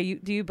head. Okay,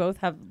 do you both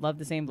love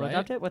the same blowjob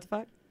Right? tip? What the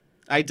fuck?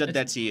 I did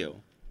that to you.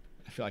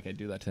 I feel like I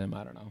do that to him.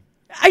 I don't know.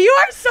 You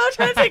are so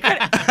trying to take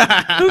credit.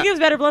 Who gives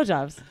better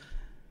blowjobs?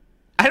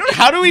 I don't know.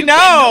 How do we know?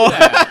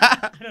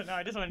 I don't know.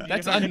 I just wanted to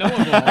That's get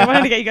unknowable. I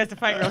wanted to get you guys to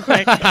fight real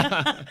quick.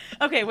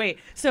 Okay, wait.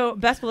 So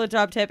best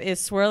blowjob tip is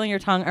swirling your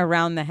tongue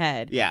around the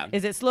head. Yeah.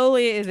 Is it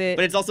slowly? Is it?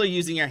 But it's also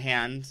using your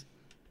hand.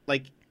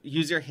 Like,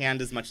 use your hand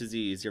as much as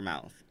you use your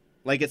mouth.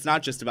 Like, it's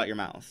not just about your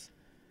mouth.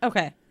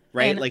 Okay.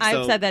 Right? And Like, I've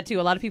so- said that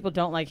too. A lot of people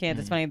don't like hands.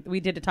 It's funny. We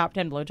did a top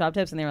 10 blowjob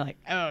tips, and they were like,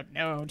 "Oh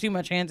no, too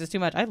much hands is too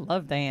much." I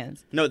love the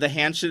hands. No, the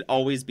hand should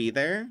always be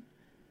there.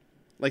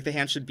 Like, the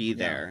hand should be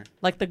there.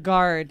 Like the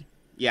guard.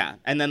 Yeah.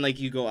 And then, like,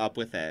 you go up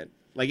with it.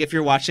 Like, if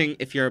you're a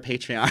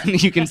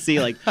Patreon, you can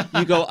see, like,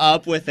 you go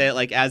up with it,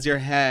 like, as your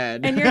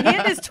head. And your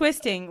hand is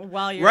twisting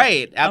while you're...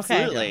 Right.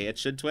 Absolutely. Okay. It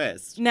should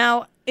twist.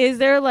 Now, is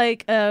there,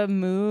 like, a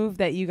move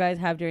that you guys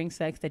have during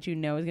sex that you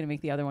know is going to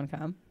make the other one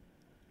come?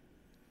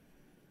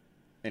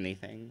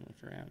 Anything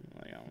for him.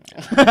 Like, I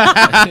don't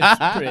know.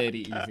 It's pretty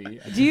easy.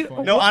 Do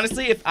you... No,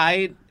 honestly, if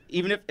I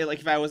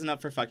wasn't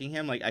up for fucking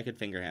him, like, I could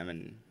finger him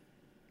and...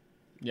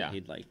 Yeah.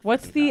 He'd like.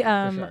 What's the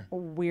sure.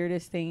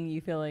 weirdest thing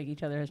you feel like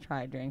each other has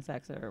tried during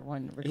sex or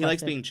one requested? He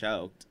likes being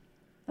choked.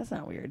 That's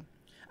not weird.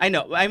 I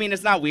know. I mean,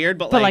 it's not weird,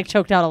 but like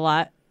choked out a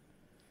lot.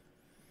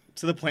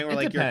 To the point where It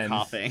like depends. you're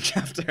coughing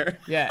after.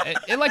 Yeah,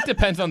 it like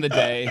depends on the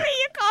day. You're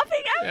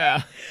coughing out.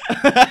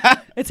 Yeah.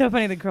 It's so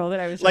funny. The girl that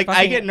I was Like, I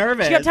fucking- get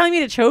nervous. She kept telling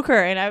me to choke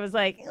her, and I was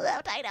like,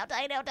 I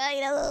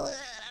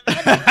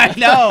I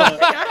know.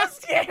 was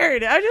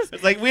scared. I just.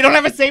 It's like we don't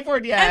have a safe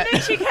word yet. And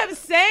then she kept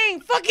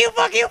saying, "Fuck you,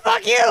 fuck you,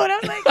 fuck you," and I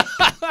was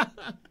like,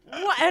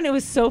 "What?" And it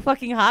was so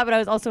fucking hot, but I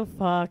was also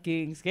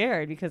fucking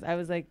scared because I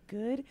was like,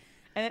 "Good."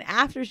 And then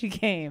after she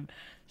came,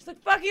 she's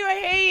like, "Fuck you, I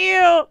hate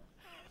you."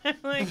 I'm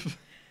like,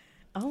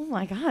 "Oh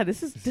my god,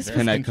 this was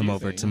Can I come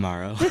over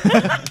tomorrow?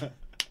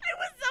 It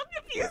was so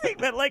confusing,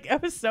 but like I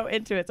was so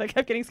into it, so I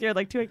kept getting scared.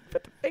 Like, do I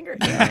put the finger in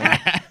there?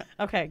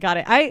 Okay, got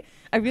it. I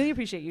really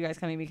appreciate you guys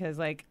coming because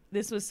like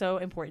this was so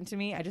important to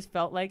me. I just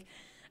felt like,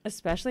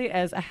 especially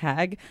as a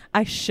hag,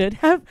 I should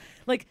have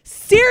like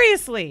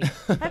seriously.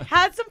 I've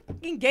had some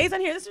fucking gays on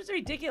here. This was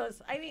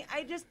ridiculous. I mean,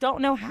 I just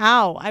don't know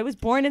how. I was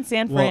born in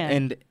San Fran. Well,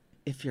 and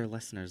if your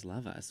listeners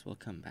love us, we'll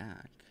come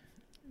back.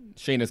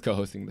 Shane is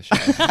co-hosting the show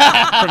from here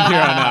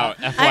on out.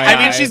 FYI.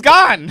 I mean, she's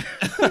gone.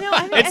 You know,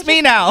 I mean, It's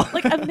me now.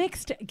 Like a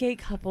mixed gay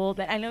couple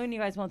that I know you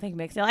guys won't think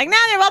mixed. They're like, no,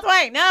 they're both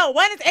white. No,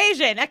 one is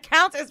Asian. That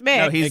counts as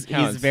mixed. No,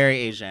 he's very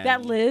Asian.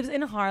 That lives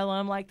in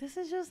Harlem. Like, this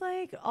is just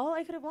like all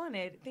I could have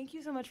wanted. Thank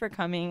you so much for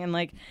coming. And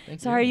like,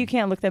 sorry you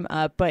can't look them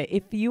up, but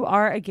if you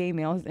are a gay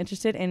male who's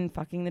interested in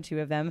fucking the two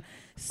of them,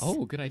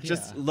 oh, good idea.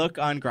 Just look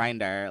on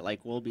Grindr.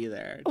 Like, we'll be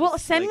there. well,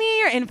 Just, send like- me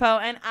your info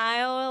and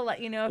I'll let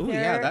you know if Ooh, they're.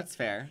 yeah, that's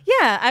fair.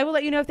 Yeah, I will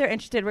let you know if they're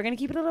interested. We're gonna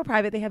keep it a little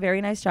private. They have very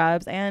nice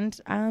jobs, and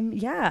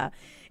yeah.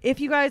 If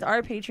you guys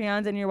are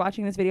Patreons and you're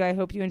watching this video, I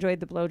hope you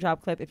enjoyed the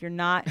blowjob clip. If you're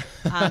not,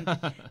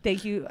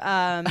 thank you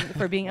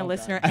for being a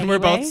listener. And anyway. we're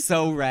both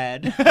so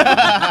red.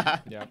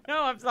 Yeah.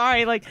 No, I'm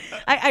sorry. Like,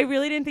 I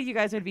really didn't think you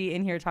guys would be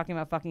in here talking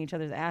about fucking each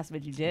other's ass,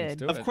 but you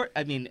did. Of course.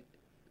 I mean,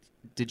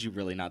 did you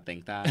really not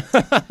think that?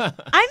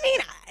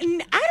 I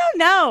mean, I don't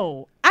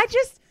know.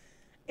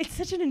 It's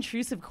such an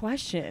intrusive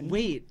question.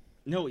 Wait,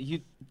 no,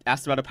 you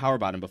asked about a power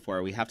bottom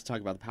before. We have to talk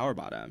about the power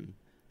bottom.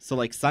 So,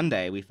 like,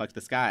 Sunday, we fucked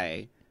this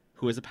guy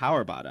who is a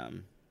power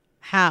bottom.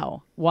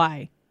 How?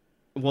 Why?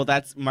 Well,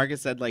 that's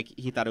Marcus said, like,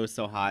 he thought it was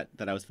so hot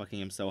that I was fucking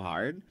him so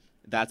hard.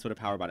 That's what a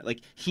power bottom.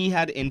 Like, he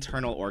had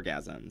internal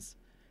orgasms.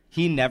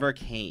 He never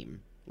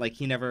came. Like,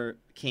 he never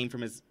came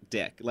from his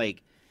dick.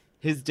 Like,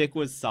 his dick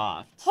was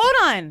soft. Hold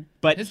on.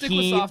 But His dick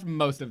was soft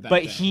most of that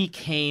But day. he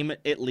came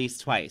at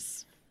least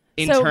twice.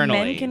 Internally.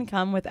 So men can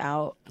come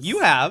without. You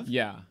have.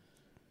 Yeah.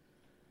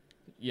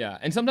 Yeah,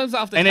 and sometimes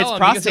I'll have to And tell it's him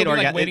because prostate he'll be, like,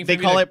 orgasm. waiting They for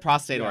me call to- it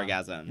prostate Yeah.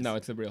 orgasms. No,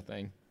 it's a real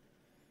thing.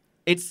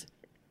 It's.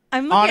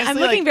 I'm looking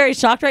honestly, very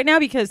shocked right now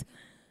because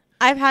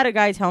I've had a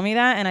guy tell me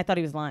that and I thought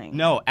he was lying.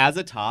 No, as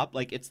a top,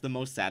 like, it's the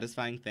most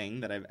satisfying thing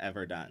that I've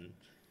ever done.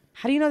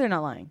 How do you know they're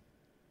not lying?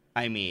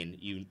 I mean,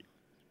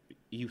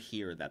 you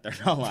hear that they're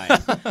not lying.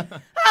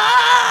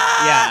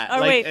 Yeah. Oh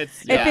like, wait.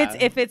 it's,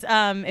 If it's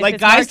like,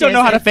 it's guys don't Marcus,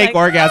 know how to it's fake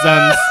like,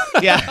 orgasms.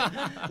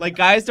 Yeah. Like,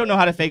 guys don't know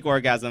how to fake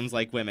orgasms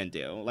like women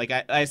do. Like,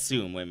 I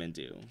assume women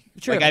do.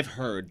 True. Like, I've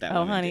heard that. Oh,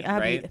 women honey, do, I'll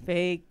right? be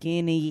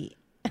faking it.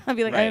 I'll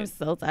be like, I Right. am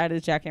so tired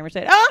of this jackhammer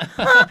shit.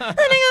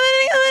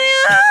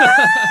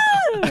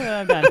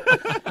 I'm done.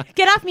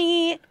 Get off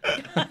me.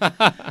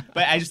 But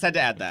I just had to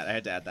add that.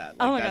 Like,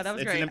 oh my God, that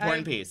was it's great. It's an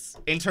important piece.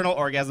 Internal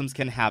orgasms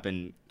can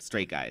happen,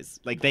 straight guys.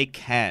 Like, they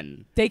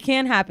can. They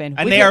can happen.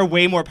 And they are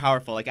way more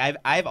powerful. Like,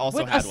 I've also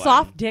with had a one.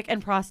 soft dick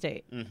and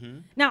prostate. Mm-hmm.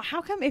 Now,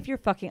 how come if you're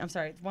fucking, I'm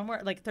sorry, one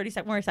more, like 30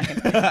 more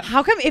seconds.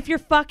 How come if you're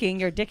fucking,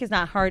 your dick is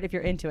not hard if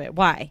you're into it?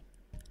 Why?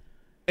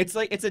 It's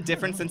like, it's a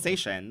different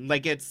sensation.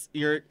 Like, it's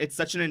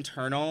such an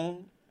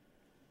internal,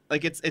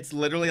 like, it's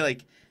literally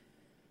like,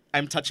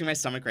 I'm touching my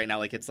stomach right now.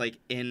 Like, it's like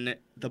in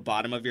the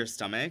bottom of your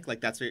stomach.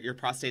 Like, that's where your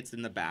prostate's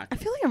in the back. I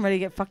feel like I'm ready to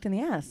get fucked in the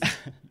ass.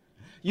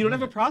 You don't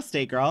have a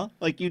prostate, girl.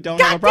 Like, you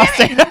don't have a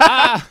prostate.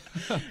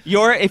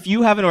 If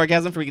you have an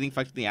orgasm from getting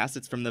fucked in the ass,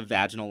 it's from the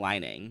vaginal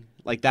lining.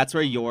 Like, that's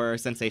where your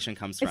sensation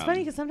comes from. It's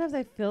funny because sometimes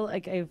I feel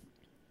like I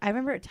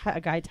remember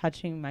a guy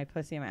touching my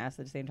pussy and my ass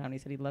at the same time. And he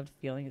said he loved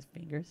feeling his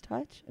fingers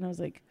touch. And I was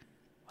like,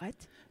 what?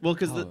 Well,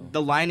 because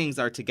the linings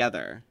are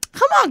together.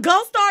 Come on,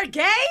 Gold Star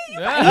Gay.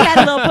 He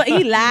had a little.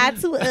 He lied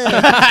to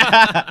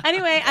us.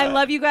 Anyway, I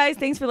love you guys.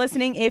 Thanks for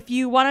listening. If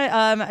you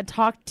want to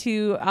talk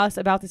to us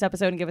about this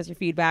episode and give us your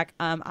feedback,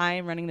 I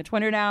am running the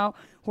Twitter now,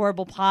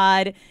 Horrible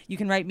Pod. You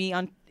can write me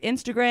on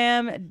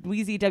Instagram,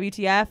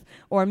 WeezyWTF,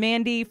 or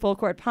Mandy, Full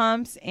Court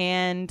Pumps.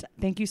 And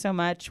thank you so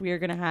much. We are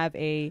going to have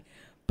a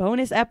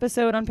bonus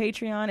episode on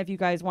Patreon. If you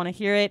guys want to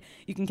hear it,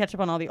 you can catch up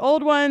on all the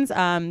old ones.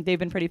 They've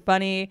been pretty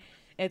funny.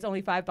 It's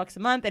only $5 a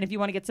month. And if you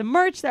want to get some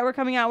merch that we're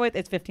coming out with,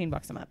 it's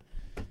 $15 a month.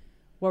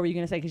 What were you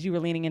going to say? Because you were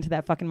leaning into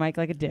that fucking mic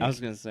like a dick. I was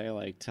going to say,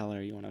 like, tell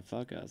her you want to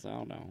fuck us. I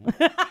don't know.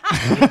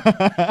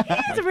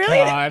 It's really?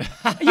 You are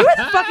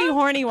the fucking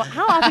horny one.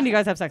 How often do you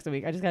guys have sex a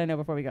week? I just got to know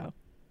before we go.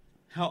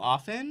 How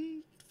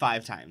often?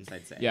 5 times,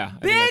 I'd say. Yeah.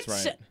 Bitch,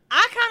 that's right.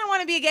 I kind of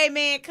want to be a gay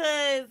man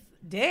because,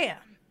 damn.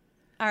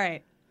 All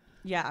right.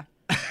 Yeah.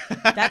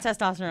 That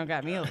testosterone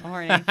got me a little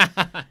horny.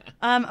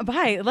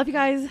 Bye. Love you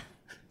guys.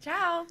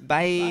 Ciao.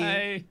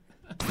 Bye.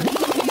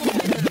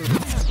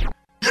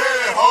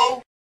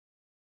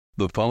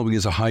 The following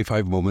is a high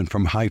five moment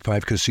from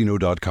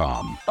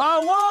highfivecasino.com. I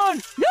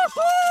won!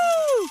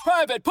 Yahoo!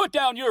 Private, put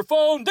down your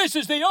phone. This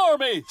is the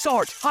Army.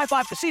 Sarge, High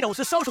Five Casino is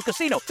a social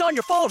casino. It's on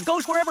your phone.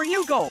 Goes wherever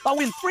you go. I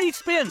win free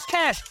spins,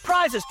 cash,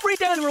 prizes, free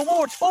daily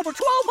rewards, over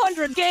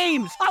 1,200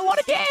 games. I won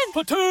again.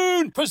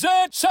 Platoon,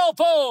 present cell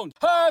phone.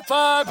 High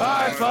Five.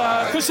 High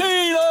Five.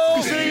 Casino.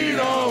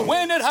 Casino.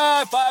 Win at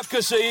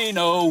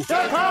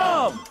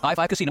highfivecasino.com. High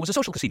Five Casino is a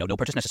social casino. No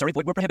purchase necessary.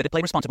 Void where prohibited.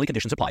 Play responsibly.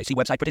 Conditions apply. See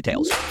website for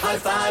details. High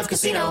Five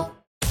Casino.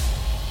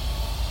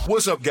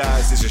 What's up,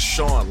 guys? This is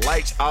Sean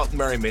Lights Out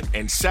Merriman,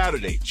 and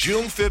Saturday,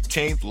 June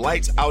 15th,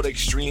 Lights Out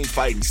Extreme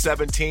Fighting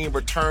 17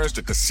 returns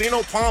to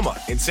Casino Palma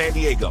in San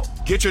Diego.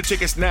 Get your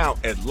tickets now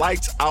at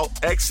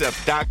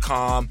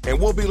lightsoutxf.com, and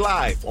we'll be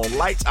live on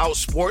Lights Out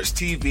Sports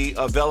TV,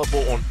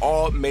 available on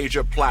all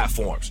major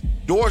platforms.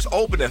 Doors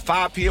open at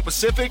 5 p.m.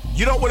 Pacific.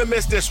 You don't want to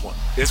miss this one.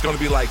 It's going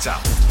to be Lights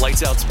Out.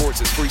 Lights Out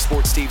Sports is free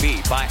sports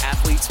TV by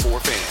athletes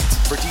for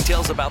fans. For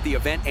details about the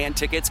event and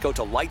tickets, go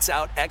to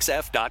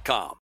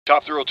lightsoutxf.com.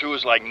 Top Thrill 2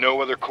 is like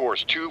no other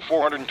course. 2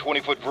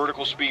 420-foot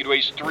vertical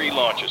speedways, 3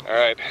 launches. All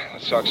right,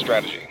 let's talk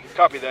strategy.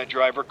 Copy that,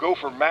 driver. Go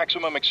for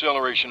maximum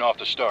acceleration off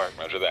the start.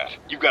 Roger that.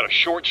 You've got a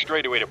short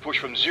straightaway to push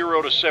from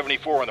 0 to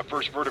 74 on the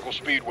first vertical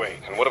speedway.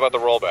 And what about the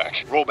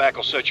rollback? Rollback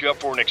will set you up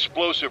for an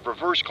explosive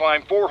reverse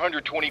climb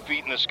 420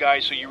 feet in the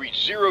sky so you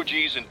reach 0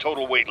 G's and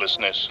total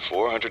weightlessness.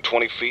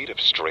 420 feet of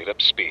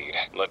straight-up speed.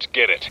 Let's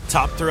get it.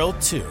 Top Thrill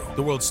 2,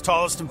 the world's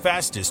tallest and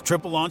fastest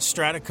triple-launch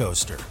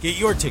stratocoaster. Get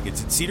your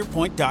tickets at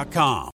cedarpoint.com.